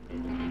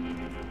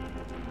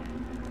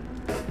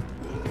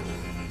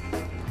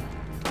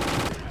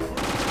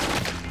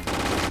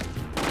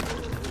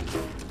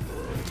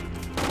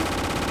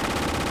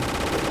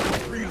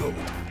 Reload.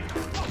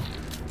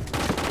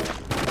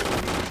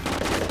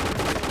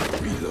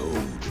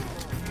 Reload.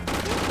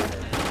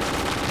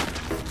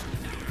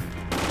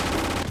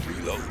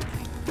 Reload.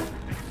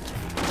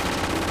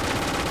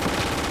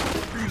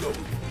 Reload.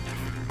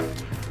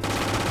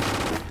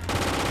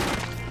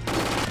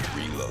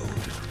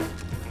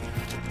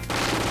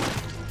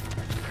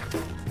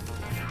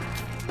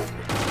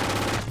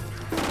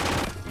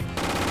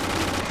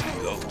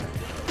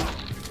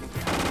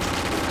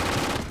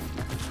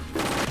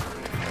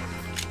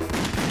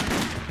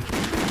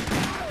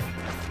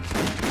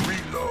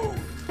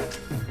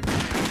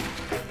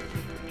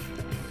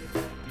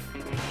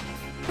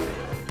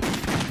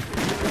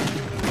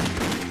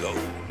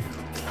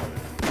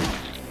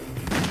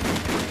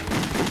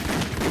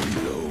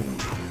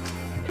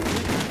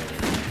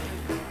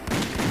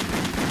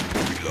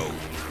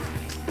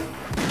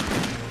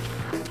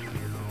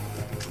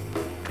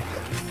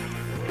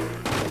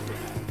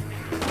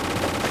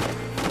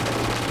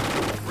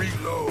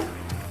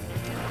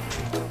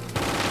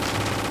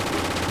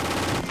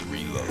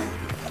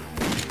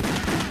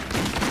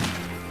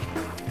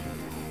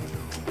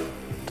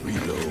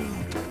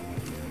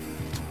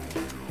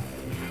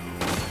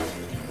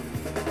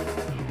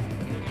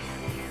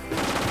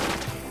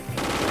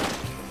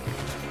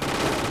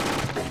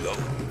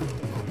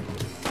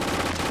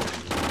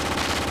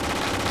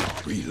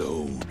 Reload.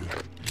 Reload.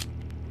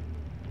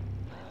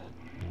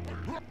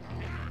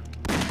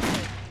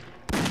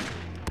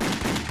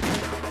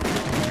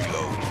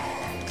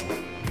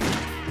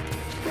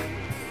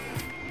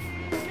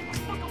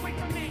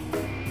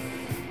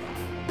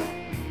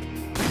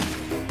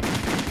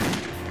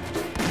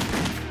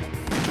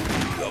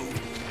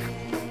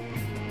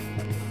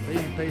 They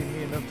ain't paid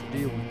me enough to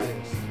deal with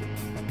this.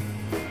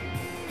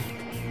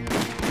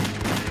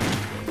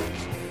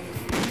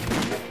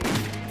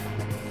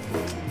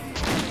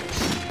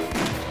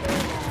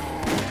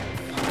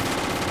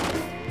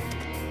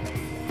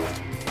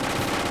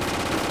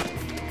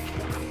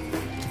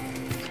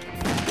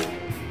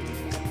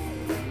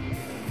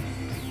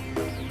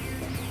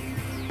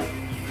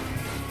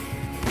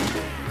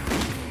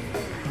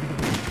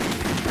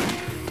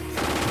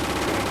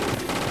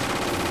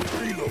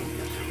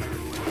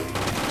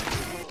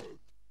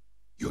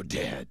 You're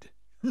dead.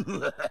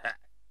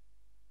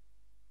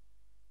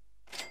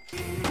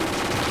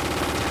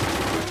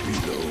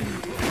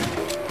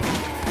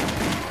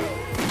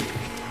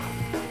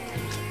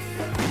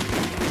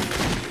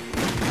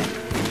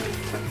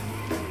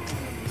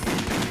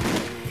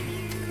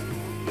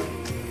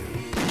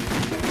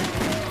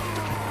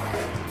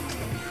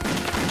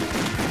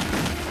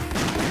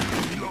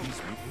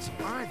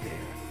 Are there?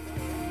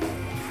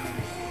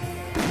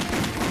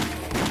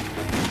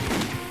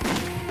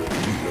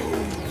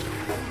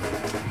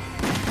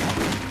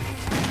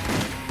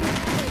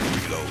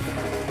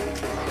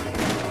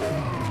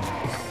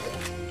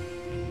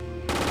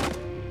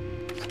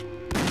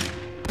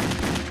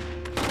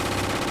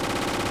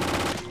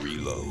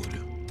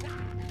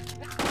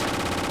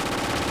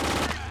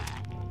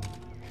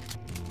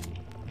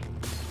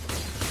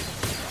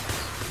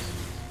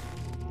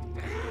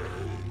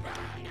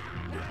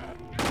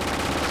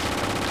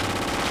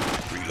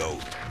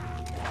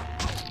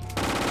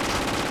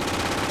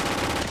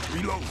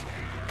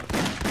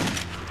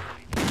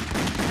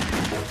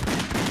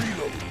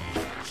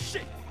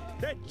 Shit!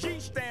 That G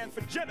stands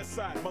for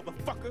genocide,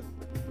 motherfucker!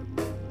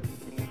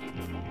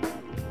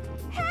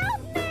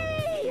 Help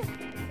me!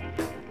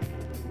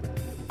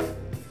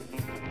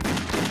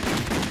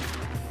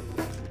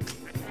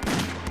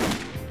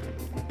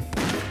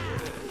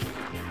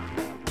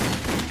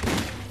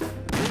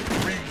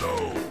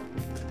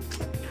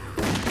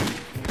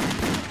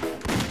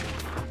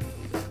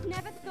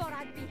 Never thought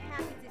I'd be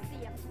happy to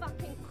see a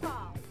fucking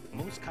call.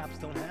 Most cops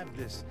don't have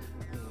this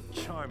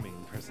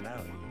charming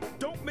personality.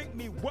 Don't make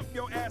me whoop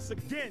your ass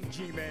again,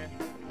 G-Man.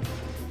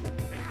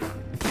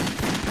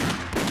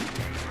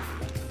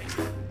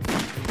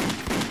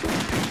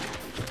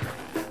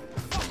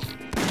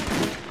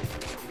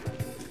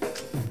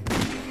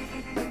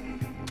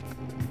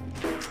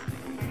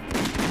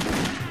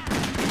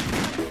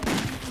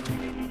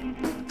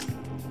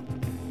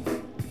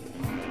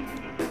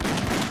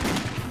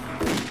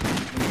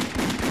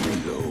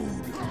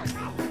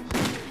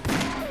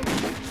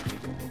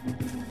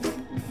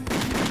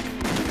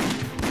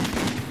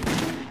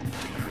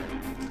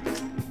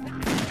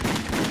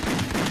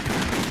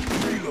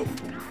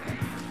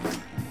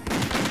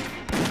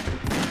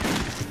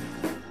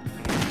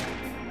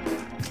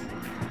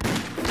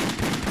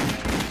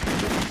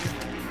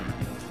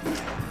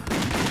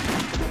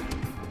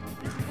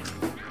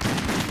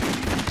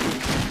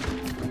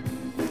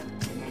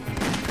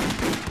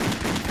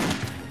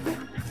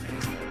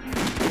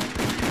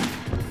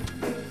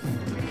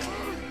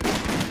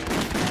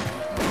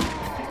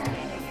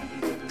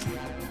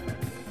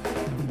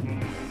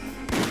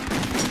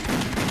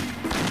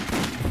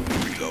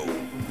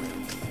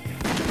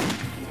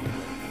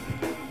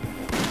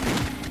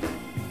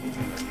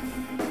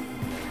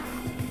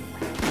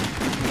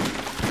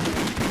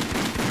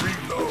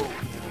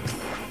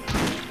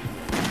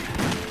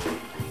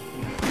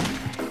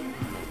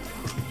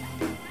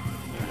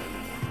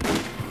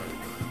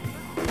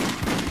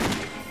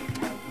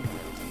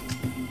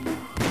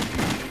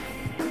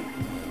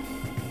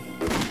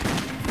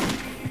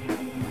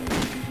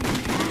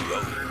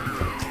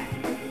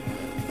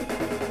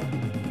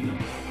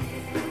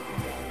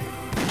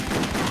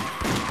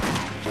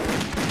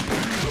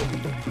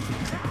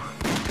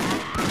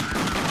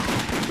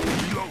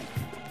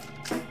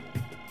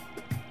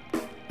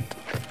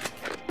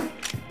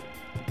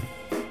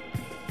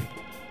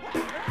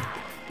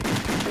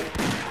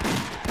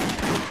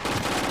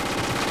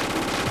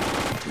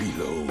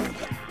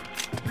 Reload.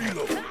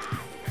 Reload.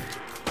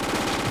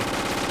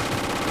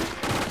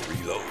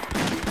 Reload.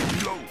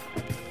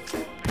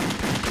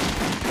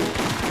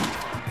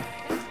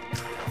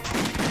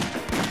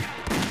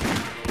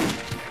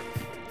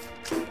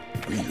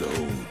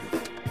 Reload.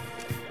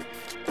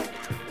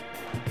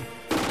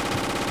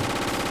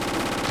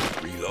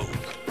 Reload.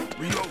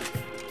 Reload.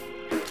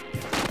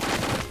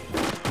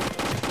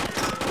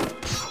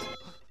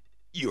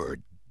 You're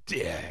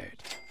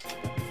dead.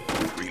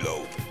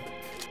 Reload.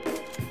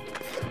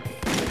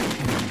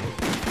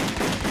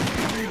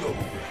 Reload.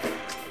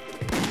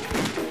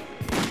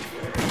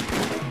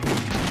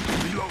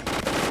 Reload.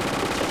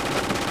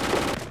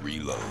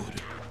 Reload.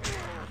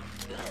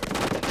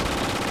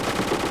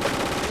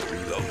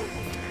 Reload.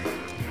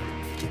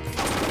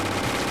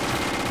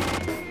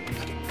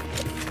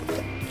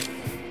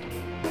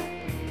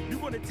 You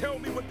gonna tell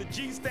me what the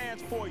G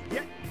stands for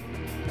yet?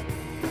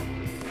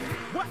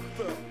 What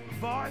the?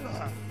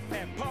 Varla!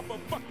 And Papa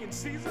fucking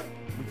Caesar?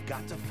 We've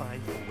got to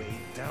find a way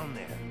down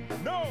there.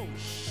 No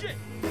shit!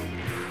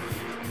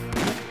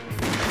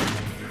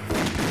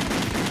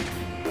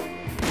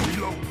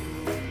 Reload.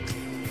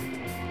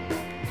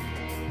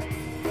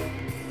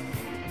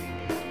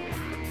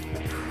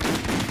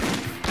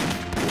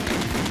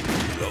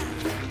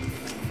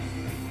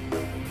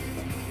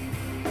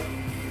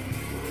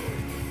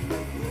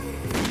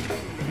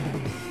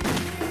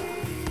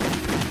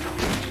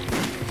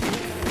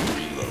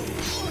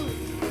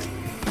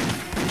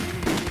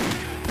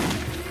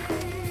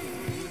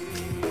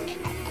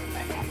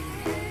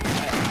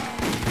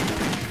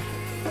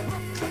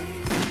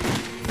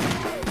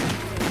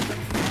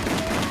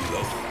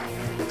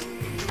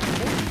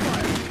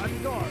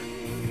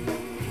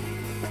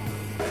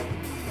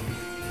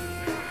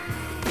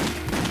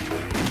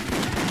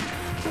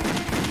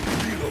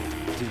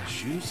 Did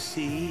you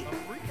see? A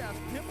freak-ass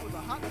pimp with a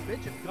hot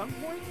bitch at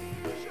gunpoint?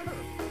 Sure,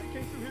 they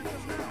came through here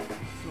just now.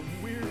 Some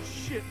weird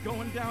shit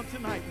going down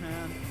tonight,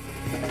 man.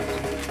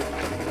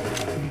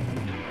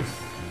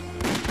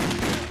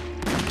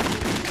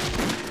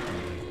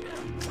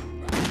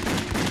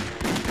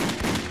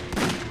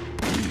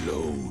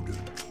 Reload.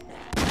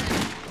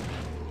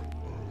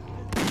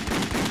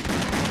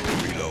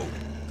 Reload.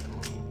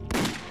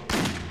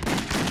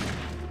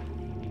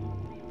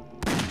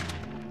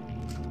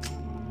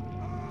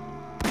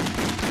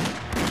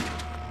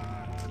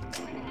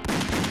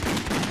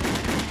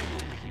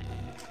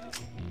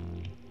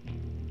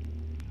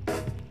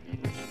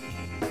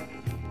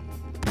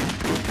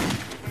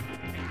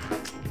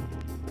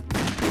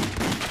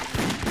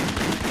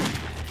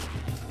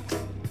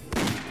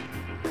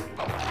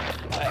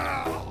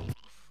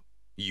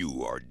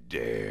 You are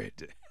dead.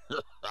 Get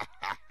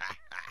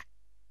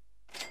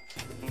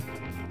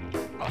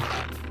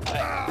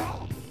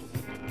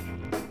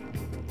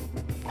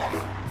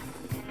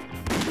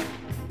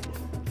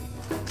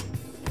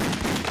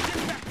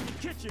back in the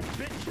kitchen,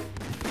 bitch!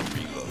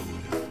 Reload.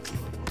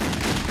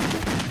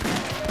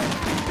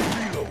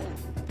 Reload.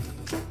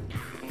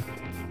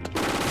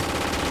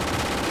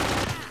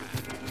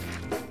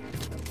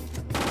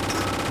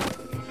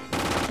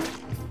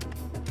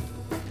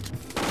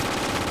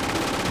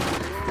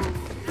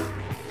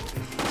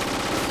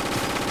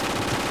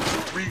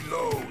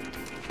 Reload.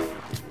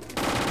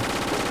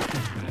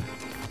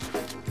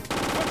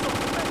 What's on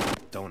the menu?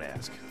 Don't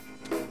ask.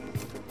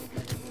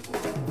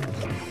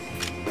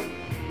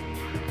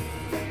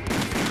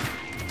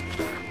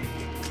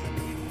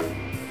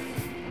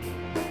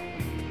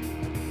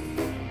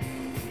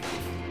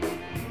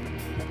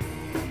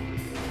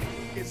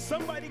 Is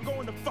somebody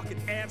going to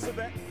fucking answer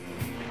that?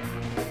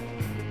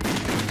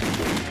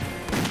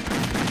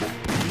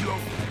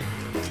 Reload.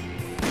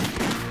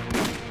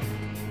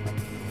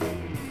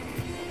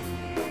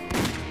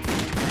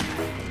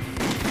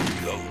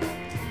 Reload.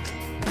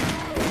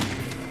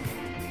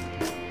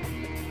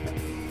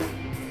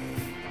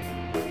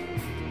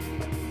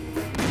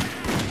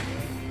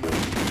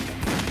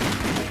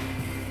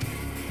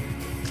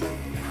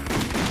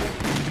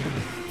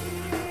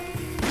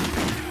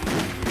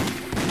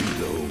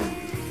 Reload.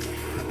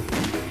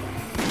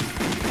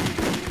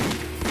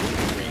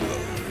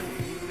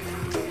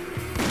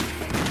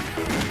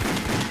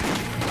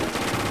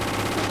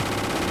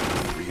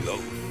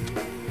 Reload.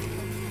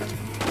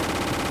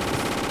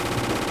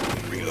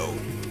 Reload.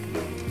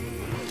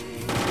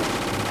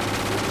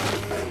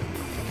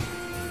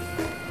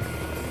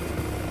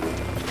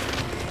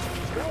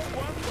 Roll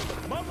one for the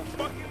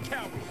motherfucking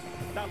cavalry.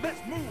 Now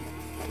let's move.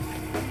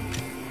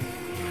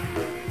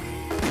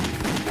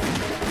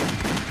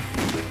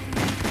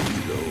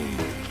 Reload.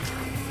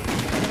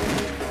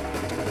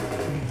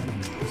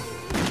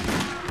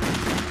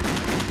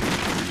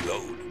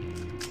 Reload.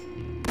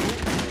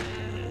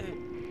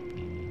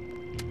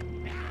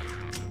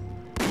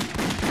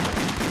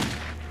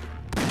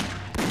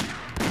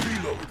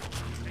 Reload.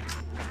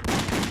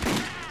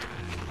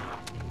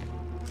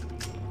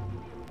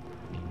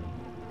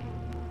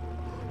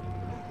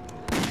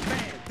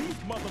 Man, these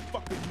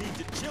motherfuckers need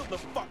to chill the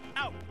fuck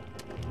out.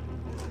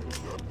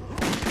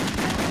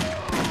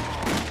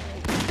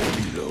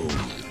 Reload.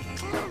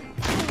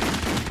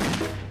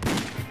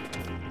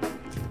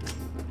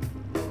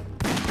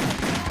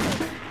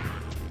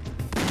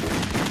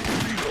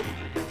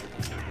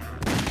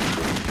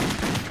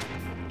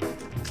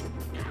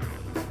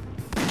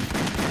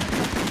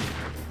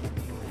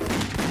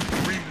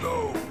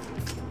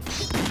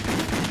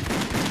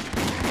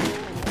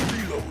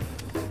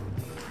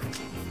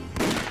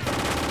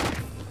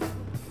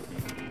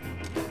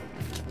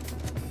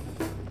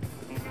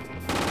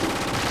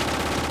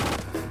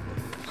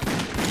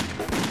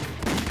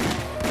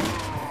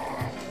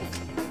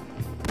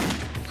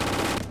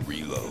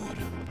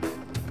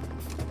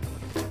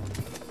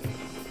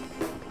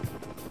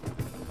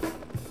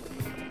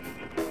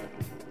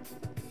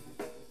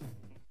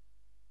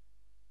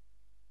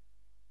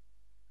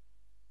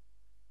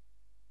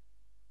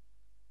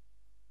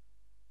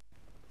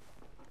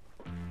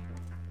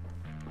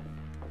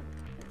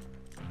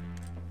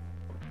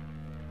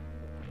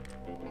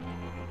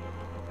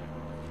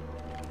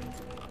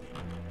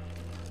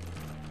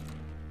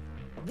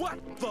 What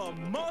the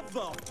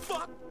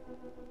motherfuck?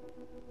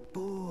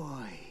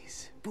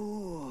 Boys,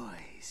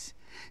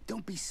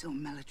 don't be so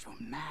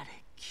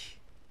melodramatic.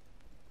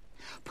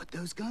 Put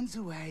those guns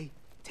away,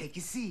 take a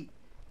seat,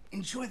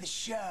 enjoy the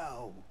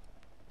show.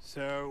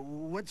 Sir,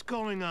 what's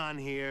going on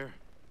here?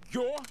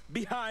 You're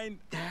behind...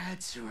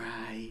 That's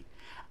right.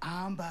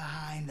 I'm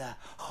behind the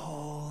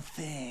whole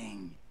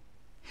thing.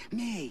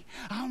 Me,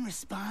 I'm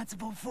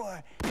responsible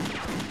for...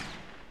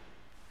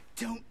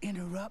 Don't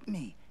interrupt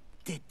me,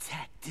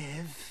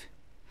 detective.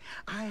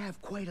 I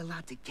have quite a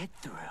lot to get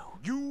through.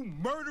 You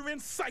murdering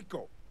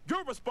psycho!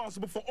 You're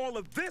responsible for all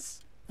of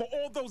this? For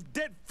all those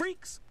dead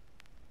freaks?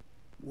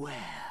 Well,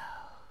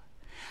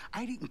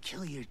 I didn't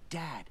kill your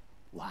dad,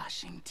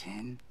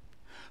 Washington.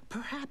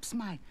 Perhaps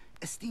my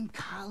esteemed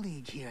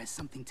colleague here has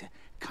something to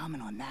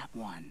comment on that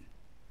one.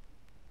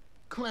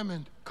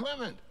 Clement,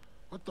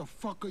 what the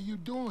fuck are you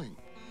doing?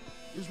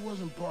 This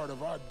wasn't part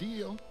of our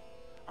deal.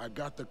 I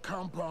got the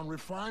compound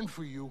refined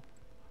for you.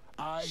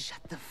 Shut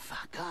the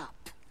fuck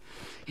up.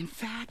 In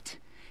fact,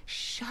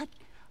 shut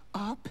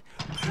up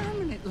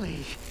permanently.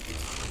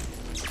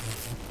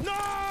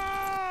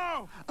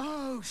 No!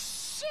 Oh,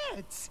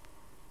 shit!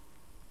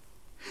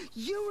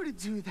 You were to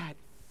do that,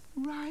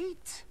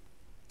 right?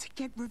 To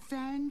get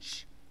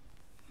revenge?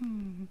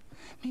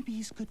 Maybe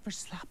he's good for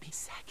sloppy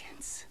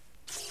seconds.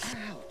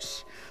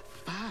 Ouch.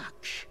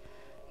 Fuck.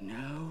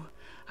 No,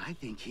 I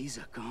think he's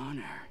a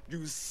goner.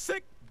 You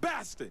sick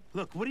bastard!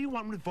 Look, what do you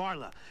want with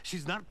Varla?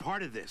 She's not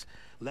part of this.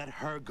 Let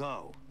her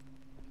go.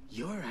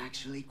 You're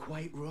actually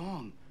quite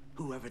wrong,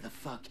 whoever the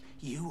fuck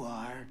you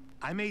are.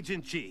 I'm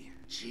Agent G.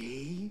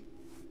 G?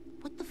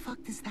 What the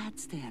fuck does that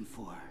stand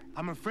for?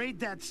 I'm afraid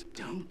that's...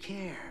 Don't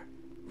care,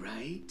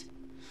 right?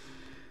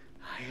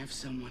 I have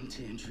someone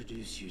to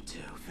introduce you to.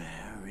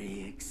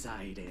 Very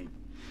exciting.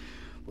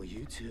 Will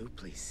you two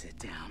please sit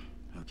down,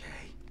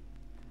 okay?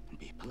 And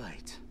be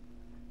polite.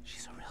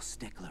 She's a real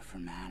stickler for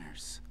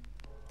manners.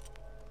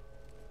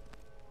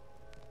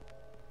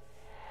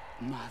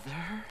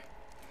 Mother,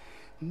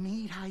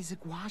 meet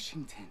Isaac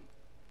Washington.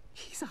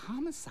 He's a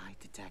homicide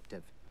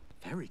detective.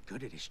 Very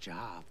good at his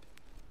job.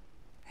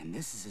 And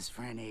this is his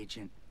friend,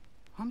 Agent...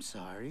 I'm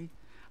sorry.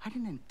 I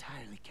didn't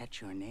entirely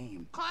catch your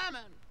name.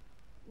 Clement!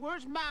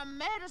 Where's my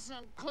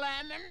medicine,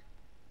 Clement?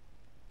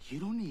 You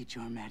don't need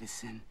your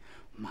medicine,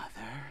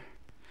 Mother.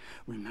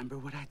 Remember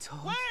what I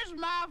told you? Where's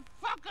my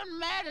fucking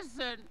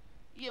medicine,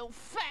 you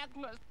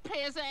feckless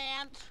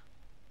peasant?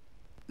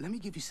 Let me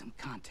give you some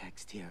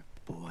context here,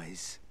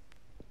 boys.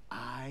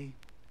 I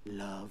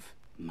love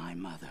my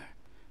mother.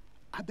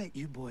 I bet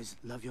you boys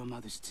love your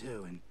mothers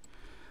too, and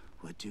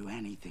would do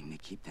anything to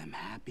keep them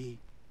happy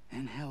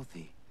and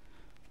healthy.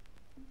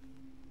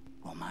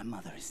 Well, my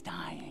mother is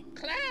dying.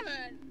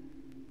 Clement!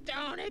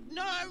 Don't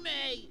ignore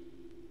me!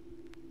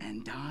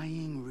 And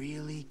dying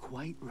really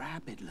quite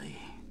rapidly.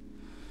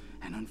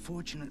 And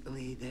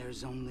unfortunately,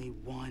 there's only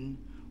one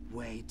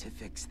way to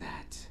fix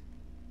that.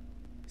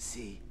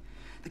 See,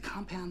 the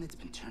compound that's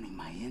been turning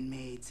my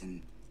inmates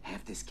and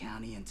half this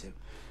county into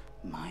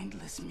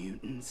mindless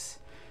mutants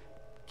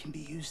can be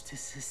used to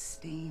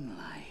sustain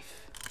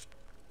life,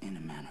 in a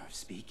manner of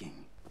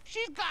speaking.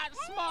 She's got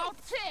small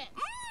tits!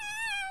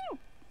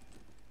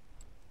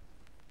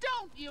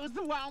 Don't use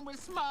the one with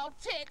small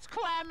tits,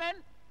 Clement!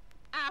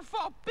 I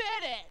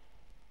forbid it!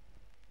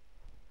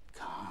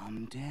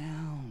 Calm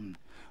down,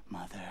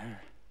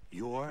 Mother.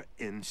 You're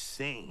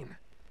insane.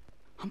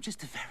 I'm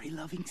just a very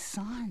loving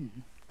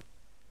son.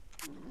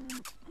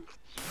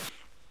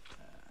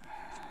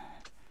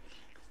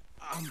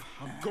 I'm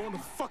going to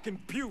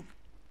fucking puke.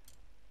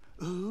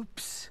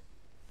 Oops.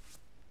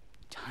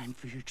 Time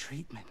for your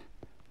treatment,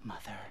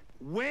 Mother.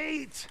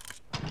 Wait!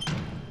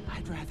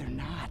 I'd rather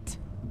not.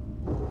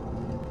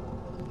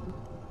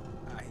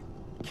 I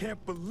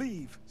can't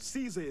believe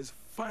Caesar is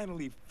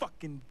finally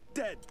fucking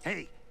dead.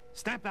 Hey,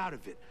 snap out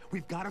of it.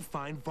 We've got to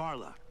find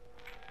Varla.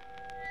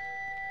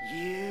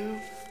 You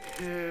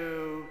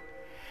two.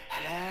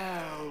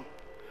 Hello,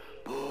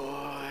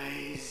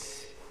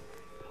 boys.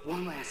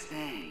 One last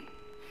thing.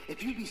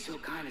 If you'd be so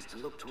kind as to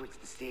look towards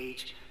the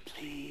stage,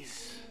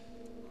 please.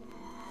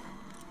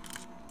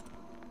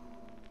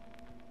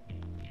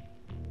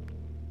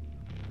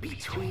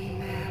 Between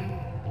them,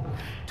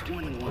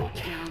 21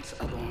 counts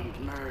of armed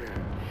murder,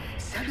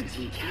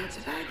 17 counts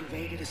of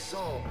aggravated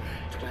assault,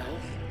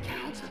 12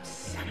 counts of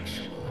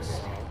sexual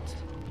assault,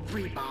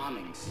 3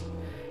 bombings,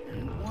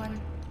 and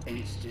 1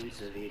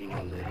 instance of eating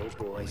a little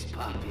boy's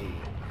puppy.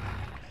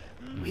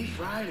 We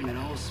fried him in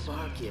Old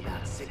Sparky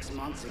about 6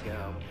 months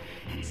ago,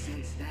 and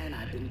since then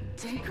I've been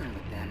tinkering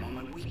with them on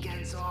my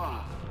weekends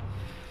off.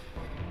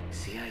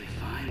 See how you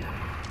find them.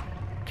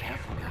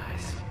 Careful,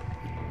 guys.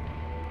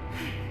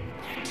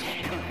 They're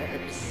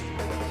ticklers.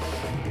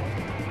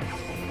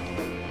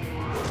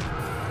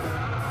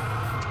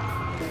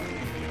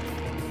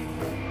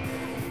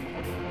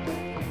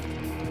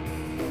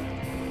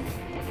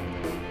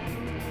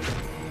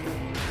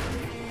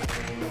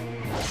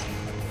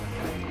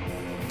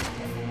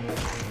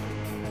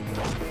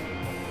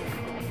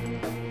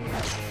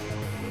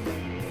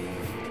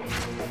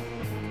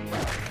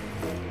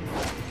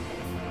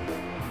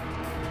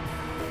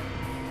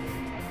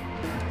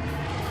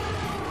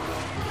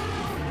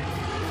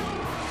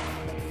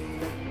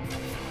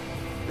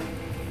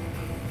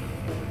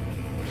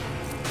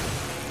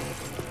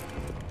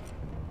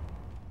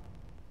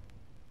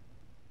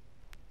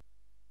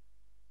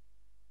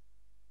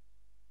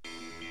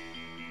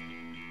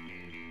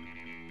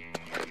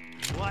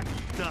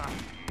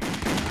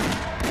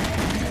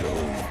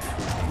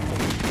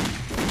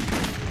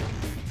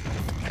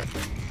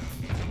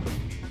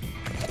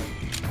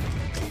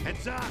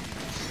 Heads up!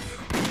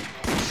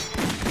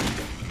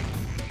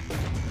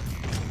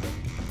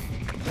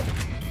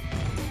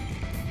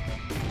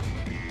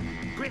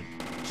 Quick,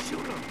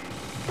 shoot him!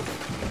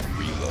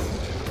 Reload.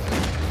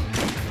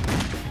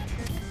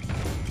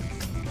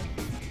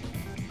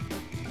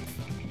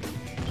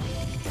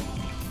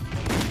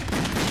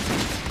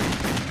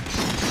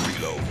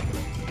 Reload.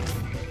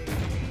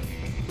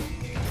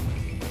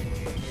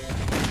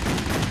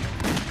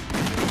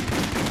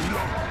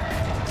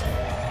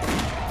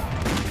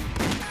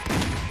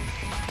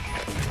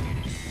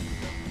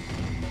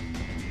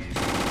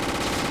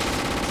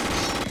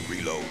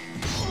 Reload.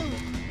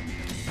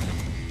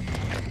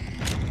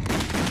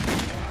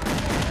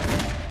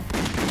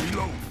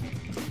 Reload!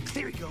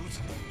 There he goes!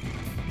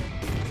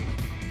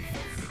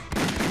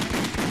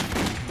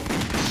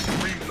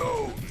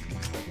 Reload.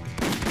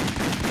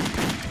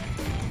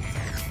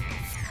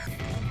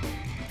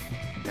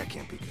 That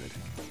can't be good.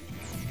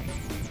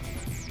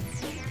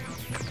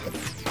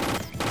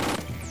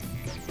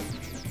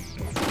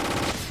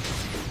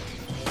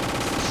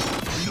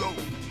 Reload.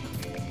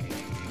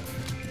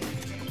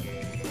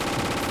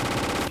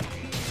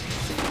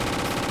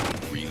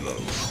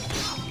 Reload.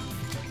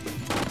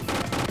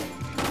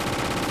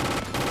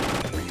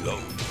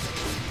 Reload.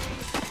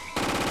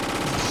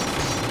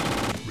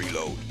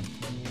 Reload.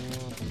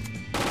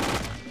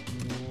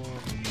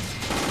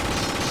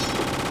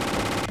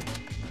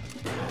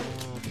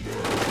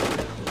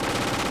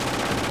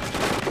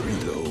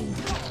 Reload.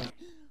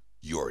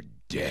 You're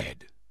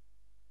dead.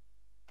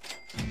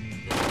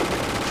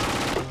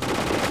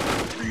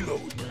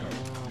 Reload.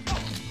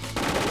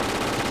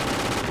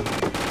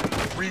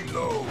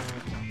 Reload.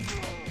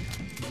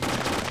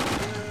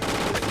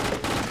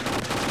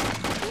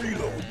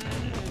 Reload. Reload.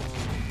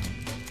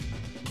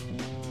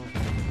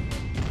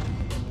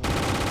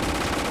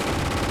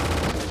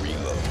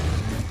 Reload.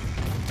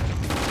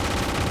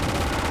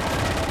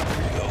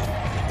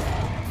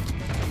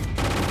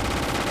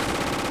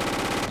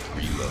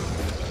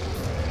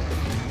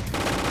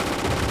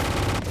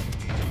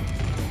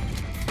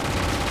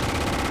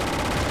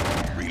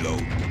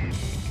 Reload. Reload.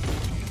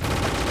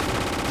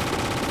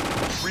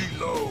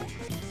 Reload. Reload.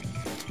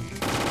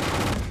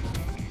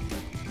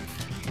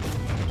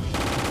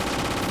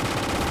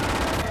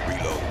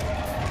 Reload.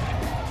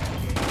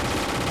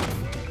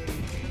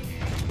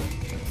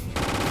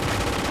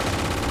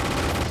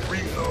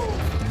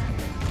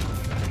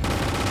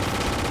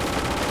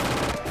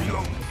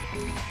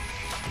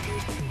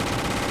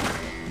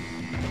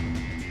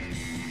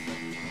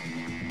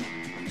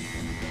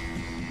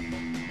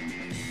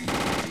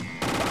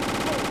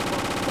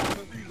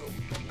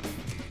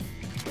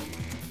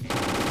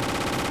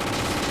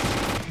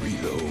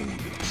 Reload.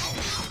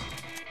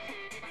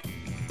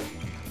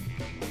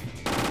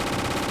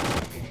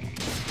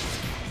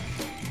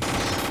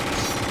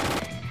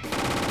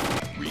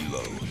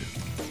 Reload.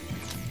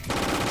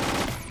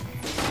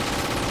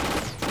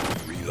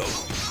 Reload.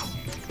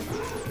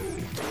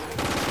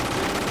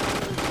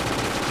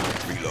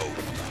 Reload.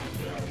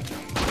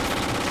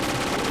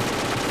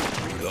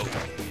 Reload.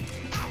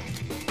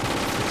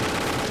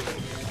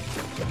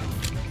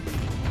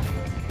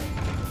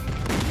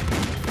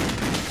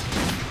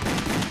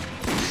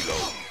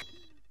 Reload.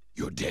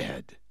 You're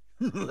dead.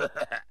 Reload.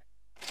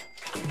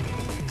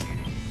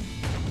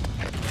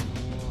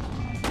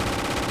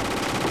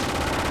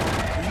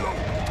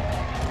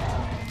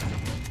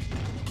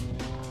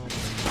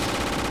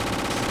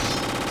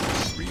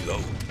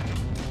 Reload.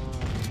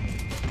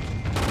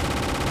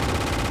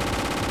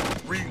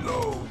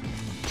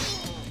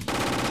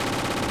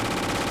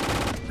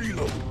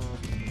 Reload.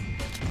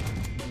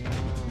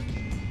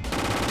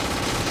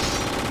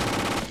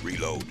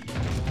 Reload.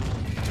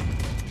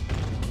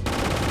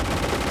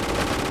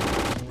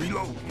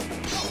 Reload.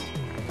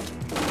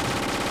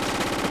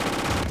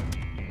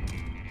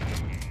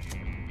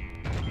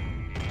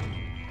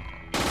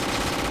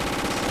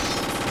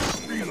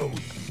 Reload.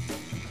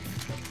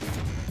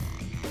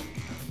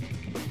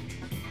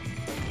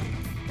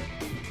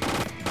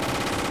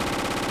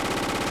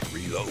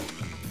 Reload.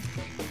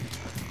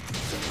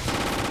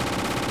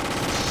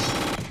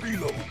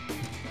 Reload.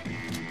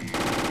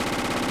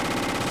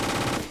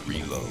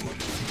 Reload.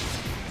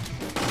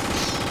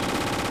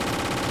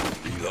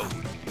 Reload.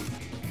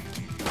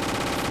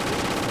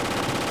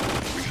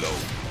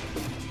 Reload.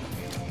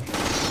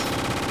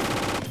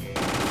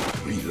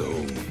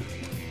 Reload.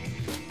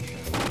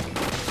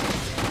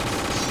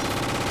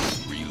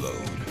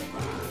 Reload.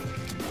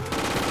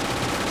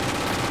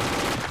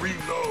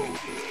 Reload.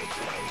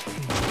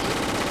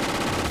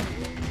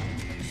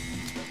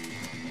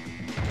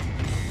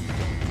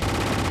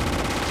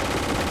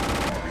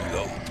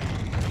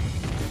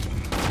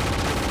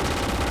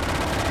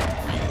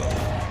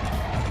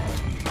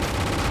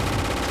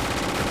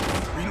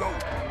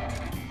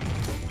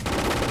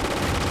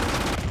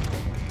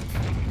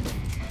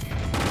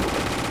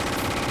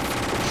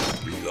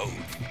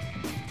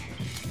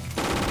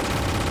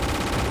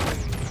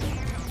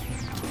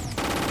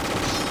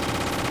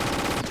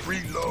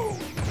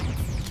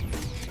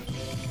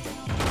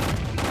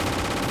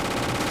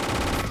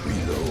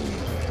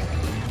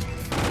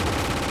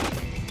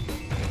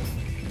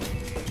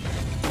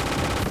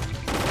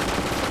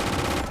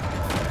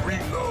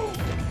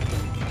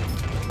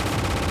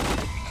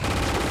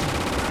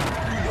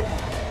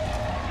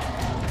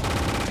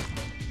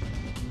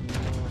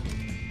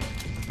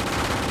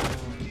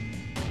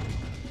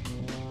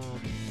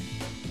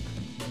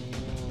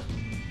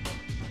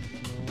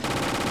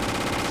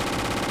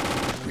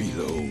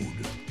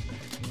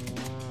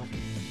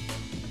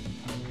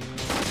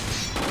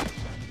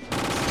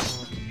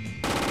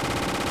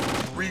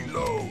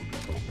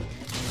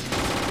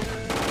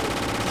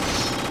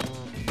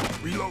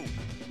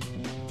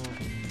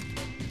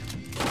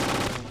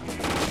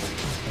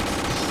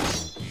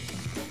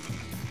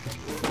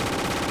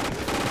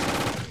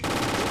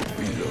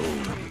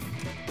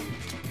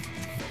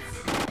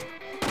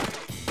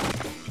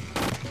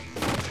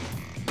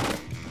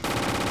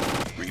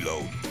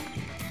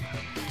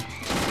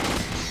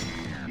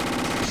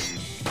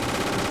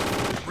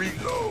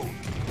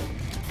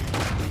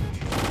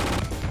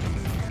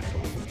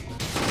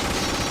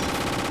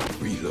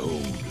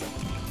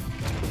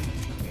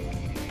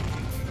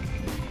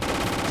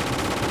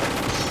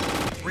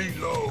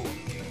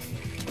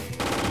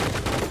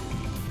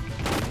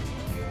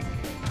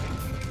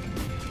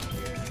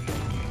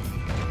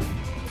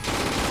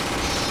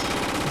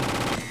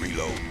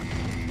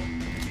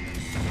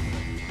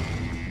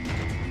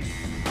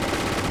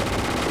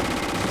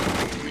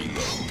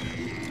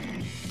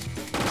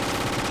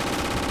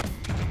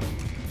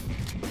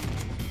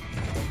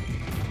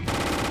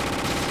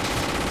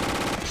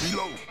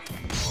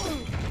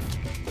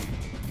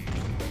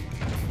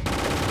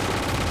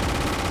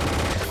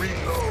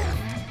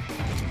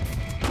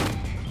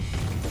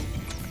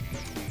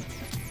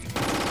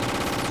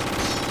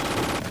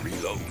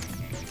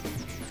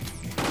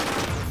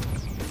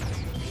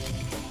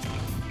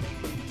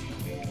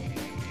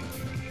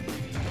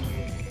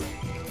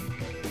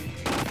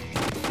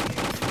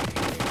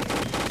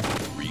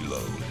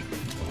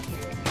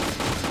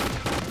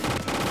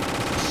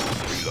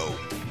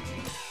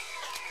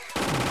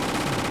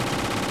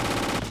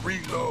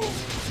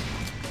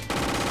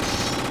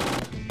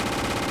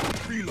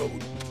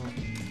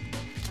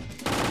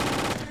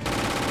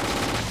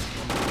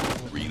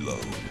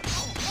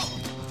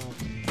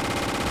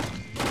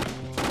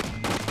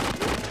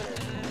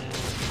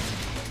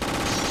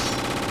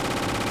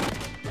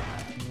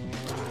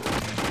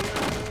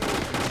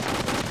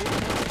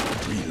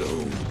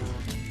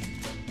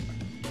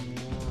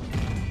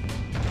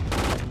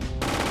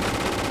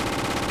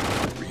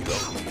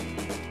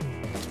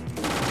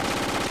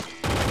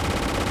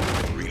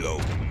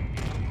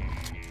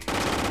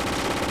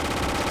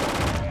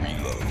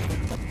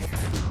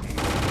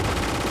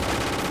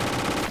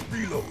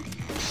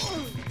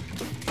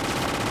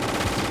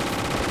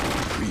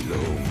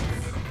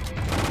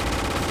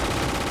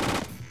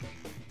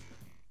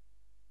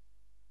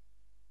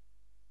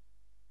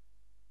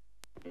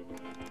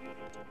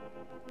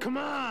 Come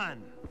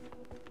on!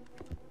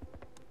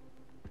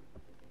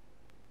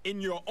 In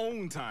your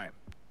own time.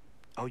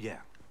 Oh, yeah.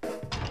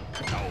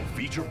 Our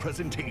feature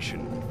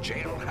presentation,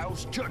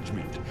 Jailhouse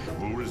Judgment,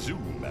 will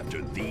resume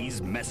after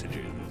these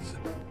messages.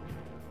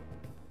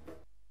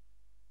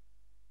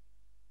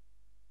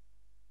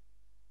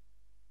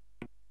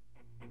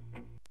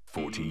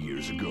 "40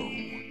 years ago,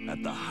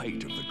 at the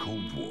height of the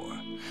Cold War,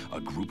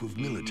 a group of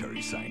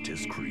military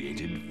scientists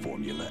created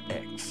Formula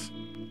X.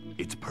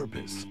 Its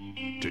purpose,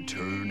 to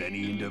turn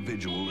any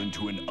individual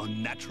into an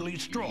unnaturally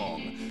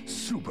strong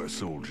super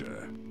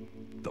soldier.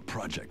 The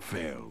project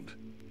failed.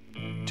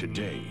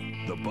 Today,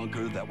 the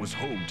bunker that was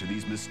home to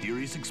these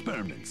mysterious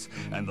experiments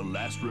and the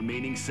last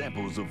remaining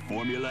samples of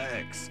Formula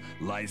X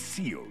lies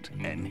sealed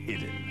and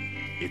hidden.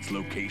 Its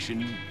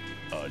location,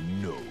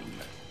 unknown.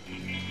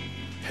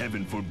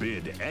 Heaven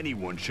forbid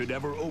anyone should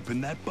ever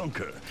open that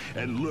bunker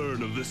and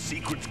learn of the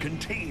secrets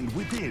contained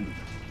within.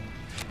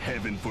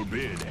 Heaven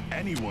forbid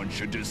anyone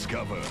should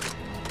discover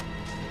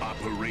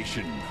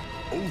Operation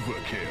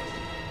Overkill."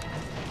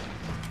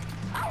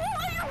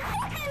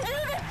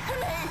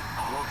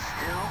 Hold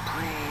still,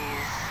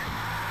 please.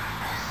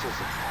 This is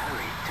a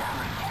very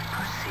delicate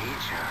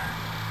procedure.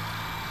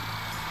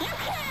 You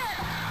can't!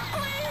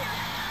 Please!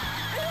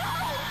 No!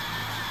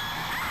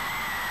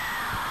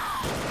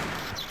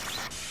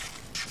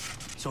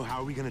 So how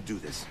are we gonna do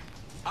this?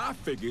 I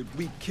figured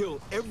we'd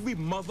kill every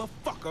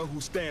motherfucker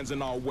who stands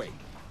in our way.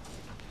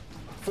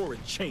 For a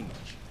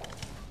change.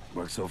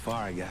 Worked so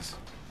far, I guess.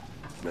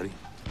 Ready?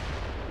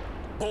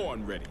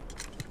 Born ready.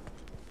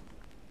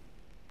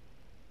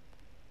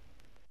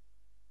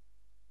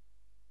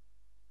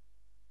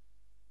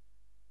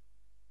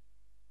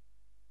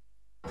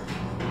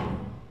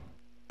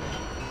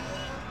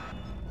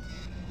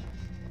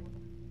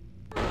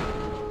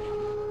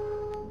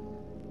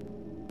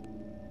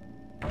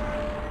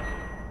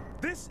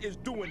 This is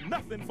doing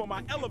nothing for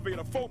my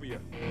elevator phobia.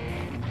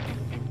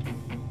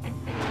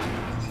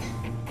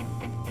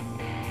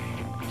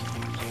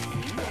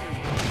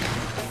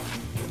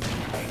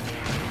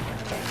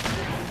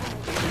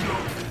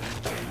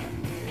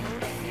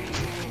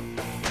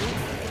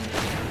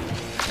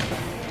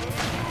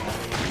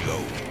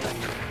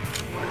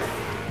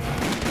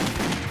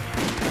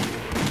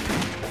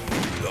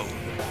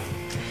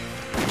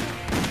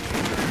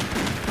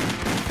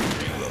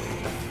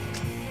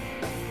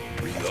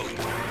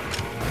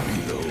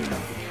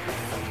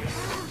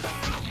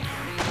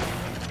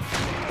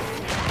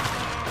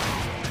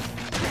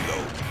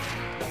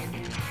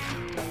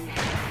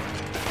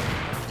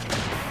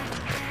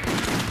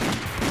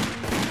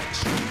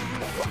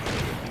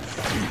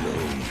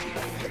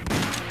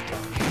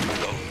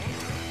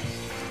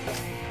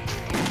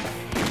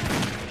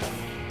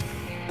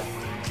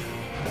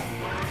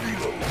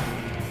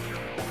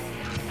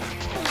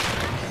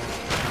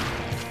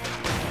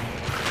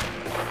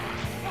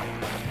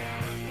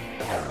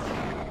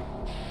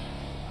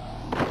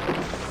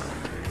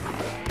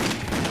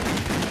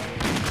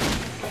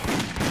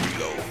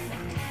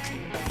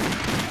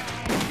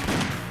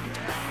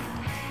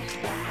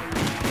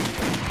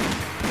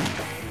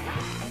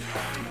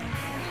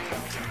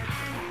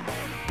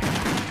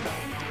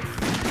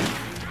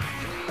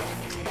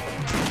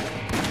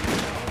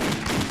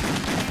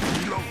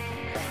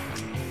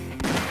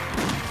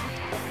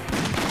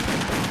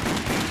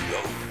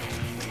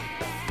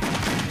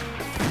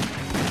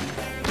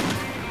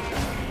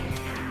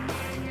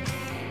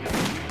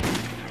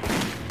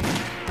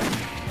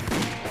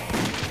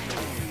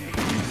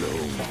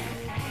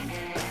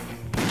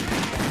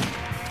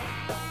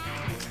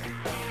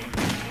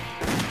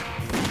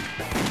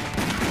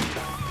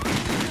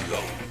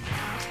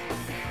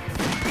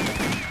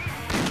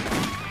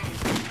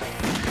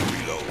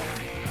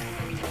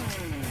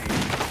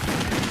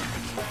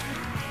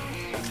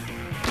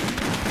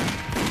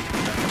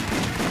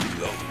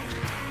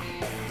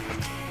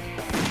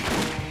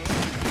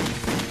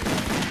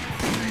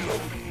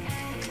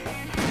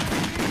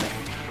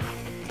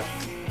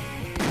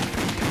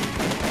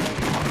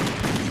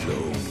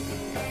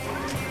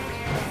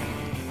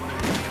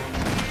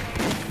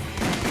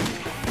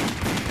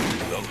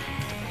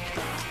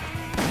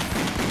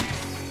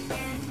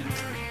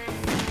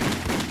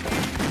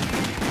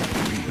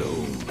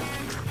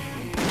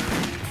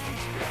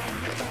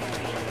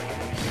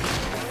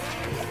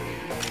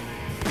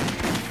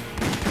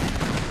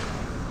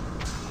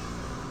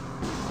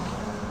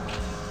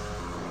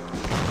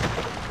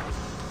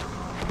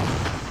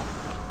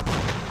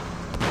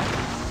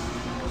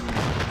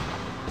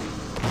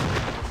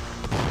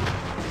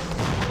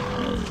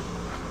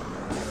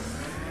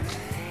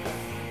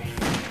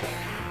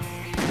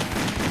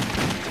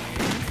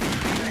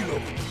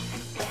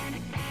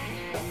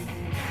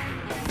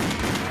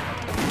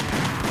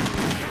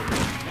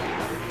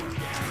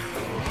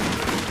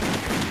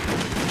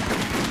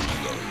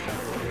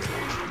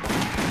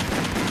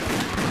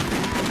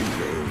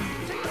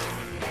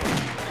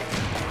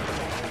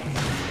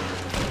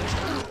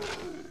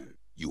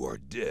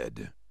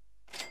 dead.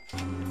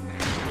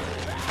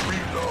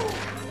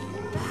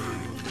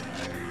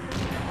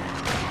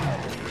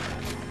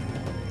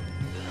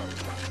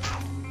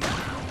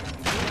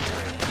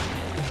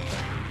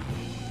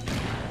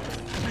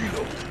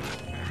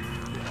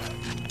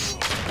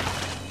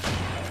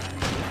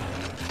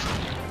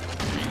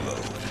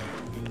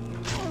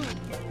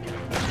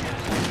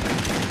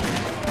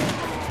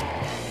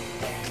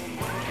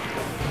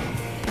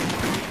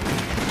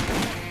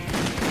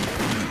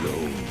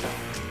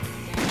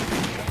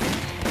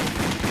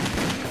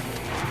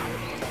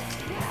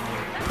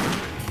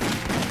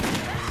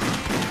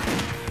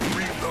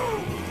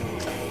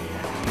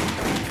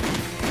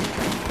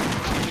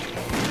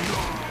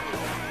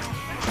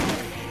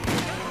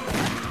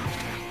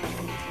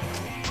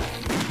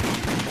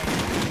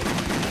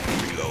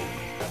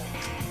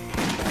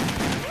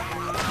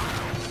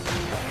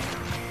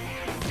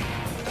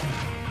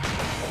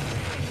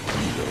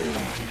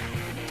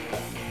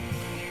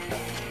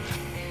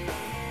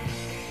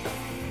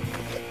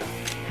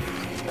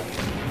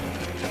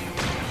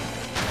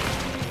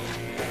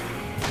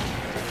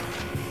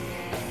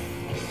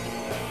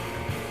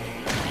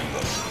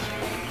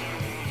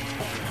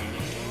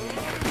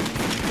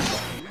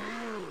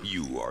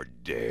 You are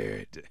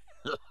dead.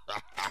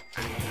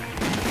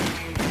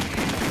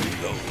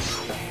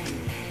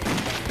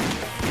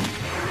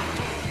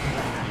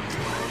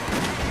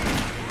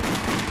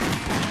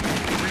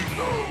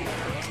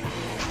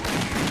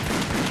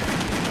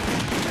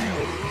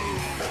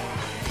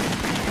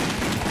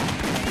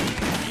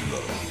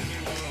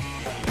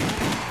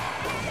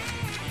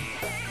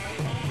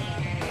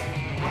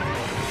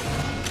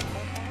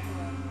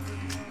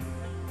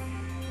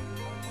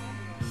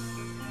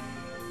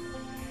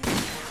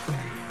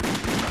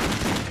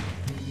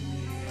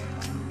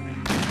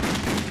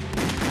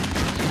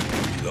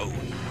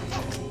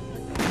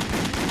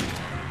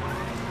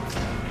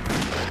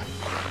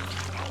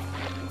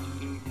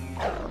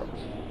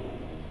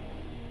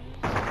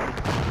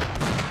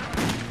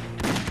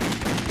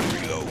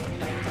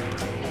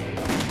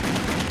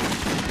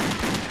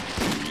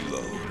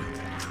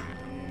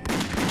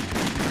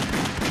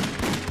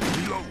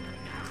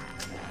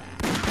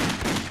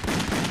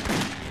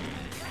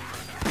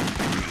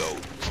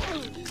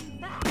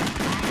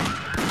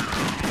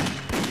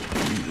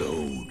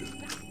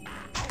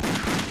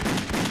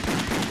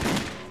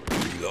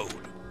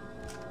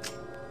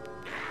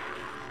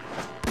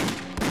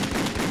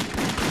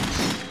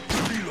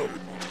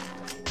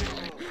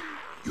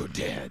 You're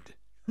dead.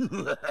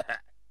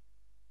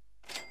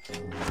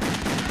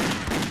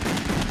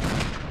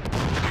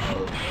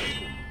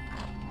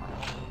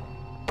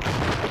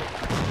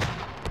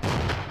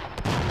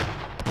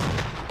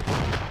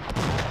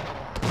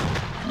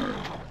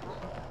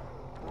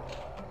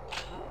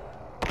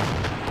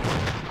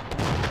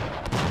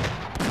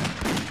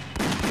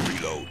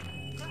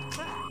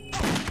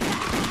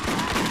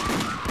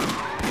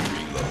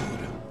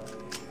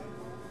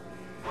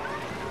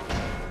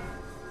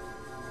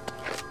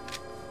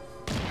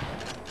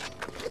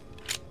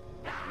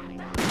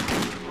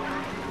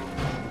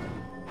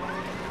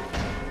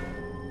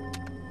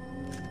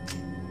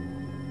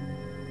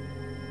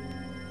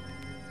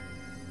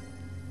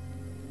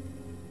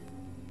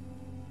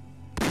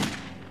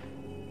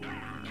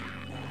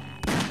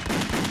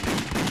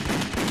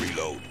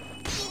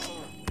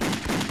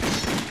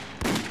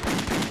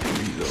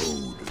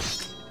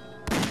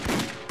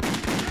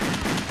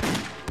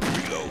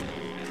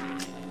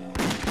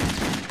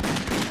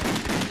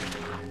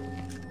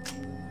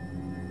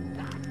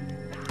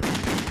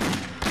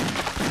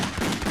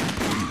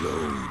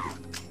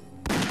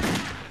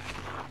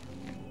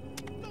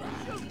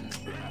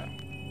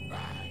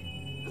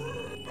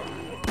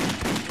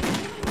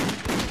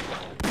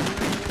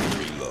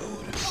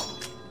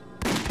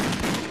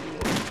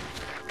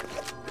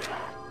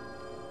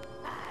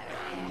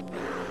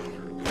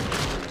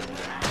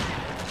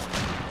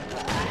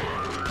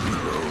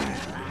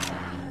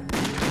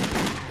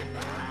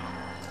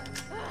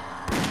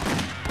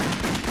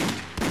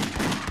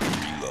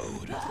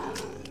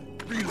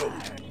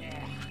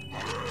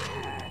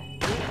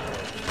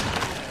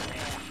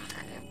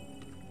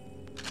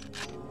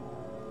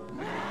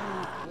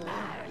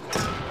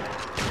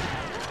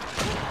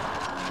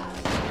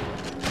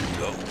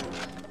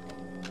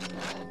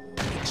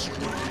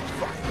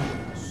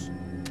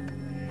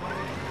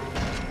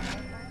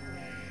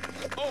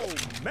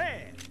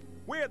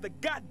 The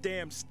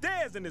goddamn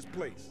stairs in this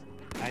place.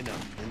 I know.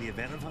 In the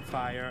event of a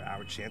fire,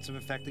 our chance of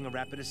effecting a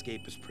rapid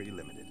escape is pretty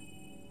limited.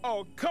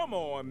 Oh, come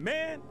on,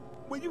 man.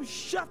 Will you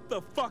shut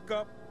the fuck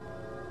up?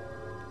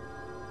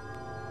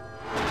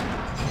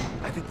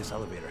 I think this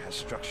elevator has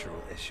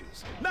structural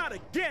issues. Not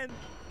again!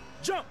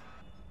 Jump!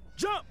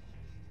 Jump!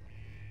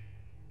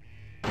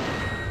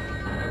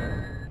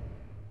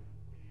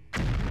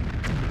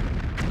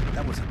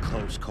 That was a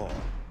close call.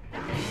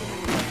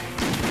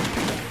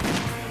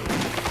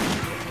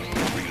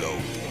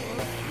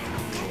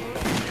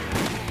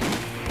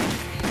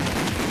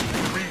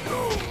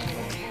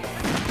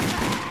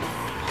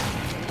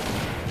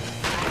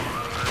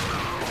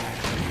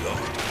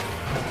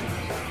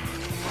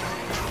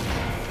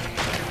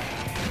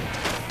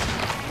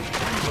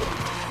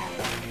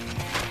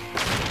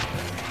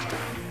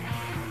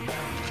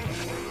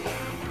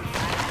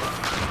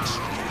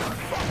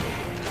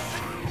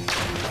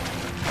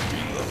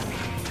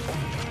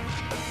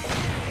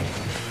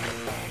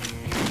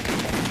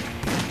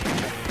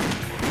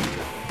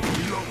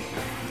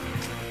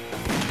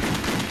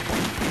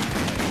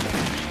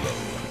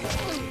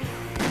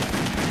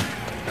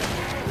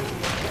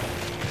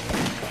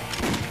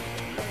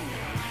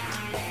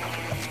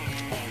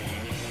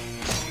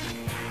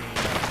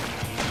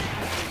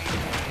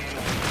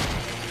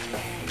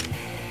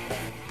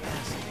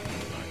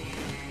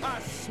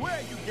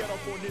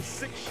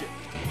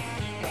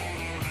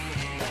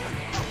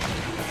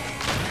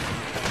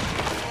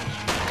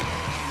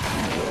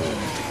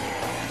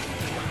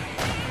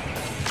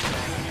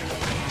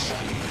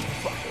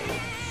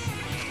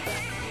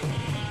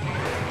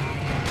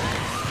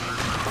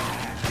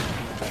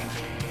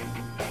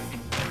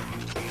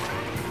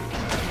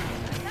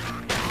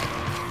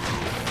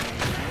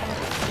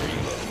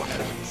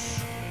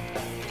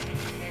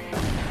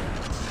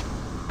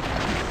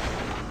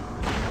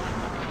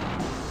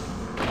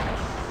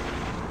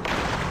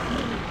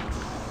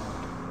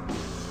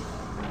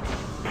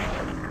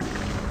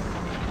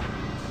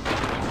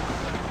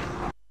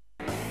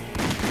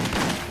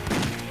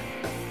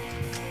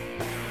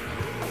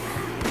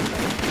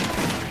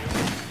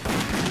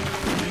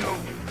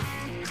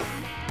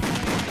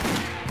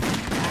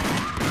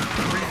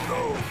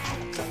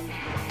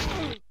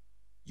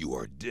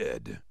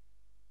 dead.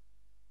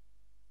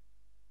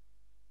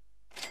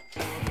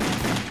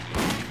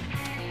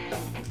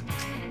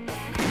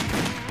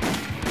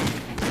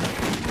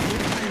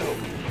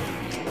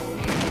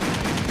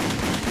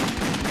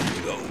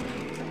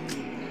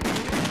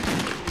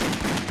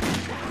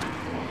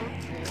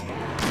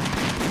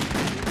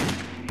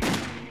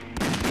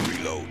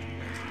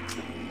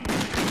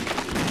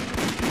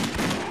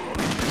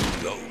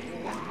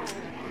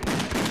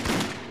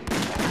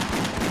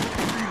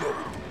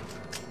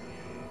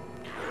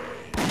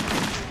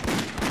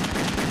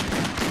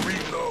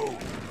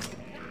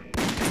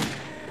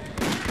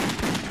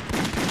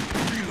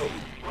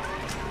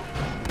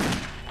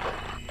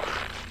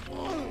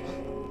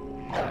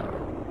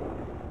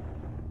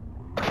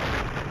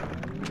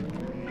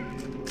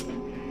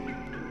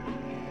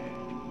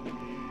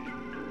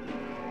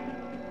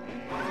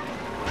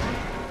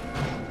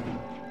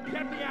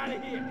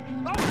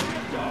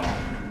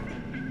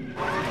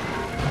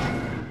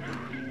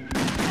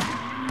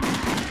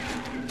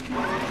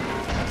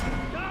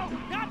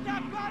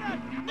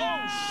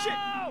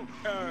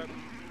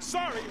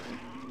 Sorry.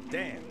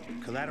 Damn.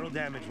 Collateral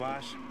damage,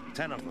 Wash.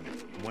 10 of them.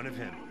 One of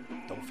him.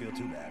 Don't feel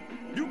too bad.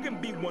 You can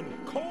be one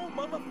cold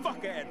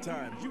motherfucker at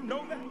times. You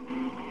know that?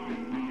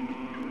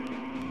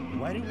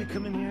 Why did we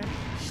come in here?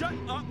 Shut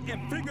up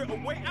and figure a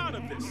way out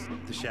of this.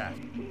 The shaft.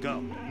 Go.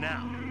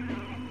 Now.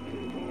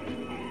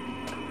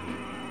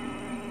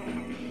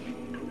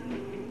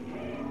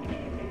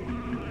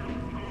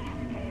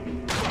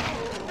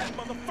 That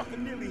motherfucker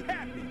nearly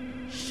had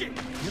me. Shit. You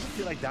ever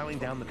feel like dialing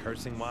down the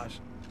cursing, Wash?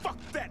 Fuck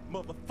that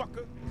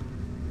motherfucker.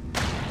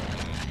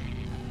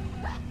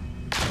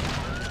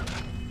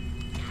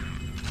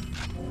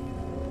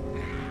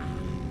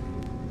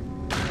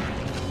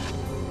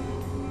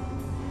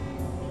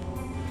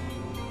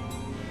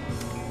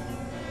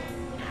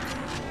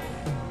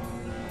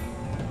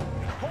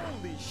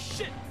 Holy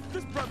shit!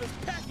 This brother's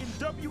packing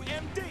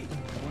WMD.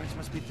 Boys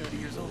must be 30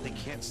 years old. They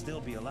can't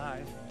still be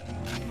alive.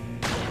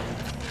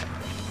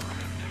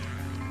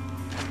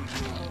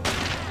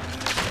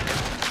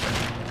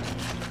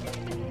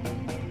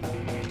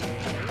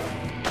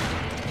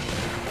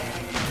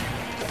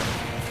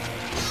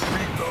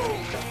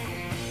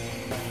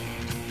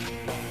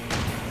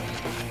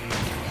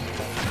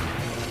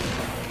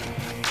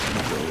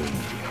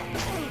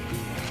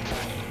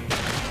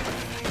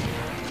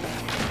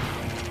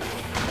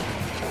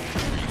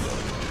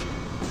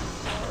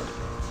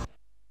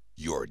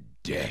 You're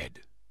dead.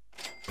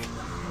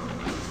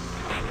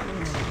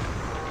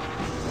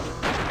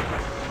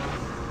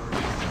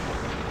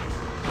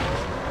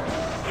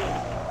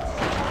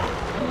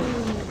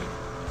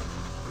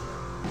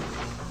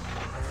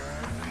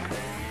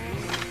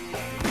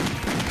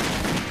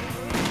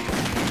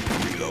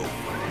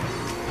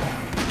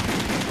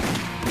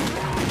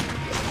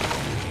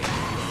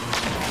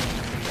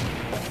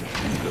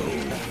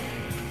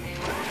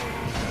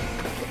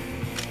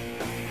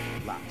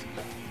 Locked.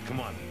 Come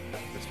on.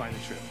 Let's find the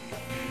trip.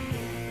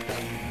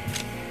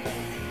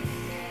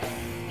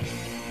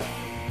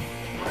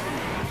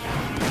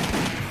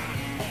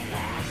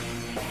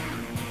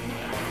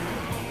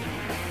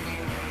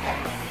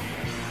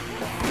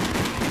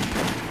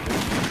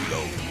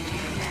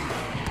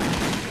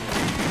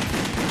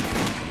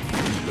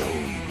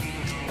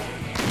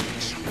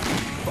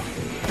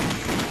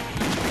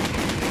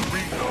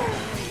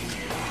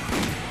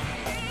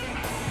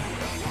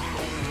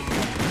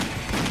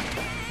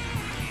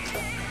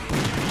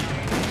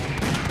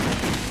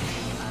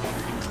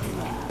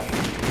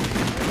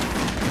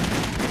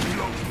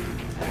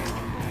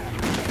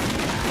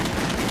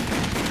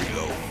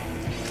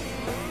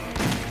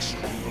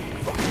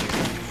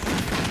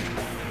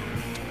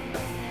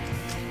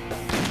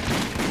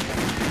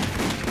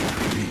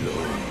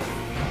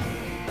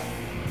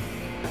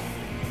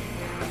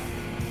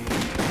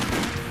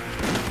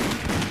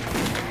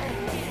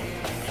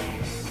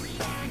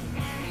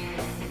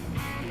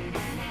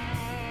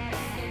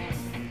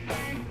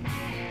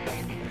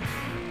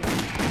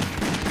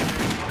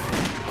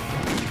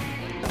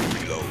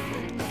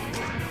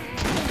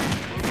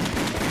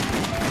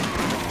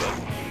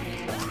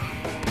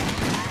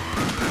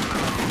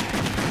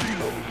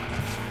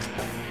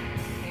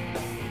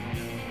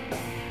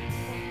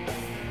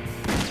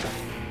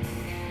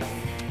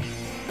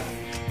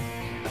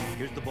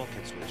 Here's the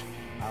bulkhead switch.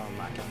 I'll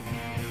unlock it.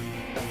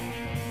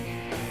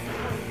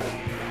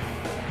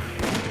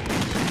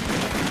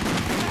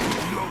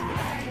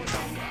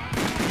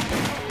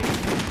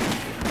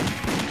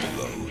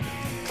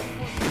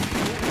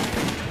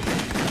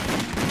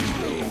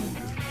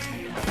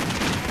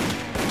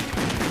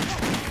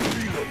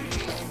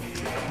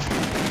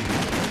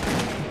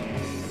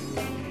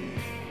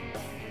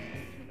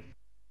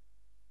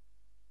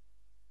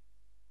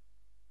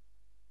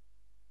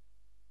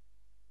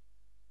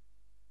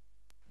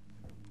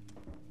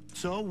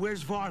 So,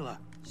 where's Varla?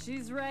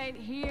 She's right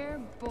here,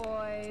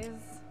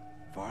 boys.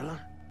 Varla?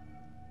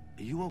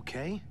 Are you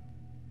okay?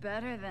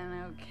 Better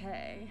than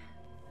okay.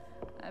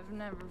 I've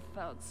never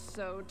felt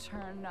so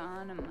turned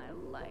on in my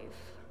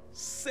life.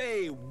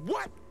 Say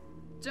what?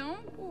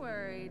 Don't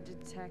worry,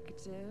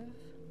 detective.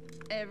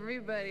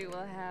 Everybody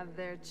will have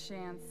their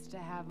chance to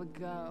have a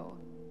go.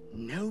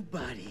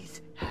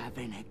 Nobody's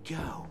having a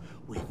go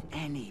with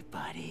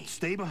anybody.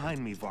 Stay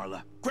behind me,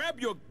 Varla.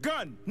 Grab your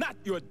gun, not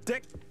your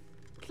dick.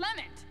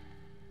 Clement,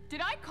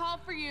 did I call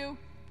for you?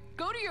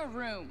 Go to your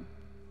room.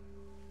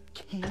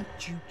 Can't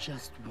you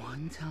just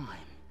one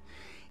time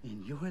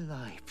in your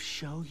life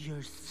show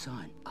your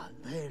son a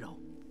little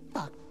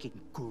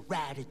fucking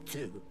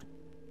gratitude?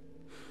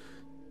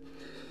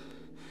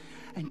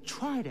 And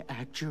try to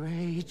act your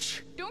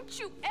age. Don't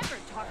you ever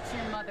talk to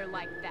your mother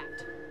like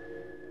that.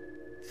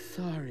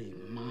 Sorry,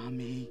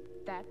 Mommy.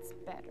 That's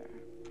better.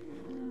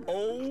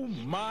 Oh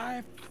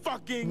my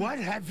fucking... What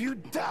have you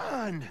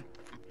done?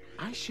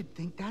 I should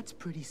think that's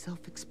pretty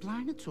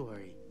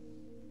self-explanatory.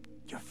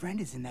 Your friend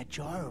is in that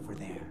jar over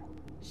there.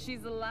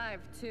 She's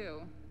alive,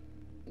 too.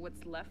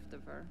 What's left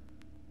of her.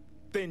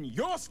 Then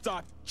your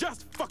stock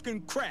just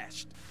fucking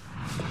crashed.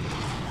 I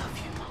love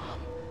you,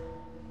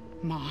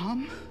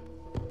 Mom. Mom?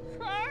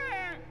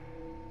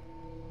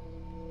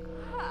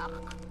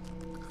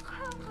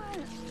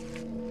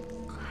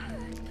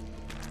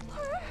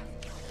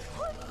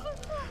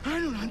 I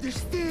don't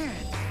understand.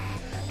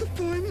 The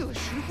formula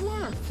should have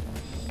worked.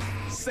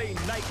 Say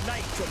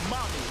night-night to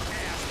mommy,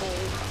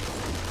 asshole.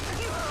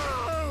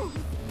 No!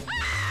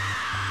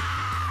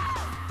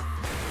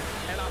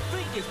 And I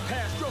think it's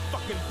past your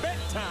fucking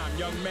bedtime,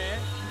 young man.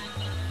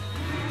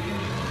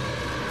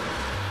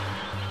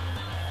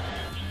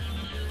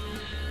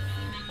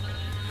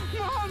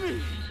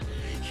 Mommy!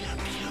 You're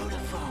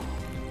beautiful.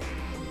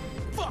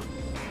 Fuck!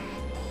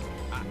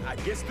 I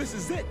guess this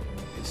is it.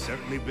 It's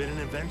certainly been an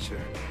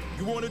adventure.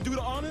 You want to do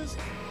the honors?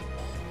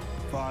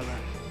 Varla,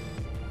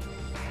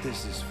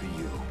 this is for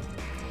you.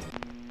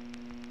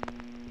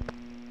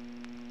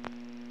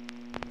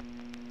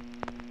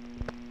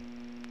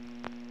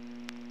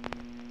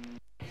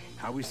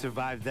 How we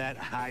survived that,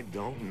 I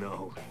don't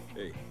know.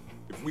 Hey,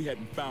 if we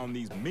hadn't found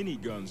these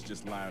miniguns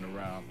just lying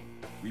around,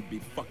 we'd be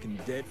fucking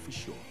dead for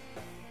sure.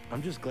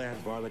 I'm just glad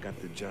Varla got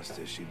the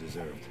justice she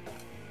deserved.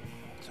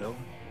 So,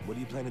 what do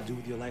you plan to do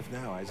with your life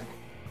now, Isaac?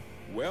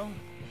 Well,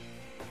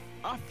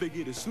 I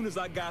figured as soon as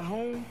I got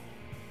home,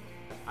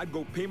 I'd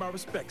go pay my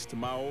respects to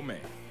my old man.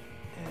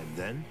 And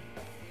then?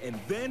 And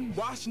then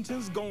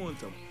Washington's going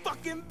to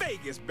fucking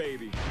Vegas,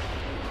 baby.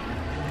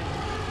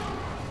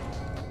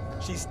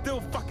 She's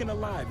still fucking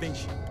alive, ain't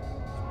she?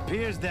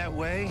 Appears that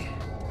way.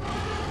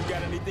 You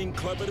got anything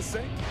clever to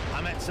say?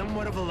 I'm at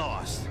somewhat of a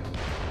loss.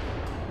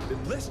 Then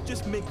let's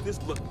just make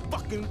this look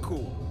fucking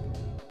cool.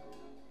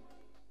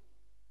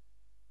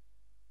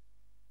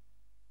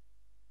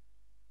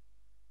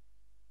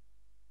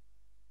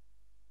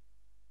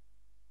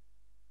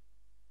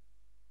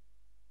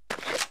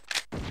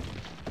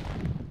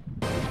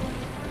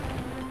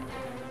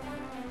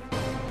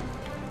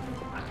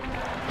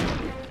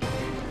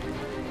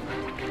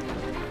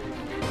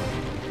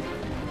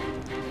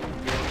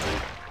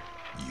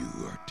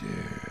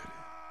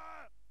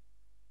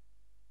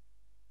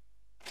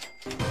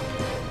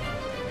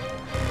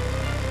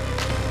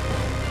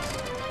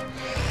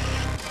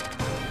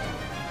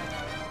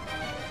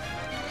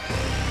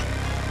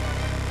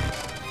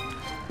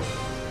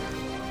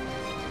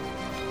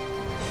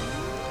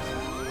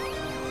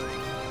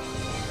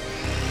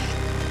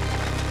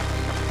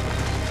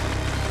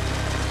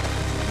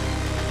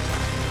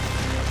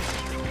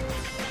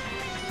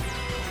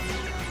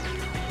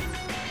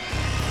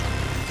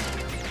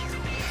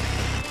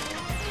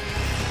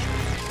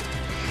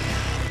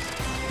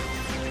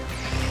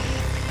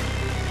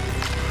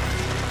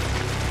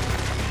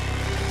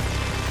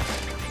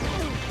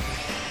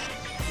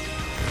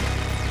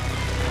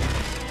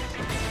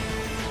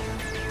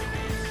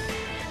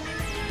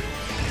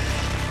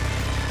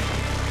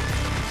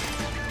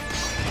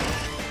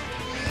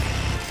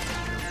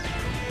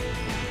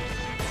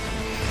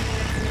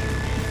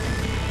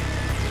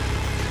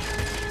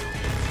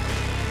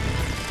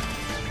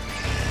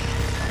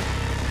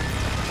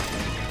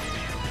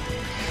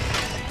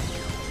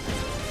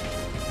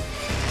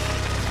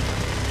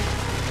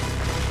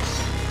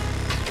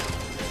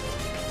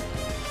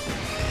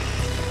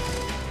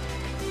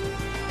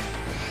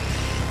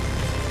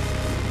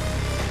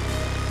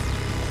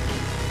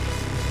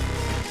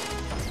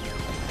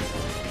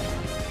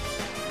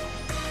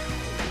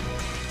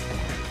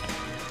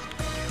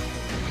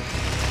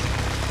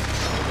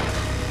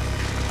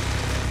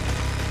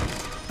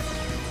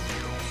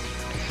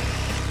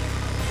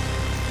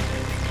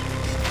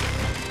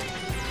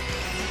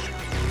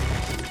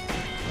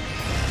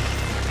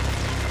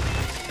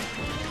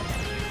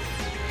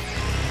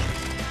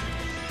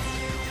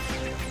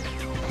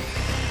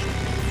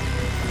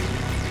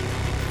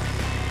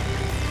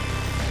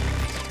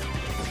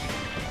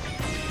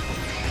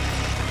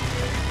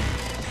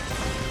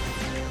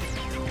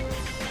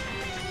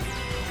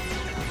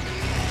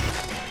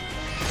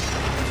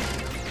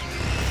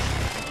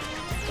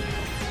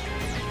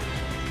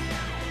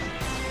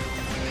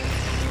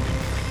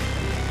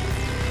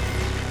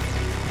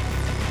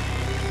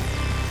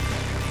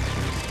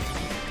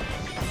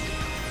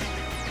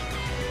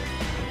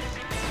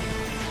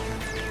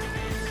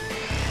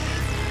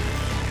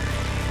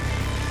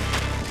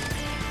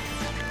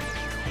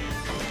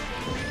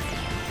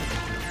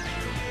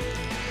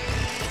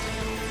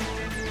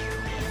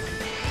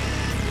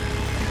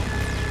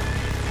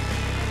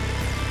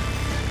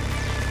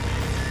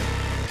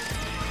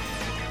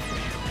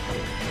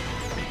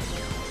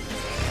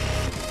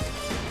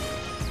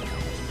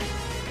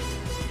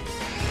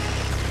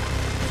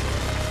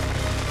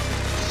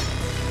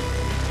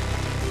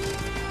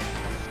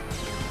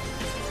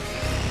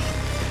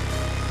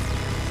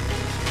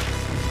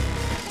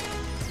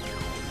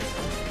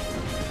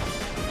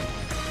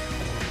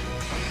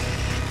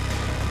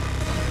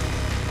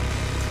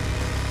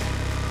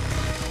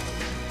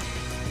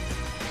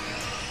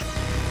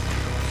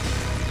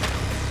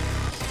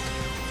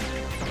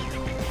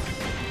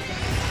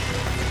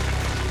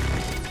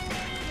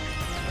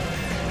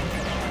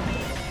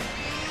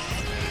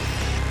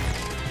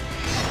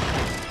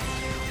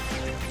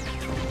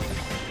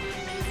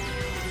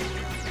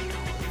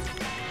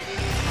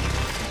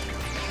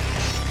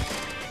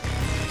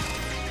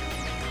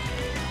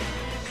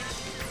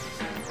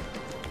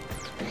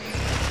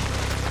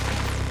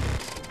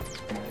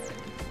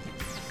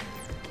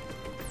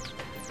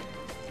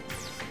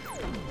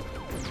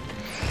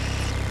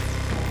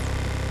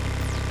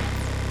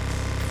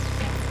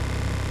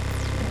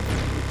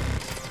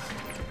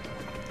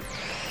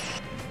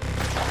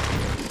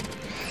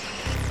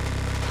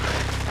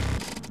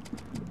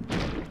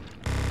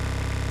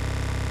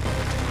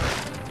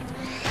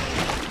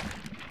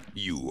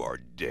 are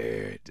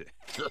dead.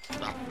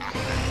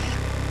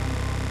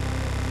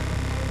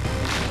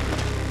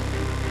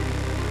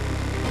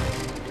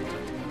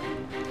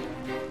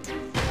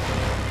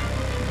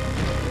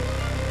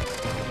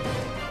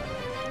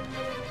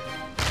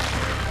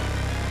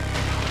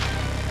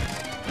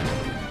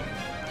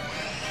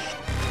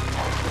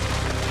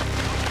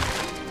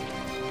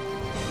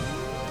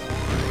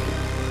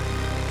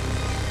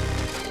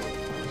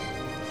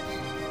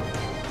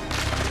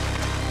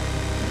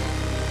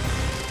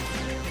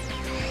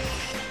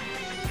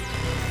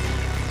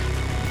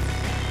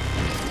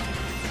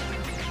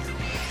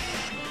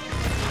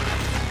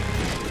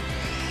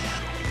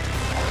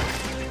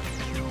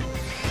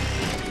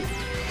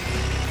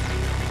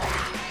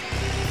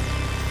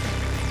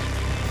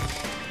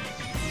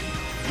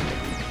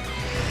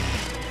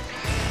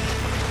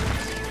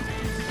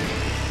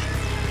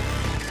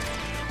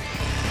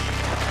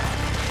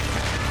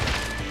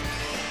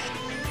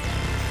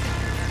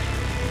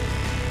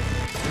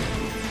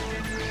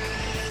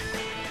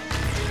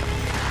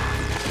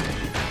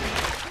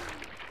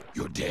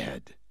 You're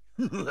dead.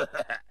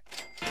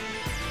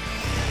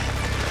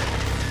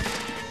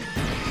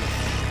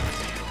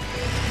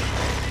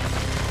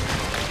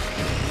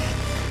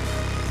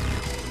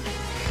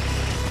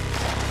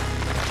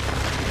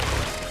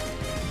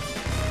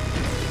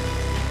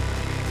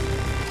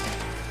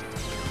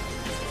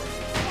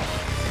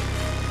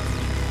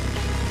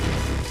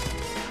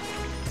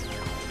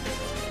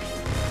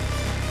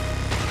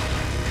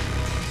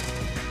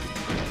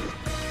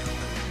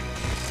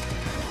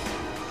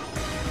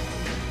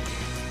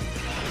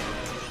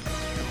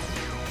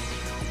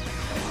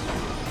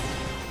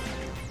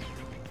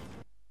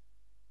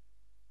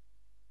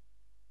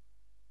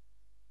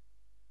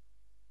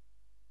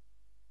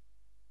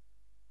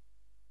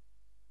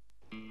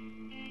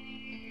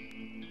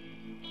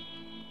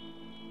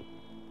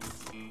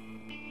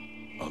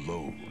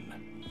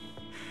 Alone.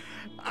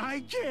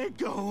 I can't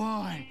go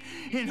on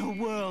in a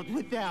world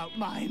without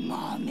my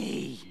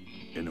mommy.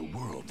 In a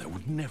world that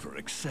would never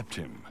accept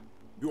him.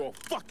 You're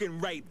fucking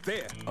right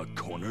there. A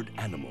cornered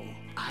animal.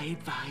 I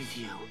advise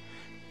you,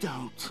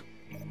 don't.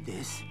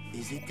 This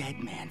is a dead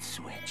man's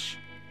switch.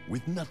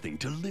 With nothing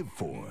to live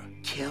for.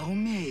 Kill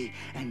me,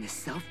 and the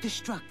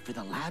self-destruct for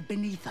the lab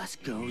beneath us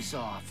goes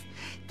off.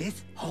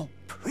 This whole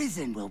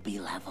prison will be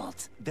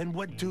leveled. Then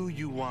what do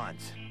you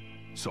want?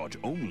 Sought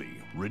only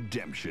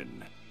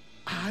redemption.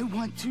 I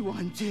want to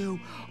undo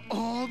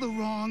all the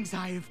wrongs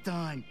I have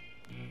done.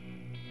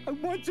 I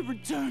want to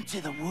return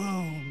to the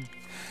womb.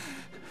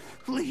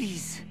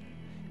 Please,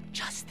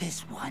 just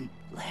this one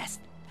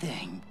last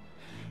thing.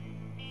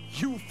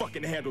 You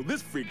fucking handle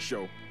this freak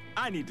show.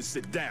 I need to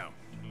sit down.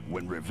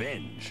 When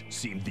revenge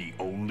seemed the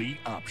only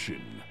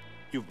option.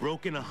 You've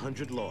broken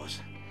 100 laws.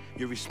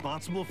 You're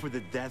responsible for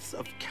the deaths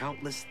of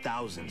countless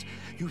thousands.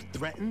 You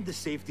threatened the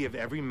safety of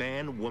every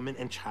man, woman,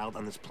 and child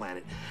on this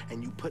planet.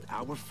 And you put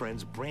our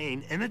friend's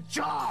brain in a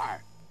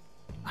jar!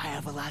 I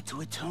have a lot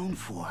to atone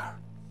for.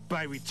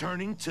 By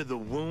returning to the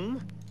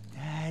womb?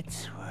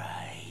 That's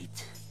right.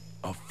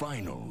 A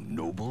final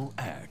noble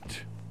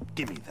act.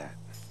 Give me that.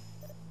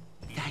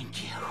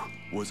 Thank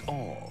you. Was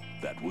all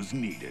that was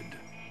needed.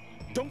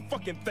 Don't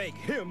fucking thank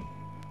him.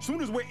 Soon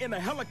as we're in a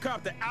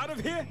helicopter out of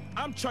here,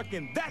 I'm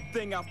chucking that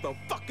thing out the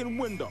fucking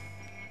window.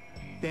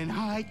 Then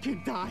I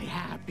can die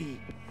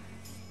happy.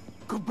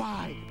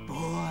 Goodbye,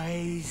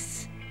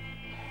 boys.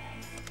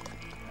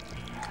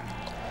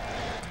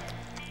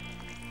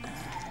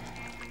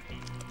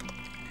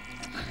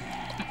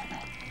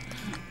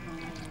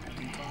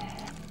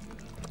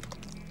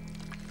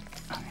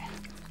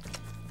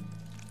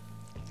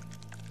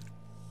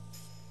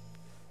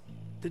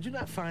 Did you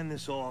not find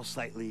this all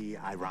slightly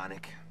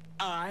ironic?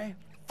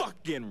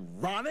 Fucking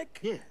ironic?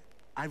 Yeah,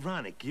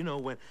 ironic. You know,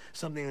 when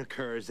something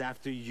occurs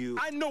after you...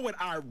 I know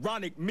what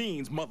ironic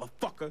means,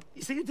 motherfucker.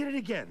 You see, you did it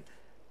again.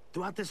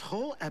 Throughout this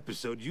whole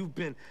episode, you've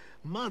been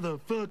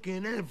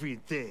motherfucking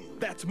everything.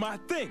 That's my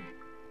thing.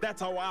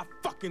 That's how I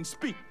fucking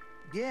speak.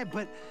 Yeah,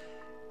 but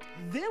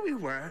there we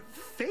were,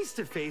 face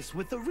to face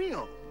with the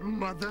real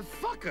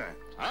motherfucker.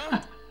 Huh?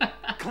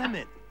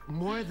 Clement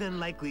more than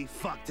likely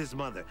fucked his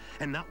mother.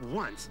 And not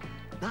once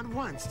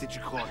did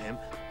you call him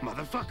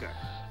motherfucker.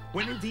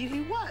 When indeed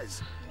he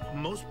was.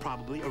 Most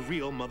probably a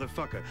real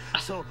motherfucker.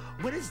 So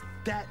what does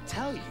that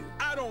tell you?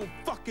 I don't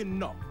fucking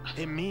know.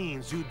 It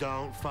means you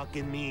don't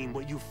fucking mean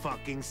what you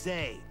fucking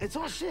say. It's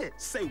all shit.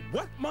 Say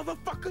what,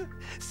 motherfucker?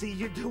 See,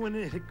 you're doing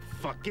it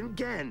fucking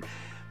again.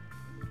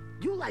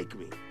 You like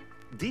me.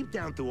 Deep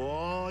down through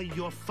all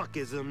your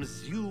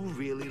fuckisms, you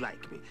really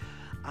like me.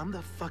 I'm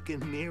the fucking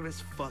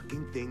nearest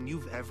fucking thing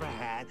you've ever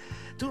had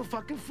to a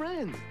fucking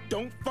friend.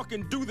 Don't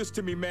fucking do this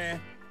to me,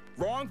 man.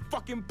 Wrong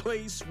fucking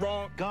place,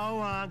 wrong...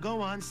 Go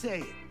on,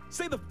 say it.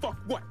 Say the fuck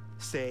what?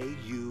 Say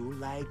you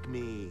like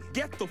me.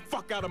 Get the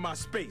fuck out of my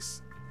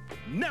space.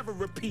 Never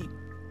repeat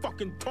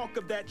fucking talk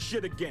of that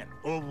shit again.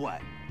 Or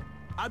what?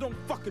 I don't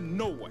fucking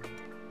know what.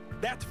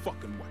 That's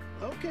fucking what.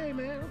 Okay,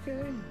 man,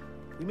 okay.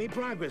 We made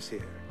progress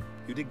here.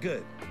 You did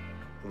good.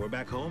 When we're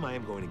back home, I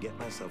am going to get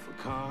myself a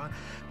car,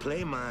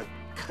 play my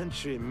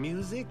country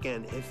music,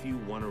 and if you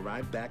want to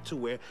ride back to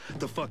where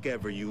the fuck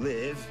ever you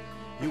live,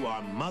 you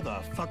are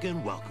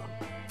motherfucking welcome.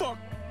 Fuck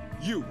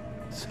you.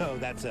 So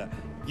that's a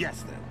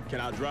yes then. Can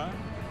I drive?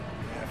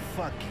 Yeah,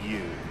 fuck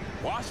you.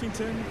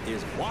 Washington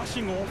is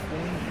washing off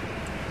on you.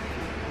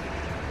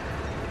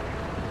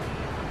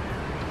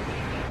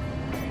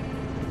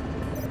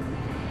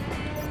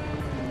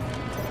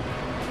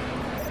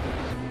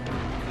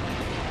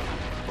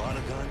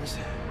 Barnagons,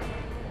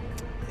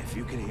 if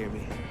you can hear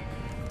me,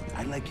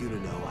 I'd like you to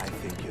know I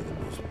think you're the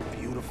most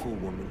beautiful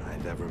woman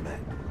I've ever met.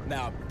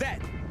 Now that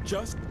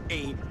just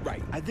ain't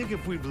right. I think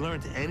if we've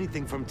learned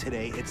anything from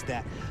today, it's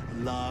that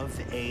love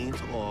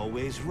ain't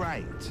always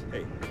right.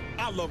 Hey,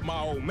 I love my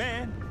old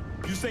man.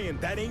 You saying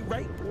that ain't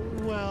right?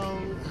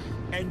 Well...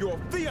 And your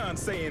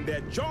fiance saying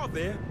that y'all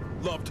there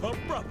loved her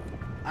brother.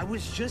 I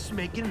was just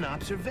making an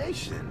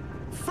observation.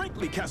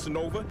 Frankly,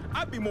 Casanova,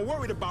 I'd be more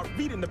worried about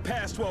reading the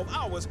past 12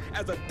 hours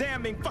as a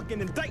damning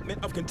fucking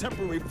indictment of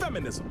contemporary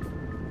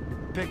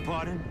feminism. Beg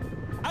pardon?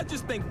 I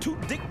just think two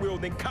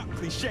dick-wielding cop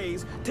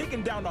cliches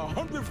taking down a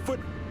 100-foot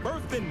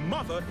birthing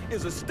mother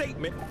is a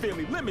statement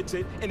fairly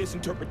limited in its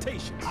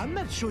interpretation. I'm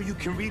not sure you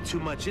can read too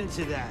much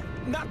into that.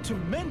 Not to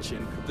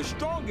mention, the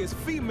strongest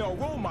female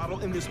role model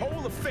in this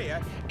whole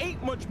affair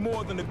ain't much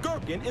more than a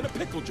gherkin in a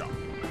pickle jar.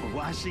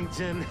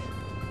 Washington.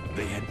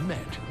 They had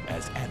met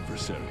as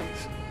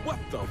adversaries. What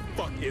the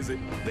fuck is it?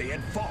 They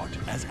had fought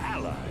as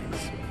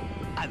allies.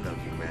 I love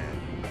you,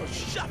 man. Oh,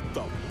 shut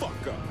the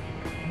fuck up.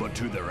 But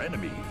to their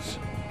enemies.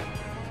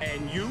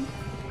 And you?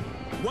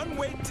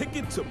 One-way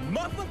ticket to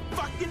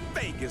motherfucking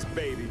Vegas,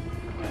 baby.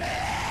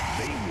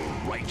 They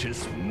were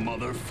righteous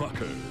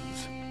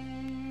motherfuckers.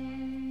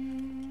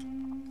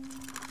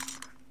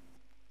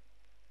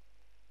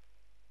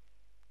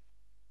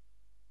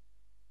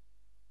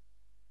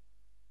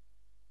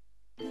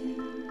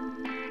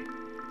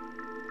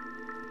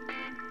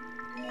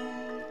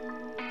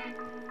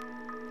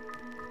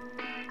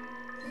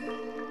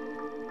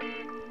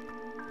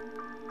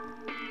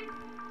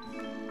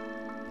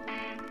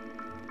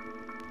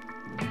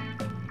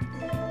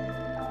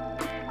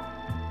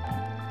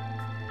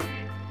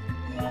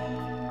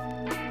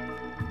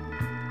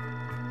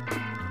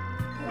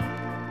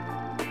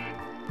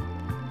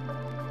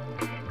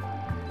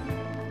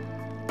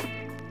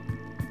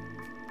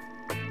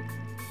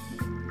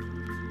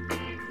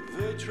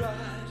 They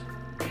tried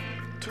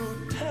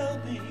to tell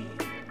me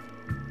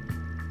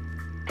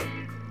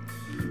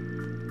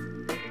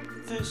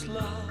this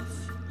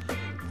love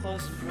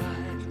wasn't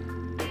right.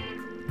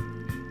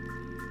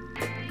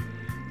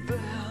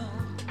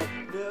 They'll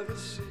never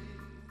see